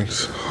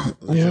Mustangs.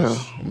 Yeah.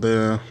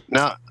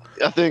 Now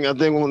I think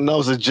when I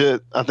was a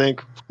Jet, I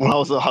think when I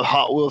was a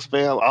Hot Wheels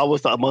fan, I always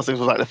thought Mustangs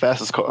was like the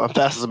fastest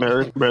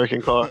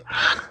American car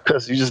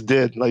because you just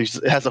did like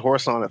it has a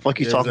horse on it. Fuck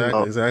you talking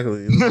about?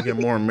 Exactly. You get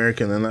more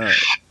American than that.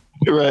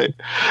 Right.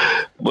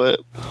 But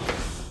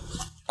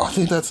I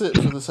think that's it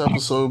for this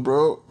episode,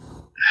 bro.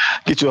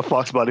 Get you a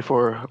Fox Body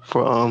for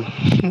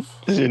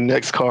your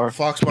next car.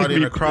 Fox Body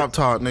and a crop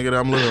top, nigga. That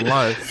I'm living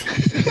life.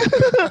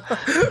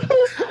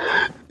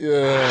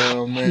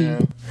 Yeah,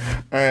 man.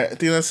 All right, I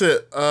think that's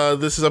it.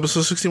 This is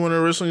episode 61 of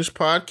the Wrestling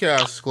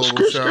Podcast.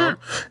 Global Show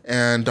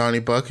and Donnie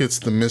Buckets,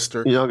 the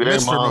Mr.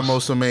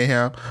 Mimosa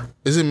Mayhem.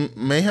 Is it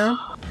Mayhem?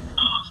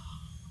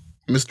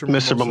 Mr.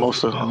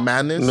 Mimosa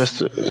Madness.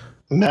 Mr.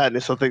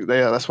 Madness, I think.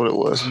 Yeah, that's what it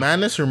was.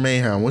 Madness or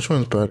Mayhem? Which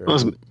one's better?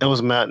 It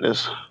was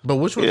Madness. But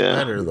which one's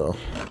better though?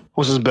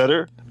 Which is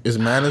better? Is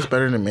Madness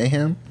better than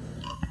Mayhem?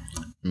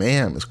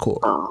 Mayhem is cool.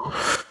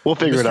 We'll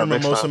figure it out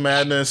next Mimosa time.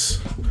 Madness,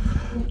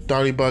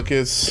 Donnie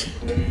Buckets.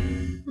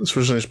 This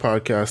was Wrestling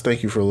Podcast.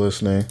 Thank you for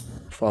listening.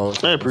 Follow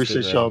us. I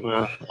appreciate y'all,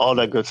 man. All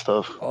that good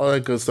stuff.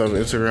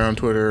 Instagram,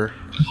 Twitter.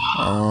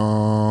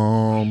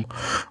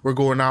 We're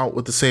going out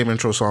with the same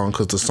intro song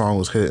because the song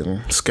was hitting.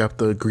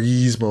 Skepta,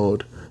 Grease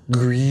Mode.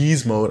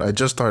 I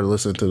just started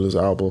listening to this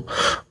album.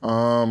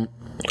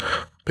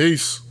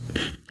 Peace.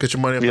 Get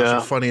your money up. Get your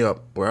funny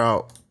up. We're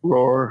out.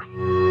 Roar.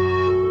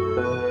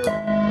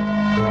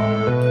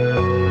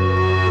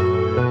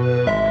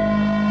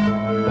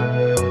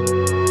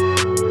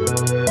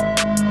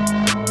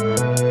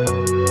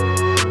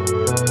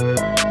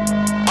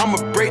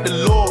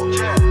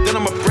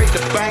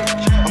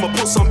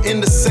 Some in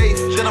the safe,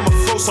 then I'ma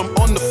throw some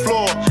on the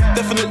floor.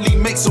 Definitely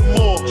make some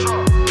more.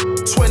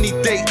 20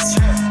 dates,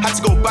 had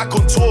to go back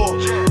on tour.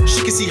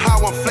 She can see how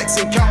I'm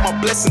flexing, count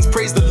my blessings,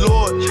 praise the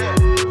Lord.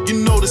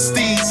 You know the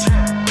steeds,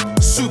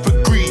 super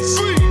grease.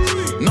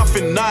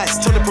 Nothing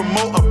nice, tell the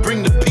promoter,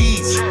 bring the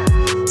peas.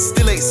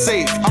 Still ain't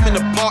safe, I'm in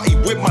a party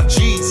with my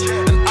G's.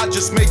 And I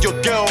just made your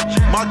girl,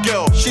 my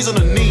girl, she's on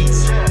her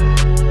knees.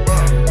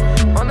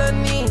 On her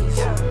knees.